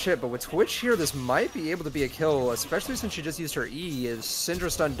super chip, but with Twitch here, this might be able to be a kill, especially since she just used her E, as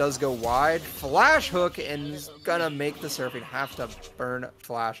Syndra stun does go wide. Flash hook, and he's gonna make the Seraphine have to burn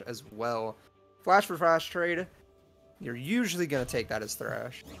Flash as well. Flash for Flash trade, you're usually gonna take that as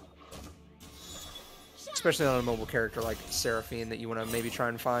Thrash. Especially on a mobile character like Seraphine that you want to maybe try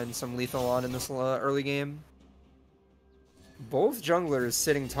and find some lethal on in this early game. Both junglers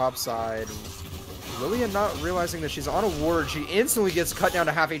sitting topside. Lillian not realizing that she's on a ward. She instantly gets cut down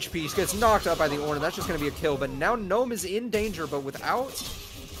to half HP. She gets knocked up by the Ornn, and that's just going to be a kill. But now Gnome is in danger, but without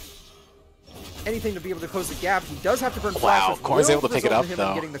anything to be able to close the gap, he does have to burn Flash. Wow, Korn's able to pick it up,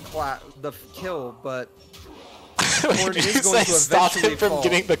 though. Getting the kill, but Korn is going to stop him from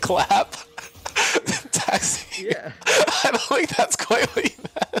getting the clap. Taxi. Yeah. I don't think that's quite what he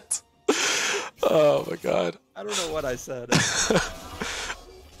meant. Oh my God. I don't know what I said.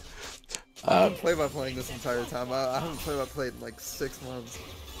 I haven't played by playing this entire time. I haven't played by playing in like 6 months.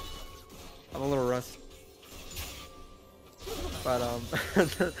 I'm a little rusty. But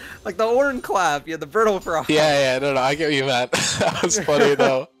like the Ornn clap, yeah, the brittle frog. Yeah, no, I get what you meant. That was funny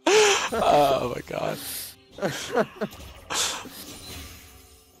though. Oh my God.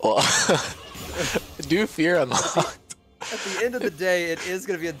 Well, new fear unlocked. At the end of the day, it is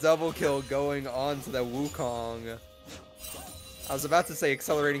going to be a double kill going on to the Wukong. I was about to say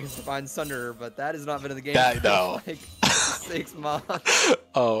accelerating his Divine Sunder, but that has not been in the game for like 6 months.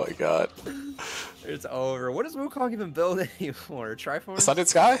 Oh my God. It's over. What does Wukong even build anymore? Triforce? Sundered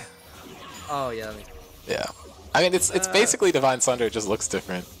Sky? Oh, yeah. Yeah. I mean, it's basically Divine Sunder, it just looks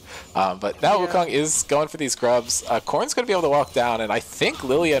different. But now Wukong is going for these grubs. Korn's going to be able to walk down, and I think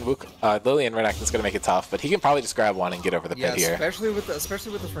Lily and Renekton's going to make it tough, but he can probably just grab one and get over the pit here. Especially with the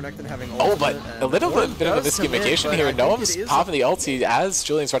Renekton having ultimate. Oh, but a little bit of a miscommunication here. Noam's popping the ulti as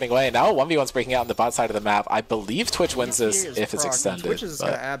Julian's running away, and now 1v1's breaking out on the bot side of the map. I believe Twitch wins this if it's extended. Twitch is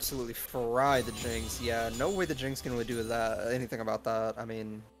going to absolutely fry the Jinx. Yeah, no way the Jinx can really do that. Anything about that. I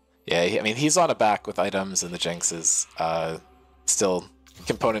mean... Yeah, I mean, he's on a back with items, and the Jinx is still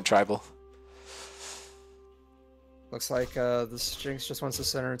component tribal. Looks like this Jinx just wants to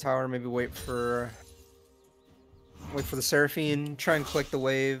center a tower, maybe wait for the Seraphine, try and click the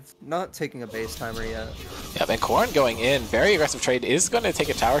wave, not taking a base timer yet. Yeah, and Korn going in, very aggressive trade, is going to take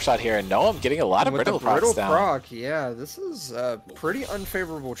a tower shot here, and Noam getting a lot of brittle procs down. Proc, yeah, this is a pretty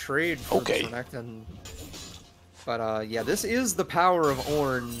unfavorable trade for Renekton. But yeah, this is the power of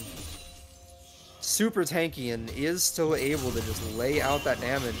Ornn. super tanky and is still able to just lay out that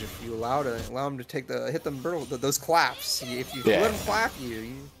damage if you allow him to take hit them those claps. If you let him clap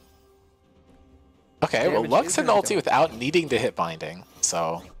you okay, well, Lux hit an ulti without needing to hit binding,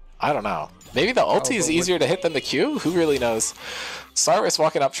 so I don't know. Maybe the ulti is easier to hit than the Q? Who really knows? Sarvis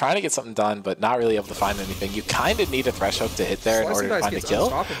walking up, trying to get something done, but not really able to find anything. You kind of need a thresh hook to hit there in order to find a kill.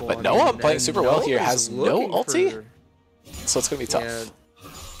 But Noah playing super well here has no ulti, so it's going to be tough. Yeah,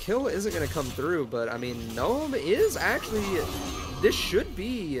 kill isn't going to come through, but I mean, Noam is actually... This should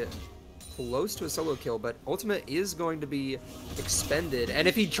be close to a solo kill, but ultimate is going to be expended. And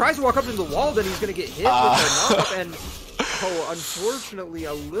if he tries to walk up to the wall, then he's going to get hit with a knock-up, and... Oh, unfortunately,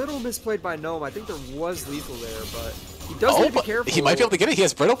 a little misplayed by Gnome. I think there was lethal there, but he does need to be careful. He might be able to get it. He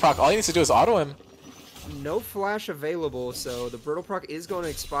has Brittle Proc. All he needs to do is auto him. No flash available, so the Brittle Proc is going to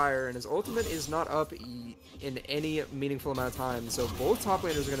expire, and his ultimate is not up in any meaningful amount of time, so both top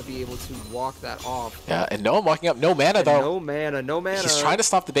laners are going to be able to walk that off. Yeah, and Gnome walking up. No mana, though. No mana. He's trying to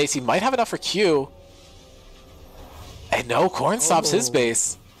stop the base. He might have enough for Q. And no, Korn stops his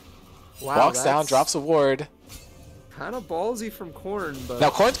base. Wow, walks down, drops a ward. Kind of ballsy from Korn, but now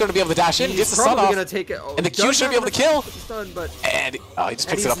Korn's going to be able to dash in, gets the stun off, gonna take it. And the Q should be able to kill. Stun, but and he just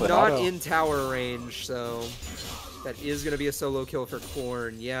picks it up with an auto. He's not in tower range, so that is going to be a solo kill for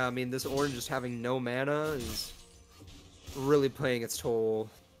Korn. Yeah, I mean, this orange just having no mana is really playing its toll.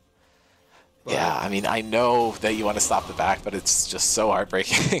 But, yeah, I mean, I know that you want to stop the back, but it's just so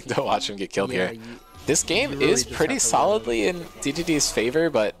heartbreaking to watch him get killed here. This game really is pretty solidly in DDD's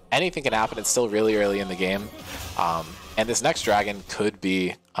favor, but anything can happen. It's still really early in the game. And this next dragon could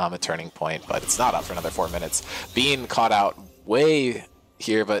be a turning point, but it's not up for another 4 minutes. Being caught out way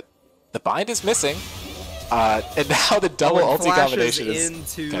here, but the bind is missing. And now the double ulti combination is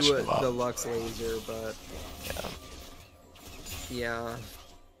into the Lux laser, but yeah.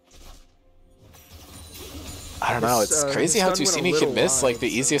 I don't know. It's crazy how Tusini can miss like the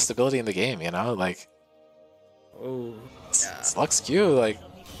easiest ability in the game. You know, like it's Lux Q. Like,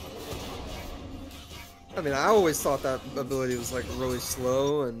 I mean, I always thought that ability was like really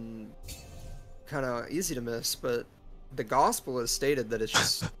slow and kind of easy to miss, but the gospel has stated that it's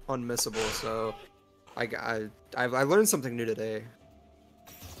just unmissable. So I learned something new today.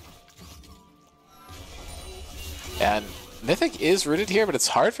 And Mythic is rooted here, but it's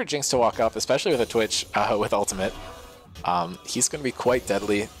hard for Jinx to walk up, especially with a Twitch with ultimate. He's going to be quite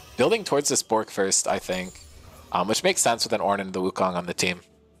deadly. Building towards this Bork first, I think, which makes sense with an Ornn and the Wukong on the team.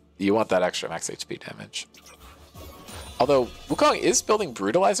 You want that extra max HP damage. Although Wukong is building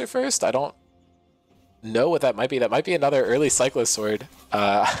Brutalizer first, I don't know what that might be. That might be another early Cyclist Sword.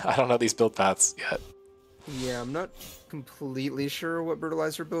 I don't know these build paths yet. Yeah, I'm not completely sure what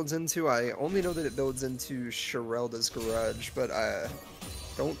Brutalizer builds into. I only know that it builds into Sherelda's Grudge, but I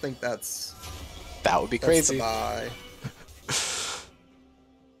don't think that's... That would be crazy. The buy.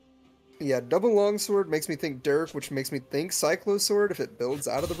 Yeah, double longsword makes me think Dirk, which makes me think Cyclosword if it builds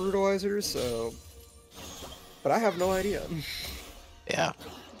out of the Brutalizer, so... But I have no idea. Yeah.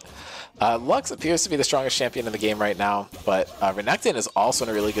 Lux appears to be the strongest champion in the game right now, but Renekton is also in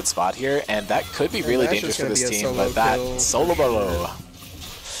a really good spot here, and that could be really dangerous for this team, but that solo blow.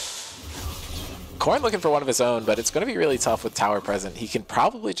 Korn looking for one of his own, but it's going to be really tough with tower present. He can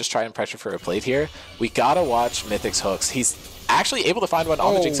probably just try and pressure for a plate here. We gotta watch Mythic's hooks. He's actually able to find one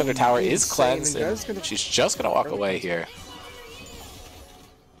on the Jinx Under Tower, is cleansed, and she's just going to walk away here.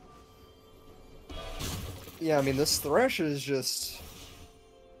 Yeah, I mean, this Thresh is just...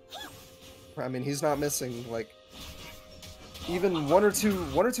 I mean, he's not missing, like... Even one or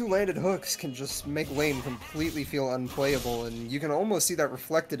two landed hooks can just make lane completely feel unplayable, and you can almost see that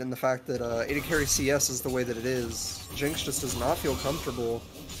reflected in the fact that AD carry CS is the way that it is. Jinx just does not feel comfortable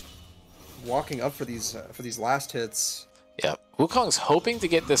walking up for these last hits. Yeah, Wukong's hoping to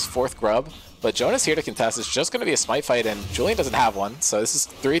get this 4th grub, but Jonas here to contest. It's just going to be a smite fight, and Julian doesn't have one, so this is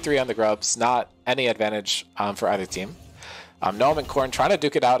 3-3 on the grubs. Not any advantage for either team. Noam and Korn trying to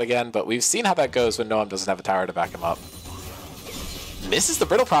duke it out again, but we've seen how that goes when Noam doesn't have a tower to back him up. Misses the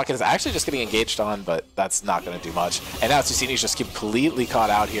Brittle Proc and is actually just getting engaged on, but that's not going to do much. And now Tusini's just completely caught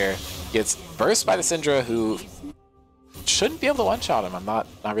out here. Gets burst by the Syndra, who shouldn't be able to one-shot him. I'm not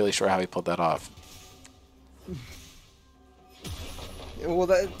really sure how he pulled that off. Well,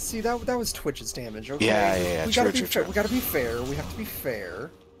 that was Twitch's damage. Okay? Yeah. We gotta be fair. We gotta be fair. We have to be fair.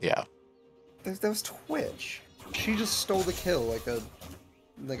 Yeah. That was Twitch. She just stole the kill like a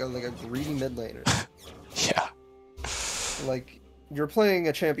greedy mid laner. Yeah. Like, you're playing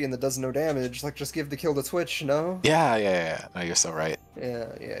a champion that does no damage. Like, just give the kill to Twitch, no? Yeah. No, you're so right.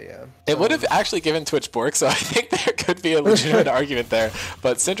 Yeah. It would have actually given Twitch Bork, so I think there could be a legitimate argument there.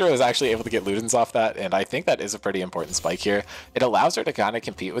 But Syndra was actually able to get Ludens off that, and I think that is a pretty important spike here. It allows her to kind of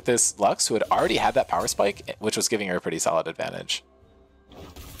compete with this Lux, who had already had that power spike, which was giving her a pretty solid advantage.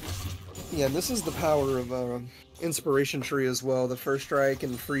 Yeah, and this is the power of Inspiration Tree as well. The first strike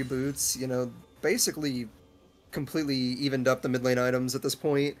and free boots, you know, basically completely evened up the mid lane items at this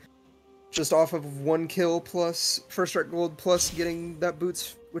point. Just off of 1 kill plus first strike gold plus getting that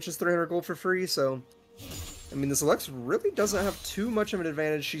boots, which is 300 gold for free. So, I mean, this Lux really doesn't have too much of an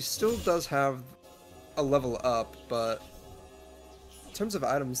advantage. She still does have a level up, but in terms of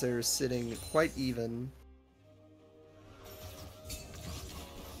items, they're sitting quite even.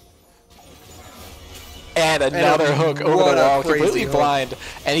 And another hook over the wall, completely blind.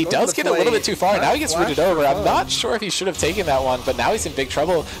 And he does get a little bit too far. Now he gets rooted over. I'm not sure if he should have taken that one, but now he's in big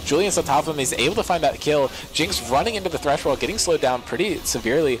trouble. Julian's on top of him. He's able to find that kill. Jinx running into the threshold, getting slowed down pretty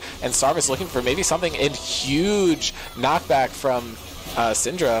severely. And Sarvis looking for maybe something in huge knockback from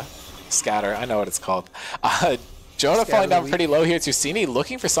Syndra. Scatter, I know what it's called. Jonah falling down pretty low here. Tusini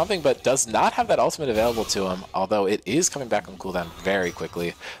looking for something, but does not have that ultimate available to him, although it is coming back on cooldown very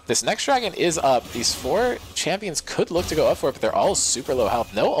quickly. This next dragon is up. These 4 champions could look to go up for it, but they're all super low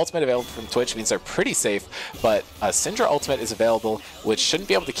health. No ultimate available from Twitch means they're pretty safe, but a Syndra ultimate is available, which shouldn't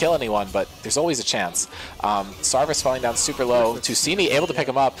be able to kill anyone, but there's always a chance. Sarvis falling down super low. Tusini able to pick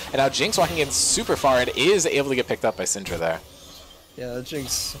him up, and now Jinx walking in super far and is able to get picked up by Syndra there. Yeah,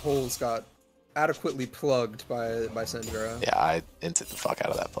 Jinx holes got adequately plugged by Syndra. Yeah, I inted the fuck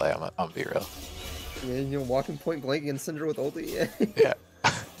out of that play. I'm gonna be real. Yeah, you know, walking point blank against Syndra with ulti. Yeah.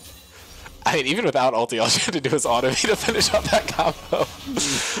 I mean, even without ulti, all she had to do was auto me to finish up that combo.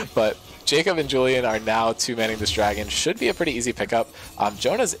 But Jacob and Julian are now 2-manning this dragon. Should be a pretty easy pickup.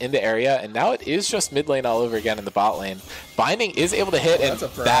 Jonah's in the area, and now it is just mid lane all over again in the bot lane. Binding is able to hit, and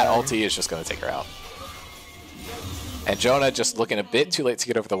that ulti is just going to take her out. And Jonah just looking a bit too late to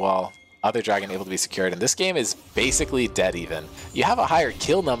get over the wall. Other dragon able to be secured, and this game is basically dead even. You have a higher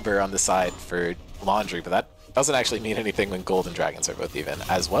kill number on the side for Laundry, but that doesn't actually mean anything when gold and dragons are both even,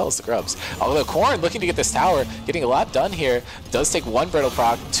 as well as the grubs. Although Corrin looking to get this tower, getting a lot done here, does take 1 brittle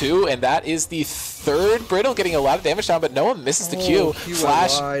proc, 2, and that is the 3rd brittle, getting a lot of damage down, but no one misses the Q.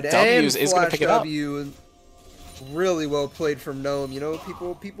 Flash W's is going to pick it up. Really well played from Gnome. You know,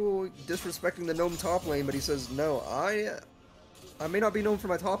 people disrespecting the Gnome top lane, but he says, no, I may not be known for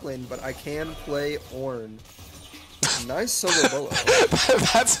my top lane, but I can play Ornn. Nice solo bolo.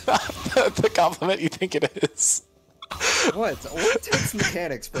 That's not the compliment you think it is. What? Ornn takes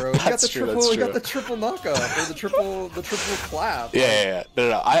mechanics, bro. You got the triple knockup or the triple clap. Yeah. No.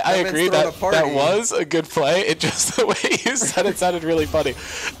 I agree that was a good play. It just the way you said it sounded really funny.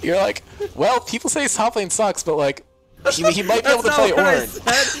 You're like, well, people say his top lane sucks, but like he might be able to play Ornn.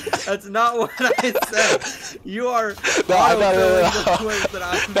 That's not what I said. You are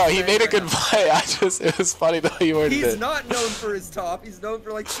No, he made a good play. It was funny the way you worded it. He's not known for his top. He's known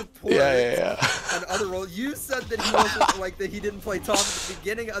for like support. Yeah. And other roles. You said that he wasn't like that. He didn't play top at the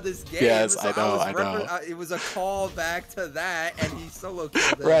beginning of this game. Yes, so I know. It was a call back to that, and he solo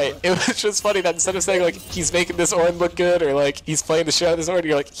killed it. Right. It was just funny that instead of saying like he's making this Ornn look good or like he's playing the shit out of this Ornn,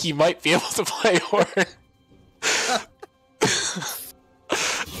 you're like he might be able to play Ornn.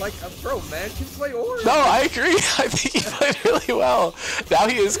 Like, bro, man can play Ornn. No, I agree. I think he played really well. Now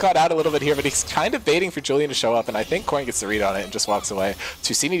he is caught out a little bit here, but he's kind of baiting for Julian to show up, and I think Corrin gets the read on it and just walks away.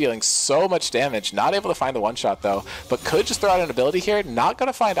 Tusini dealing so much damage, not able to find the one-shot, though, but could just throw out an ability here. Not going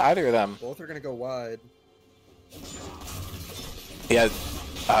to find either of them. Both are going to go wide. Yeah.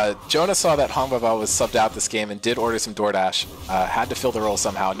 Jonah saw that Hongbaba was subbed out this game and did order some DoorDash. Had to fill the role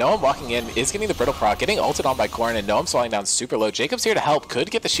somehow. Noam walking in is getting the brittle proc, getting ulted on by Corrin, and Noam's falling down super low. Jacob's here to help, could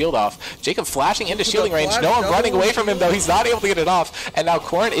get the shield off. Jacob flashing into shielding range. Noam running away from him, though. He's not able to get it off. And now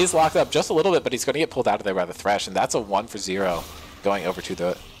Corrin is locked up just a little bit, but he's going to get pulled out of there by the Thresh, and that's a 1-for-0 going over to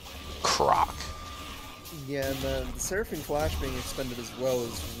the Croc. Yeah, and the Seraphine Flash being expended as well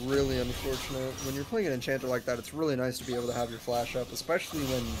is really unfortunate. When you're playing an Enchanter like that, it's really nice to be able to have your Flash up, especially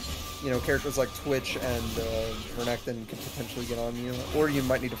when, you know, characters like Twitch and Vernectin could potentially get on you. Or you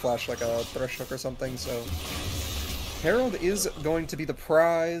might need to flash like a Thresh Hook or something, so... Herald is going to be the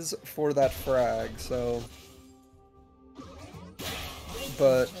prize for that frag, so...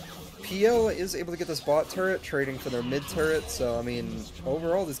 But... PL is able to get this bot turret, trading for their mid turret, so I mean,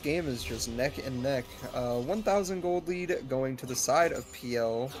 overall this game is just neck and neck. 1,000 gold lead going to the side of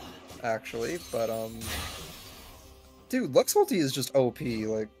PL, actually, but dude, Lux ulti is just OP,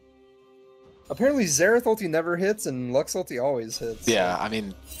 like, Apparently Xerath ulti never hits and Lux ulti always hits. Yeah, I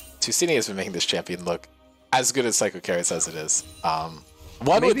mean, Tusini has been making this champion look as good as Psycho Carrot says it is.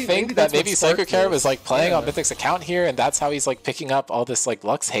 One would think that maybe Psycho Carrot was like playing on Mythic's account here, and that's how he's like picking up all this like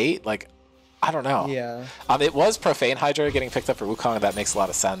Lux hate. Like, I don't know. Yeah. It was Profane Hydra getting picked up for Wukong, and that makes a lot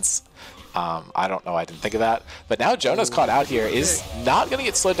of sense. I don't know, I didn't think of that. But now Jonah's caught out here, is not going to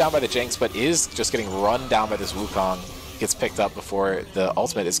get slowed down by the Jinx, but is just getting run down by this Wukong. Gets picked up before the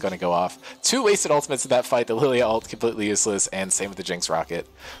ultimate is going to go off. 2 wasted ultimates in that fight. The Lilia ult completely useless, and same with the Jinx rocket.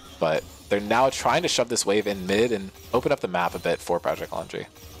 But they're now trying to shove this wave in mid and open up the map a bit for Project Laundry.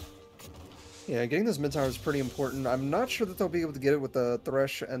 Yeah, getting this mid tower is pretty important. I'm not sure that they'll be able to get it with the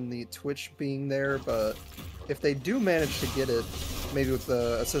Thresh and the Twitch being there, but if they do manage to get it, maybe with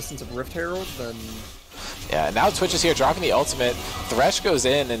the assistance of Rift Herald, then... Yeah, now Twitch is here dropping the ultimate. Thresh goes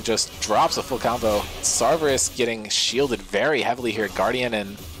in and just drops a full combo. Cerberus getting shielded very heavily here. Guardian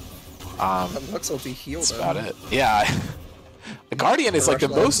and... Lux ulti healed that's about it. Yeah. The Guardian is like the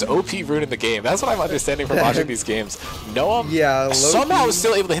most OP rune in the game. That's what I'm understanding from watching these games. Noam somehow is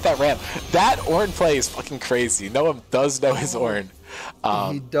still able to hit that ramp. That Ornn play is fucking crazy. Noam does know his Ornn.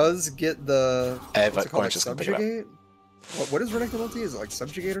 He does get the... but Ornn just subjugate? What is Renekton ulti? Is it like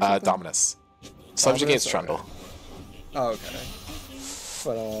subjugate or something? Dominus. Subjugate's Trundle. Okay. Oh, okay.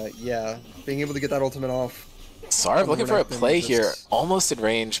 But yeah, being able to get that ultimate off. Sarv looking for a play here, almost in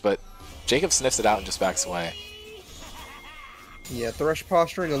range, but Jacob sniffs it out and just backs away. Yeah, Thresh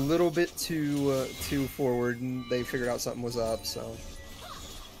posturing a little bit too forward, and they figured out something was up, so...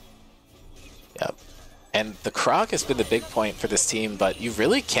 Yep. And the Croc has been the big point for this team, but you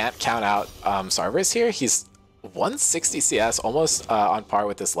really can't count out Cerberus here. He's 160 CS, almost on par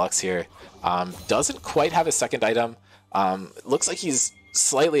with this Lux here. Doesn't quite have his second item. Looks like he's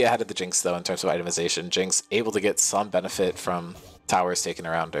slightly ahead of the Jinx, though, in terms of itemization. Jinx able to get some benefit from towers taken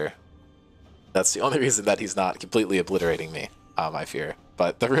around her. That's the only reason that he's not completely obliterating me, I fear.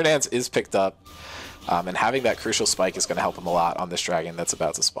 But the Runeance is picked up, and having that crucial spike is going to help him a lot on this dragon that's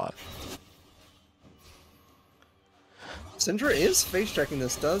about to spawn. Syndra is face checking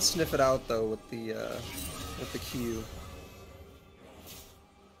this, does sniff it out though with the Q.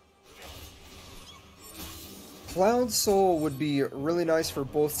 Cloud Soul would be really nice for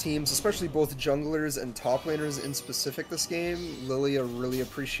both teams, especially both junglers and top laners in specific this game. Lilia really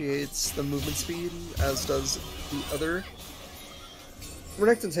appreciates the movement speed, as does the other.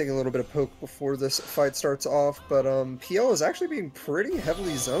 Renekton taking a little bit of poke before this fight starts off, but PL is actually being pretty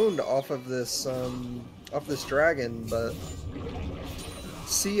heavily zoned off of this dragon, but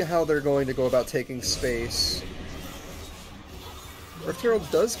see how they're going to go about taking space. Rift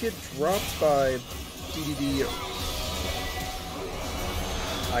Herald does get dropped by DDD.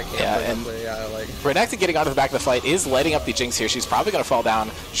 I can't Renekton getting out of the back of the fight is lighting up the Jinx here. She's probably going to fall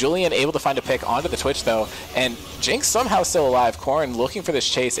down. Julian able to find a pick onto the Twitch, though, and Jinx somehow still alive. Corrin looking for this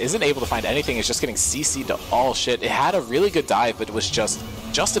chase, isn't able to find anything, is just getting CC'd to all shit. It had a really good dive, but it was just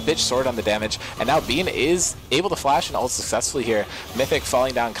a bit short on the damage, and now Bean is able to flash and ult successfully here. Mythic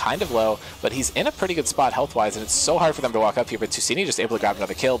falling down kind of low, but he's in a pretty good spot health-wise, and it's so hard for them to walk up here, but Tusini just able to grab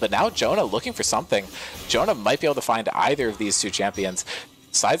another kill, but now Jonah looking for something. Jonah might be able to find either of these two champions.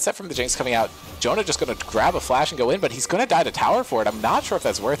 Sidestep from the Jinx coming out. Jonah just going to grab a flash and go in, but he's going to die to tower for it. I'm not sure if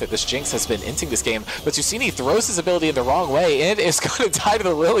that's worth it. This Jinx has been inting this game, but Tusini throws his ability in the wrong way and is going to die to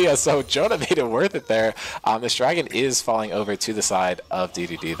the Lilia, so Jonah made it worth it there. This dragon is falling over to the side of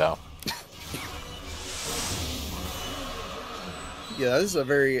DDD, though. Yeah, this is a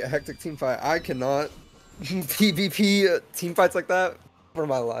very hectic team fight. I cannot PvP team fights like that for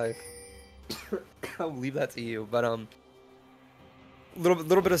my life. I'll leave that to you, but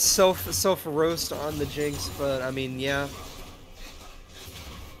little bit of self roast on the Jinx, but I mean, yeah,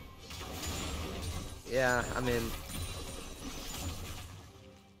 I mean,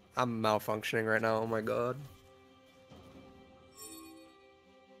 I'm malfunctioning right now. Oh my god.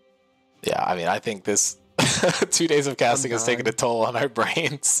 Yeah, I mean, I think this 2 days of casting has taken a toll on our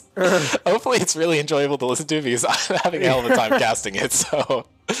brains. Hopefully, it's really enjoyable to listen to because I'm having a hell of a time casting it. So.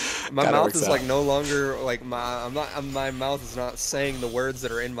 My mouth is like no longer like my mouth is not saying the words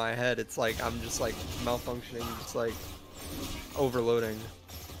that are in my head. It's like I'm just like malfunctioning, just like overloading.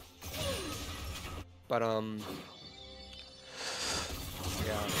 But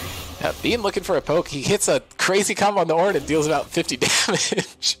yeah, Bean looking for a poke. He hits a crazy combo on the Ornn and deals about 50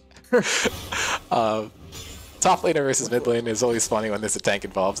 damage. Top laner versus mid lane is always funny when there's a tank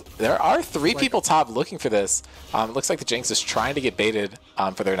involved. There are 3 people top looking for this. It looks like the Jinx is trying to get baited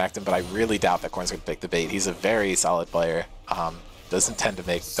for their Renekton, but I really doubt that Corrin's going to pick the bait. He's a very solid player. Doesn't tend to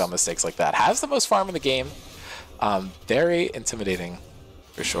make dumb mistakes like that. Has the most farm in the game. Very intimidating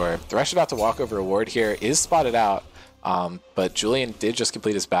for sure. Thresh about to walk over a ward here, is spotted out. But Julian did just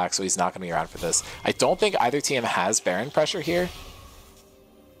complete his back, so he's not going to be around for this. I don't think either team has Baron pressure here.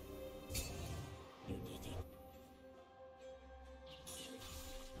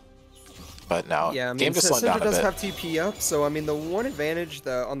 But no, yeah, I mean, game just slowed down a bit. does have TP up, so I mean, the one advantage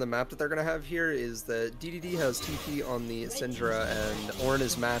on the map that they're going to have here is that DDD has TP on the Syndra, and Ornn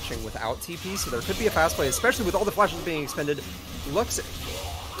is matching without TP, so there could be a fast play, especially with all the flashes being expended. Lux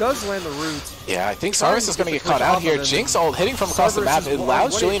does land the root. Yeah, I think Sarvis is going to get caught out here. Jinx ult hitting from across the map. It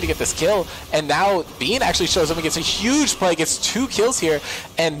allows Julian to get this kill, and now Bean actually shows up and gets a huge play, gets 2 kills here,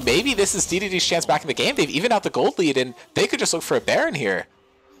 and maybe this is DDD's chance back in the game. They've evened out the gold lead, and they could just look for a Baron here.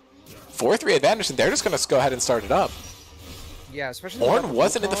 4-3 advantage, and they're just going to go ahead and start it up. Yeah, especially Ornn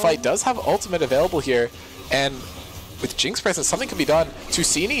wasn't in the fight, does have ultimate available here, and with Jinx presence, something can be done.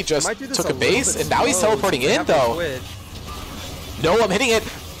 Tusini just took a base, and now he's teleporting in, though. No, I'm hitting it.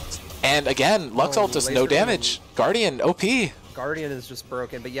 And again, Lux ult does no damage. Guardian, OP. Guardian is just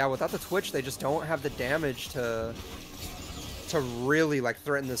broken, but yeah, without the Twitch, they just don't have the damage to really like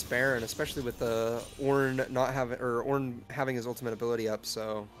threaten this Baron, especially with the Ornn having his ultimate ability up.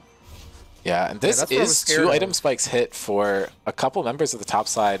 So yeah, and this is 2 item spikes hit for a couple members of the top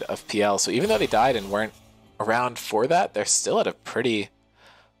side of PL. So even though they died and weren't around for that, they're still at a pretty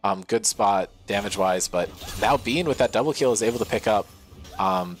good spot damage-wise. But now Bean with that double kill is able to pick up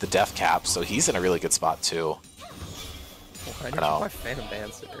the death cap, so he's in a really good spot too. I know. My Phantom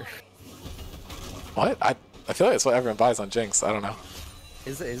Dancer. What? I feel like that's what everyone buys on Jinx. I don't know.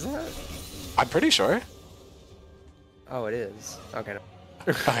 Is that? I'm pretty sure. Oh, it is. Okay.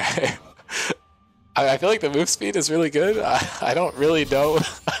 Okay. I feel like the move speed is really good. I don't really know.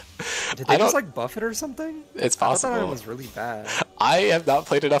 Did they just like buff it or something? It's possible. I thought that item was really bad. I have not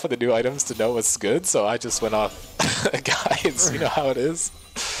played enough of the new items to know what's good, so I just went off guides. You know how it is.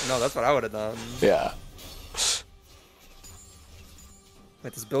 No, that's what I would have done. Yeah.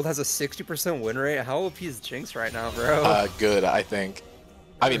 Wait, this build has a 60% win rate. How OP is Jinx right now, bro? Good, I think.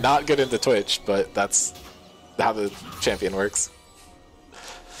 I mean, not good into Twitch, but that's how the champion works.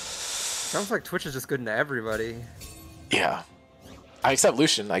 Sounds like Twitch is just good into everybody. Yeah. Except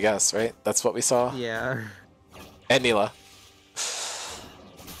Lucian, I guess, right? That's what we saw. Yeah. And Neela.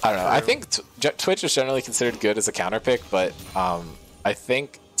 I don't know. I think Twitch is generally considered good as a counter pick, but I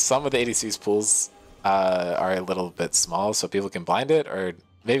think some of the ADC's pools are a little bit small, so people can blind it, or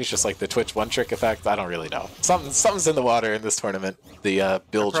maybe it's just like the Twitch one-trick effect. I don't really know. Something's in the water in this tournament. The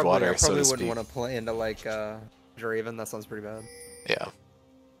Bilgewater, so to speak. I probably wouldn't want to play into like Draven. That sounds pretty bad. Yeah.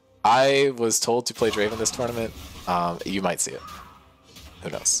 I was told to play Draven this tournament. You might see it. Who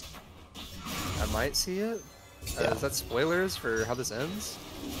knows? I might see it? Yeah. Is that spoilers for how this ends?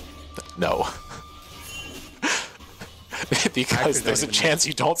 No. Because there's a chance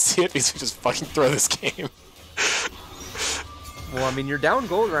you don't see it because we just fucking throw this game. Well, I mean, you're down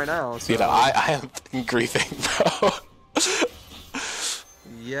gold right now, so... You know, I am griefing, bro.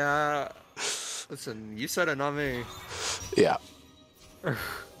 Yeah. Listen, you said it, not me. Yeah.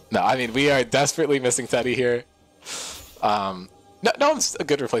 No, I mean, we are desperately missing Teddy here. No one's a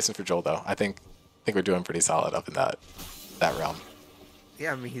good replacement for Joel, though. I think we're doing pretty solid up in that realm.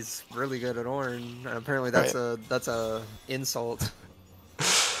 Yeah, I mean, he's really good at Ornn, and apparently that's a insult.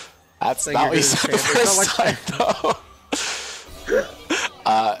 That's not what you said the first time, though.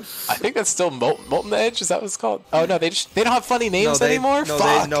 I think that's still Molten Edge. Is that what it's called? Oh no, they don't have funny names anymore.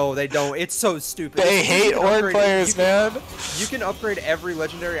 No, they don't. It's so stupid. They hate Ornn players, man. You can upgrade every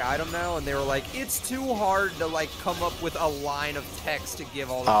legendary item now, and they were like, it's too hard to like come up with a line of text to give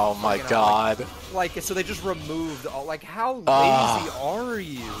all. Oh my god. Like, so they just removed all. Like, how lazy are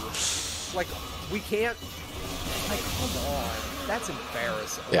you? Like, we can't. Like, come on. That's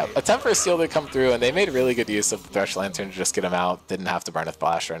embarrassing. Yeah, a Temper Steel did come through, and they made really good use of the Thresh Lantern to just get him out. Didn't have to burn a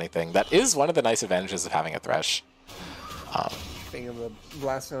Flash or anything. That is one of the nice advantages of having a Thresh. Being able to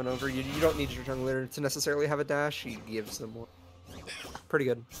blast zone over, you don't need your jungler to necessarily have a dash. He gives them more. Pretty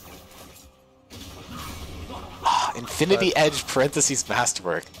good. Infinity Edge parentheses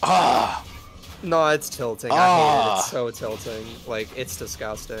Masterwork. No, it's tilting. I hate it. It's so tilting. Like, it's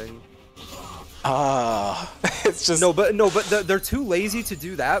disgusting. It's just no, but they're too lazy to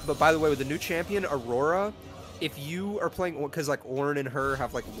do that. But by the way, with the new champion Aurora, if you are playing, because like Ornn and her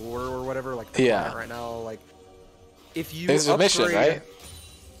have like lore or whatever, like right now, like if you there's a mission, right?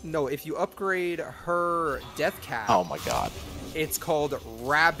 No, if you upgrade her death cap. Oh my god! It's called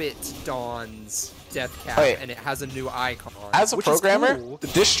Rabbit Dawn's death cap, and it has a new icon. As a programmer,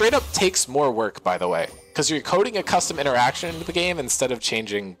 this straight up takes more work, by the way, because you're coding a custom interaction into the game instead of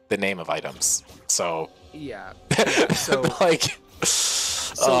changing the name of items. So yeah so like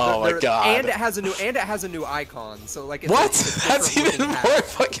Oh my god! And it has a new icon. So like, it's what? It's That's even more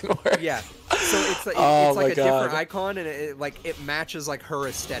fucking worse. Yeah. So it's like, oh it's like my a god. different icon, and it matches like her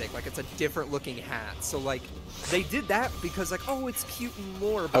aesthetic. Like it's a different looking hat. So like they did that because like, oh, it's cute and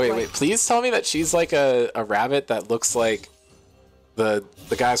more. But oh wait, like, wait! Please tell me that she's like a rabbit that looks like the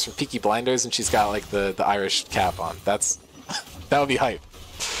guys from Peaky Blinders, and she's got like the Irish cap on. That would be hype.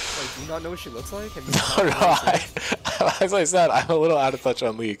 Like, do you not know what she looks like? No. As I said, I'm a little out of touch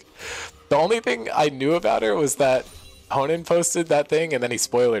on League. The only thing I knew about her was that Honan posted that thing, and then he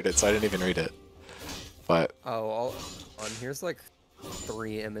spoiled it, so I didn't even read it. But here's like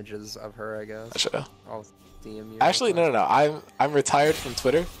 3 images of her, I guess. I should. I'll DM you. Actually, no. I'm retired from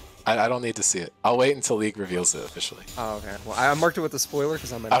Twitter. I don't need to see it. I'll wait until League reveals it officially. Oh, okay. Well, I marked it with a spoiler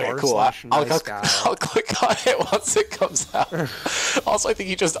because I'm an okay, cool. nice guy. I'll click on it once it comes out. Also, I think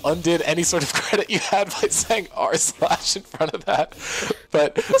you just undid any sort of credit you had by saying r/ in front of that.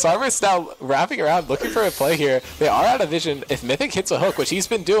 But Sarver's now wrapping around looking for a play here. They are out of vision. If Mythic hits a hook, which he's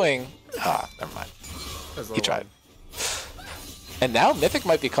been doing... never mind. He tried. And now Mythic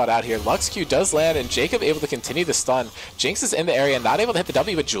might be caught out here. Lux Q does land, and Jacob able to continue the stun. Jinx is in the area, not able to hit the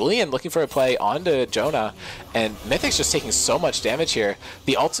W, but Julian looking for a play onto Jonah. And Mythic's just taking so much damage here.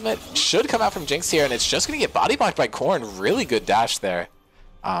 The ultimate should come out from Jinx here, and it's just going to get body blocked by Korn. Really good dash there.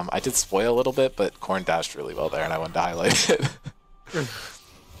 I did spoil a little bit, but Korn dashed really well there, and I wanted to highlight it.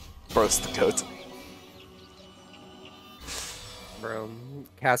 Bro's the goat. Bro,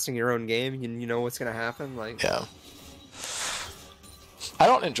 casting your own game, you know what's going to happen? Like, yeah. I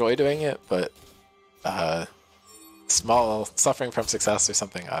don't enjoy doing it, but small suffering from success or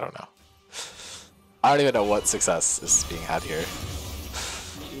something, I don't know. I don't even know what success is being had here.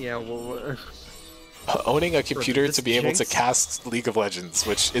 Yeah, well... Owning a computer to be able to cast League of Legends,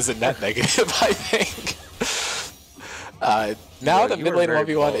 which is a net negative, I think. Now the mid lane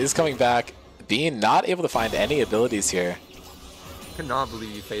 1v1 is coming back. Bean not able to find any abilities here. I cannot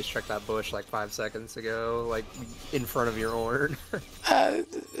believe you face checked that bush like 5 seconds ago, like in front of your Ornn.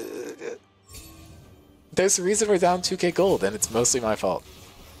 There's a reason we're down 2k gold, and it's mostly my fault.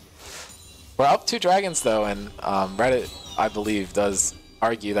 We're up 2 dragons though, and Reddit, I believe, does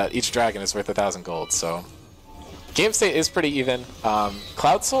argue that each dragon is worth 1,000 gold. So game state is pretty even.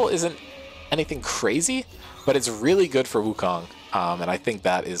 Cloud Soul isn't anything crazy, but it's really good for Wukong, and I think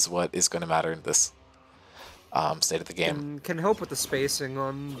that is what is going to matter in this state of the game. Can help with the spacing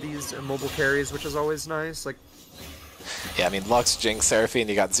on these mobile carries, which is always nice. Like, yeah, I mean, Lux, Jinx, Seraphine,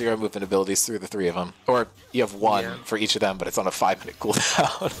 you got 0 movement abilities through the 3 of them. Or you have 1 for each of them, but it's on a 5-minute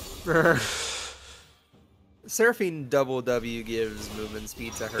cooldown. Seraphine double W gives movement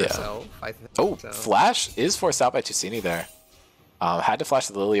speed to herself, I think. Oh, so. Flash is forced out by Tusini there. Had to flash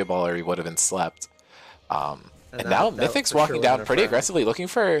the Lilia Ball or he would have been slept. And now Mythic's walking down pretty aggressively, looking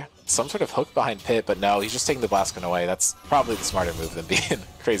for some sort of hook behind Pit, but no, he's just taking the blast gun away. That's probably the smarter move than being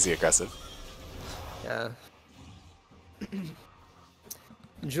crazy aggressive. Yeah.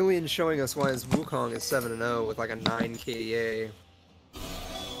 Julian showing us why his Wukong is 7-0 with like a 9 KDA.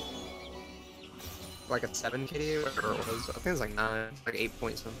 Like a 7 KDA, whatever it was. I think it was like 9, like 8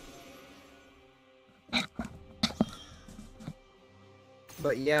 points.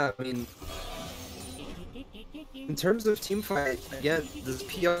 But yeah, I mean, in terms of team fight, again, this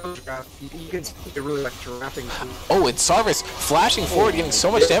PL draft, you can see they're really like drafting. Oh, and Sarvis flashing forward, getting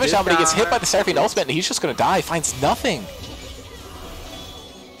so much damage down, but he gets hit by the Seraphine ultimate, and he's just gonna die. Finds nothing.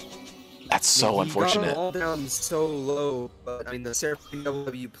 That's so unfortunate. He got all down so low, but I mean the Seraphine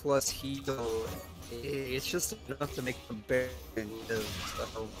W plus heal, it's just enough to make the bear live.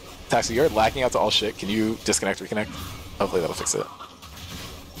 So. Taxi, you're lagging out to all shit. Can you disconnect, reconnect? Hopefully that'll fix it.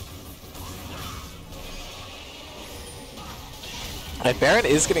 And Baron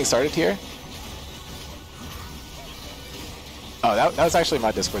is getting started here. Oh, that was actually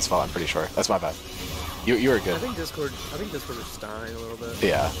my Discord's fault, I'm pretty sure. That's my bad. You were good. I think Discord is dying a little bit.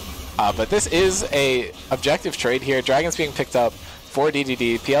 Yeah. But this is a objective trade here. Dragon's being picked up for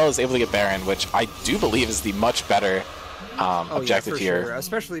DDD. PL is able to get Baron, which I do believe is the much better objective here. Sure.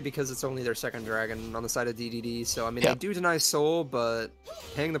 Especially because it's only their second dragon on the side of DDD. So, I mean, they do deny Soul, but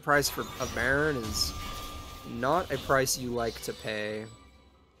paying the price of Baron is not a price you like to pay.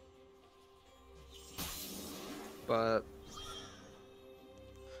 But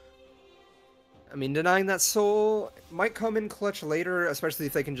I mean, denying that Soul might come in clutch later, especially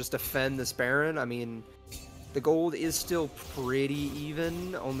if they can just defend this Baron. I mean, the gold is still pretty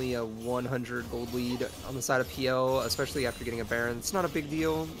even, only a 100 gold lead on the side of PL, especially after getting a Baron. It's not a big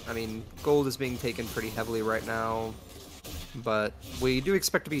deal. I mean, gold is being taken pretty heavily right now, but we do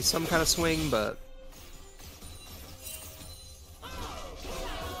expect to be some kind of swing, but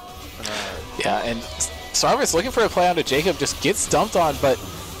Yeah, and Sarvis looking for a play onto Jacob, just gets dumped on, but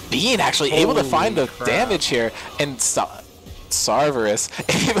Bean actually able to find the damage here, and Sarvis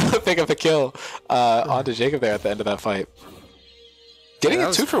able to pick up the kill onto Jacob there at the end of that fight. Getting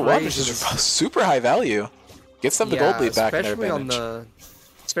a 2 for 1, which is super high value. Gets them the gold lead back in their advantage.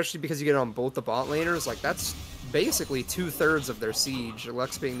 Especially because you get it on both the bot laners, like that's basically 2/3 of their siege.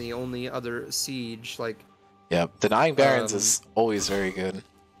 Lux being the only other siege, like. Yeah, denying Barons is always very good.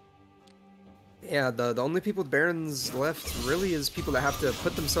 Yeah, the only people with Barons left really is people that have to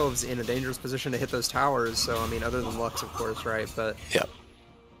put themselves in a dangerous position to hit those towers. So I mean, other than Lux, of course, right? But yeah,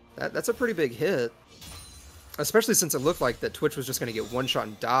 that's a pretty big hit. Especially since it looked like that Twitch was just going to get one shot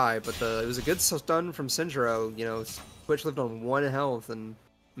and die, but it was a good stun from Syndro. You know, Twitch lived on 1 health and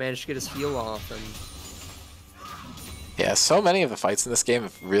managed to get his heal off. And yeah, so many of the fights in this game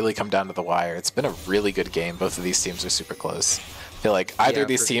have really come down to the wire. It's been a really good game. Both of these teams are super close. I feel like either of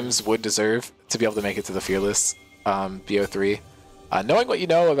these teams would deserve to be able to make it to the Fearless BO3. Knowing what you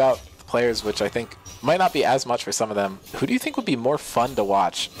know about the players, which I think might not be as much for some of them, who do you think would be more fun to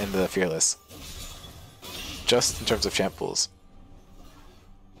watch in the Fearless? Just in terms of champ pools.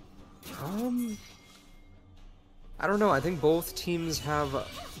 I don't know. I think both teams have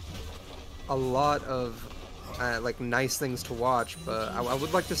a lot of like nice things to watch, but I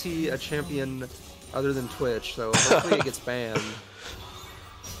would like to see a champion other than Twitch. So hopefully it gets banned.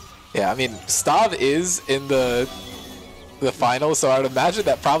 Yeah, I mean, Stav is in the final, so I would imagine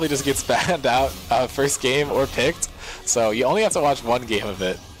that probably just gets banned out first game or picked. So you only have to watch one game of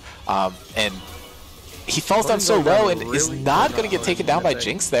it, and he falls down so low and is not going to get taken down by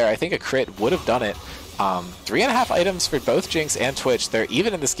Jinx there. I think a crit would have done it. 3.5 items for both Jinx and Twitch. They're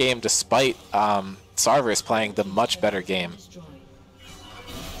even in this game despite Sarverus playing the much better game.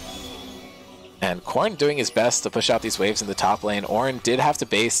 And Korn doing his best to push out these waves in the top lane. Ornn did have to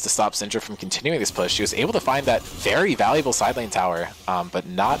base to stop Syndra from continuing this push. She was able to find that very valuable side lane tower, but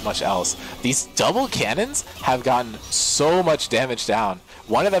not much else. These double cannons have gotten so much damage down.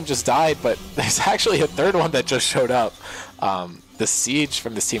 One of them just died, but there's actually a third one that just showed up. The siege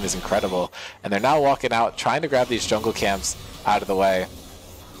from this team is incredible. And they're now walking out, trying to grab these jungle camps out of the way.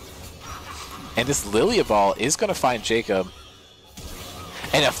 And this Lilia ball is going to find Jacob.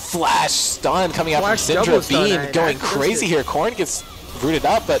 And a flash stun coming out from Syndra. Bean going crazy here. Korn gets rooted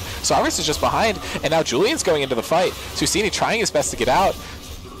up, but Sarvis is just behind. And now Julian's going into the fight. Susini trying his best to get out.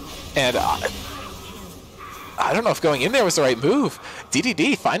 And I don't know if going in there was the right move.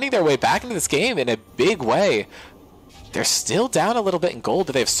 DDD finding their way back into this game in a big way. They're still down a little bit in gold,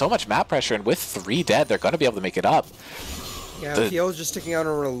 but they have so much map pressure, and with 3 dead, they're going to be able to make it up. Yeah, PL is just sticking out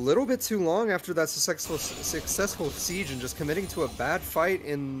a little bit too long after that successful siege and just committing to a bad fight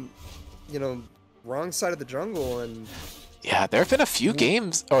in, you know, wrong side of the jungle. And yeah, there have been a few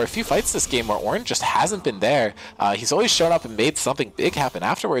games or a few fights this game where Ornn just hasn't been there. He's always shown up and made something big happen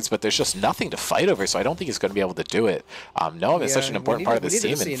afterwards, but there's just nothing to fight over, so I don't think he's going to be able to do it. Noam is such an important part of this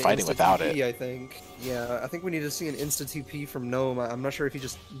team and fighting without it. I think. Yeah, I think we need to see an insta TP from Noam. I'm not sure if he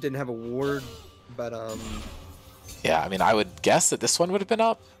just didn't have a ward, but yeah, I mean, I would guess that this one would have been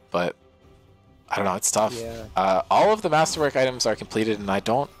up, but I don't know, it's tough. Yeah. All of the masterwork items are completed, and I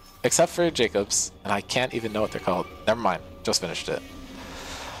don't, except for Jacob's, and I can't even know what they're called. Never mind, just finished it.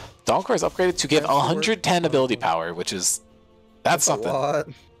 Dawncore is upgraded to give 110 ability power, which is, that's something. A lot.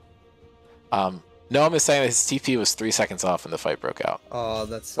 Noam is saying that his TP was 3 seconds off when the fight broke out. Oh,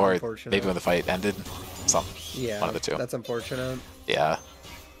 that's or unfortunate. Maybe when the fight ended. Yeah, one of the two. That's unfortunate. Yeah.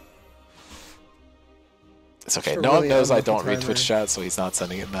 It's okay. Noam knows I don't read Twitch chat, so he's not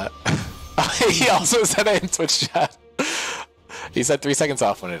sending in that. He also said it in Twitch chat. He said 3 seconds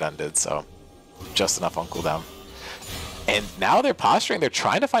off when it ended, so just enough on cooldown. And now they're posturing. They're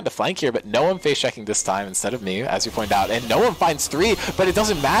trying to find a flank here, but no one face checking this time instead of me, as you pointed out. And no one finds 3, but it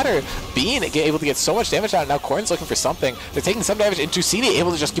doesn't matter. Bean able to get so much damage out. Now Korn's looking for something. They're taking some damage, and Tusini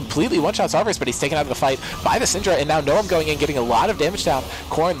able to just completely one-shot Sarvis, but he's taken out of the fight by the Syndra. And now Noam going in, getting a lot of damage down.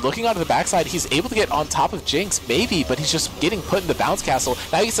 Korn looking onto the backside. He's able to get on top of Jinx, maybe, but he's just getting put in the bounce castle.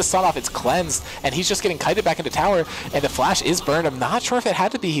 Now he gets the stun off. It's cleansed, and he's just getting kited back into tower. And the flash is burned. I'm not sure if it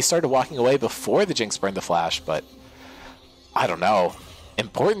had to be he started walking away before the Jinx burned the flash, but I don't know.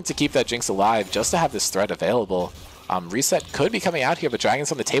 Important to keep that Jinx alive just to have this threat available. Reset could be coming out here, but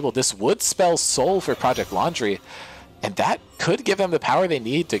Dragon's on the table. This would spell Soul for Project Laundry, and that could give them the power they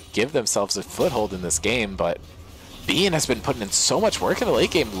need to give themselves a foothold in this game, but Bean has been putting in so much work in the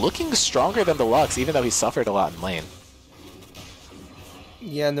late game, looking stronger than the Lux, even though he suffered a lot in lane.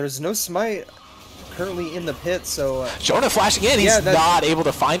 Yeah, and there's no smite currently in the pit, so... Jonah flashing in, he's not able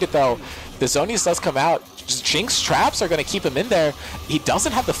to find it though. The Zonius does come out. Jinx traps are going to keep him in there. He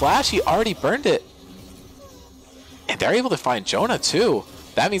doesn't have the flash. He already burned it. And they're able to find Jonah too.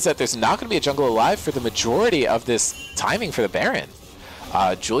 That means that there's not going to be a jungle alive for the majority of this timing for the Baron.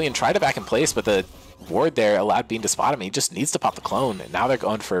 Julian tried to back in place, but the ward there allowed Bean to spot him. He just needs to pop the clone. And now they're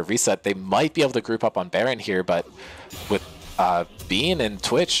going for a reset. They might be able to group up on Baron here, but with Bean and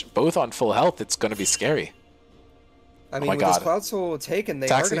Twitch both on full health, it's going to be scary. I mean, with this Cloud Soul taken, they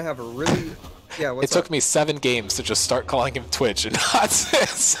are going to have a really... Yeah, it took me 7 games to just start calling him Twitch and not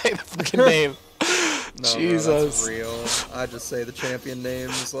say the fucking name. No, Jesus. Bro, that's real. I just say the champion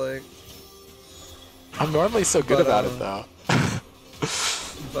names, like... I'm normally so good about it, though.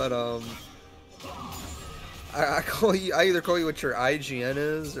 But, I call you... I either call you what your IGN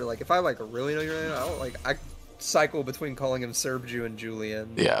is, or, like, if I, like, really know your name, I cycle between calling him Serbju and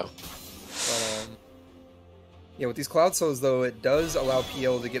Julian. Yeah. But, yeah, with these Cloud Souls, though, it does allow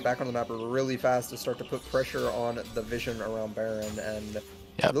PL to get back on the map really fast to start to put pressure on the vision around Baron, and...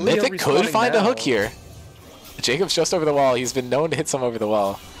 Yeah, Mythic could find a hook here. Jacob's just over the wall. He's been known to hit some over the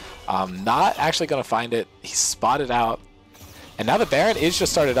wall. Not actually going to find it. He's spotted out. And now the Baron is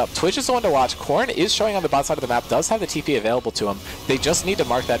just started up. Twitch is the one to watch. Korn is showing on the bot side of the map, does have the TP available to him. They just need to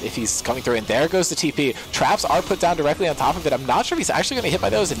mark that if he's coming through. And there goes the TP. Traps are put down directly on top of it. I'm not sure if he's actually going to hit by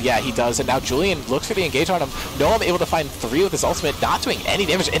those. And yeah, he does. And now Julian looks for the engage on him. Noam able to find 3 with his ultimate, not doing any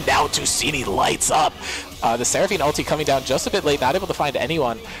damage. And now Tusini lights up. The Seraphine ulti coming down just a bit late, not able to find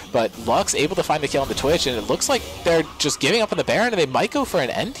anyone. But Lux able to find the kill on the Twitch. And it looks like they're just giving up on the Baron. And they might go for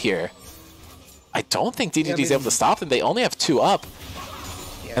an end here. I don't think DDD's able to stop them. They only have 2 up.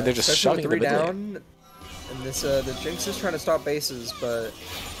 Yeah, and they're just shoving the down, and this the Jinx is trying to stop bases, but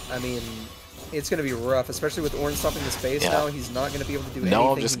I mean, it's going to be rough, especially with Orange stopping the space now. He's not going to be able to do anything.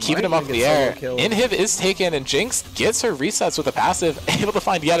 No, just keeping him up in the air. Inhib is taken, and Jinx gets her resets with the passive, able to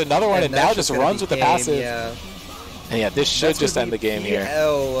find yet another one, and now just runs with the passive. Yeah. And yeah, this should just end the game here.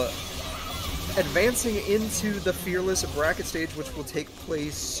 Advancing into the Fearless bracket stage, which will take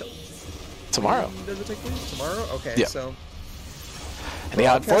place tomorrow. Does it take place tomorrow? Okay, yeah. So. And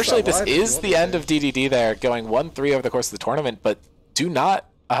yeah, unfortunately, this is the end of DDD there, going 1-3 over the course of the tournament, but do not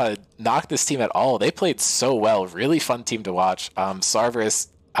knock this team at all. They played so well. Really fun team to watch. Sarveris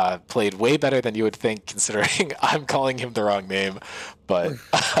played way better than you would think, considering I'm calling him the wrong name. But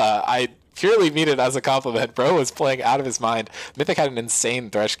I purely mean it as a compliment. Bro was playing out of his mind. Mythic had an insane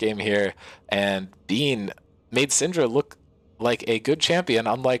Thresh game here, and Bean made Syndra look like a good champion,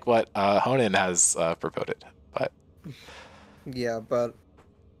 unlike what Honan has purported. But yeah, but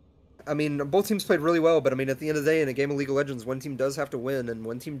I mean, both teams played really well, but I mean, at the end of the day, in a game of League of Legends, one team does have to win, and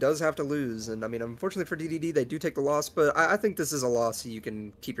one team does have to lose. And I mean, unfortunately for DDD, they do take the loss, but I think this is a loss you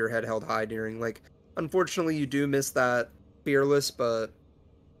can keep your head held high during. Like, unfortunately, you do miss that Fearless, but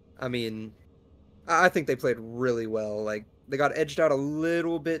I mean, I think they played really well. Like, they got edged out a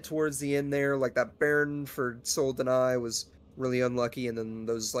little bit towards the end there. Like, that Baron for Soul Deny was really unlucky, and then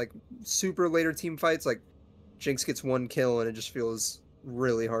those, like, super later team fights, like, Jinx gets 1 kill, and it just feels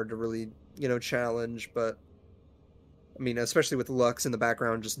really hard to really, you know, challenge. But I mean, especially with Lux in the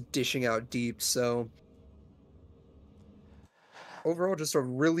background just dishing out deep. So overall, just a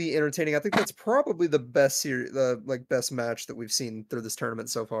really entertaining. I think that's probably the best best match that we've seen through this tournament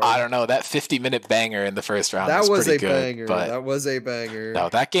so far. I don't know, that 50-minute banger in the first round that was pretty a good, banger. But that was a banger. No,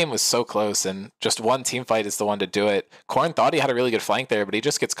 that game was so close, and just one team fight is the one to do it. Korn thought he had a really good flank there, but he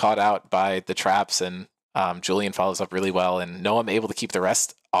just gets caught out by the traps, and Julian follows up really well, and Noam able to keep the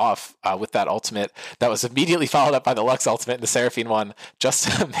rest off with that ultimate that was immediately followed up by the Lux ultimate and the Seraphine one, just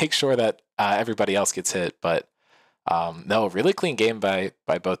to make sure that everybody else gets hit. But no, really clean game by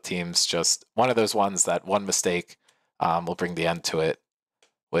both teams. Just one of those ones that one mistake will bring the end to it,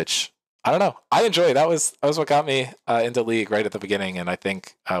 which I don't know. I enjoy. That was what got me into League right at the beginning, and I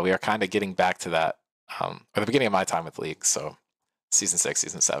think we are kind of getting back to that at the beginning of my time with League. So season 6,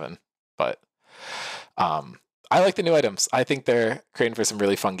 season 7, but. I like the new items. I think they're creating for some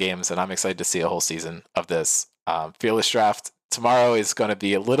really fun games, and I'm excited to see a whole season of this. Fearless Draft tomorrow is going to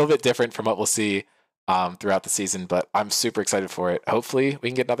be a little bit different from what we'll see throughout the season, but I'm super excited for it. Hopefully, we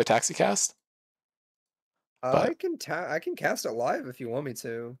can get another Taxi cast. I can cast it live if you want me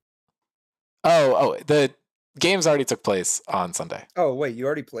to. Oh, the games already took place on Sunday. Oh, wait, you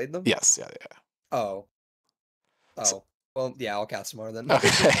already played them? Yes, yeah. Oh. Well, yeah, I'll cast tomorrow then.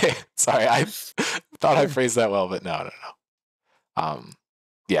 Okay, sorry, I thought I phrased that well, but no.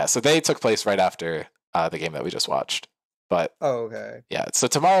 Yeah, so they took place right after the game that we just watched. But okay. Yeah, so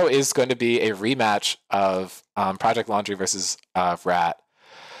tomorrow is going to be a rematch of Project Laundry versus Rat.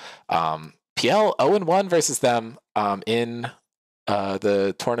 PL 0-1 versus them in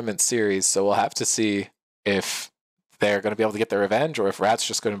the tournament series, so we'll have to see if they're going to be able to get their revenge or if Rat's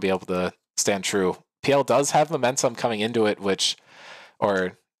just going to be able to stand true. PL does have momentum coming into it, PL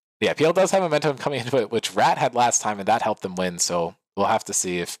does have momentum coming into it, which Rat had last time, and that helped them win. So we'll have to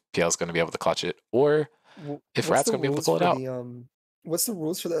see if PL is going to be able to clutch it, or if Rat's going to be able to pull it out. What's the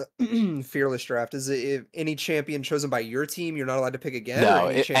rules for the Fearless draft? Is it if any champion chosen by your team, you're not allowed to pick again? No,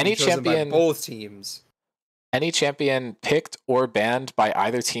 or any champion by both teams. Any champion picked or banned by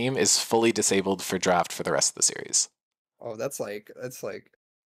either team is fully disabled for draft for the rest of the series. Oh, that's like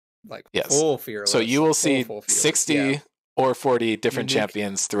yes. Full Fearless. So you will see full 60 or 40 different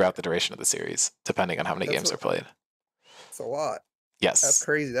champions throughout the duration of the series, depending on how many games are played. That's a lot. Yes. That's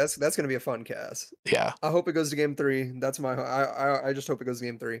crazy. That's going to be a fun cast. Yeah. I hope it goes to game 3. That's my I just hope it goes to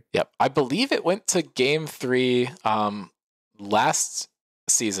game 3. Yep. I believe it went to game 3 last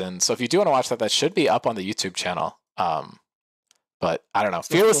season. So if you do want to watch that, that should be up on the YouTube channel. But I don't know.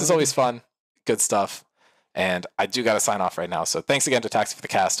 Fearless is always fun. Good stuff. And I do got to sign off right now. So thanks again to Taxi for the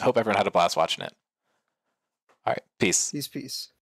cast. Hope everyone had a blast watching it. All right. Peace. Peace.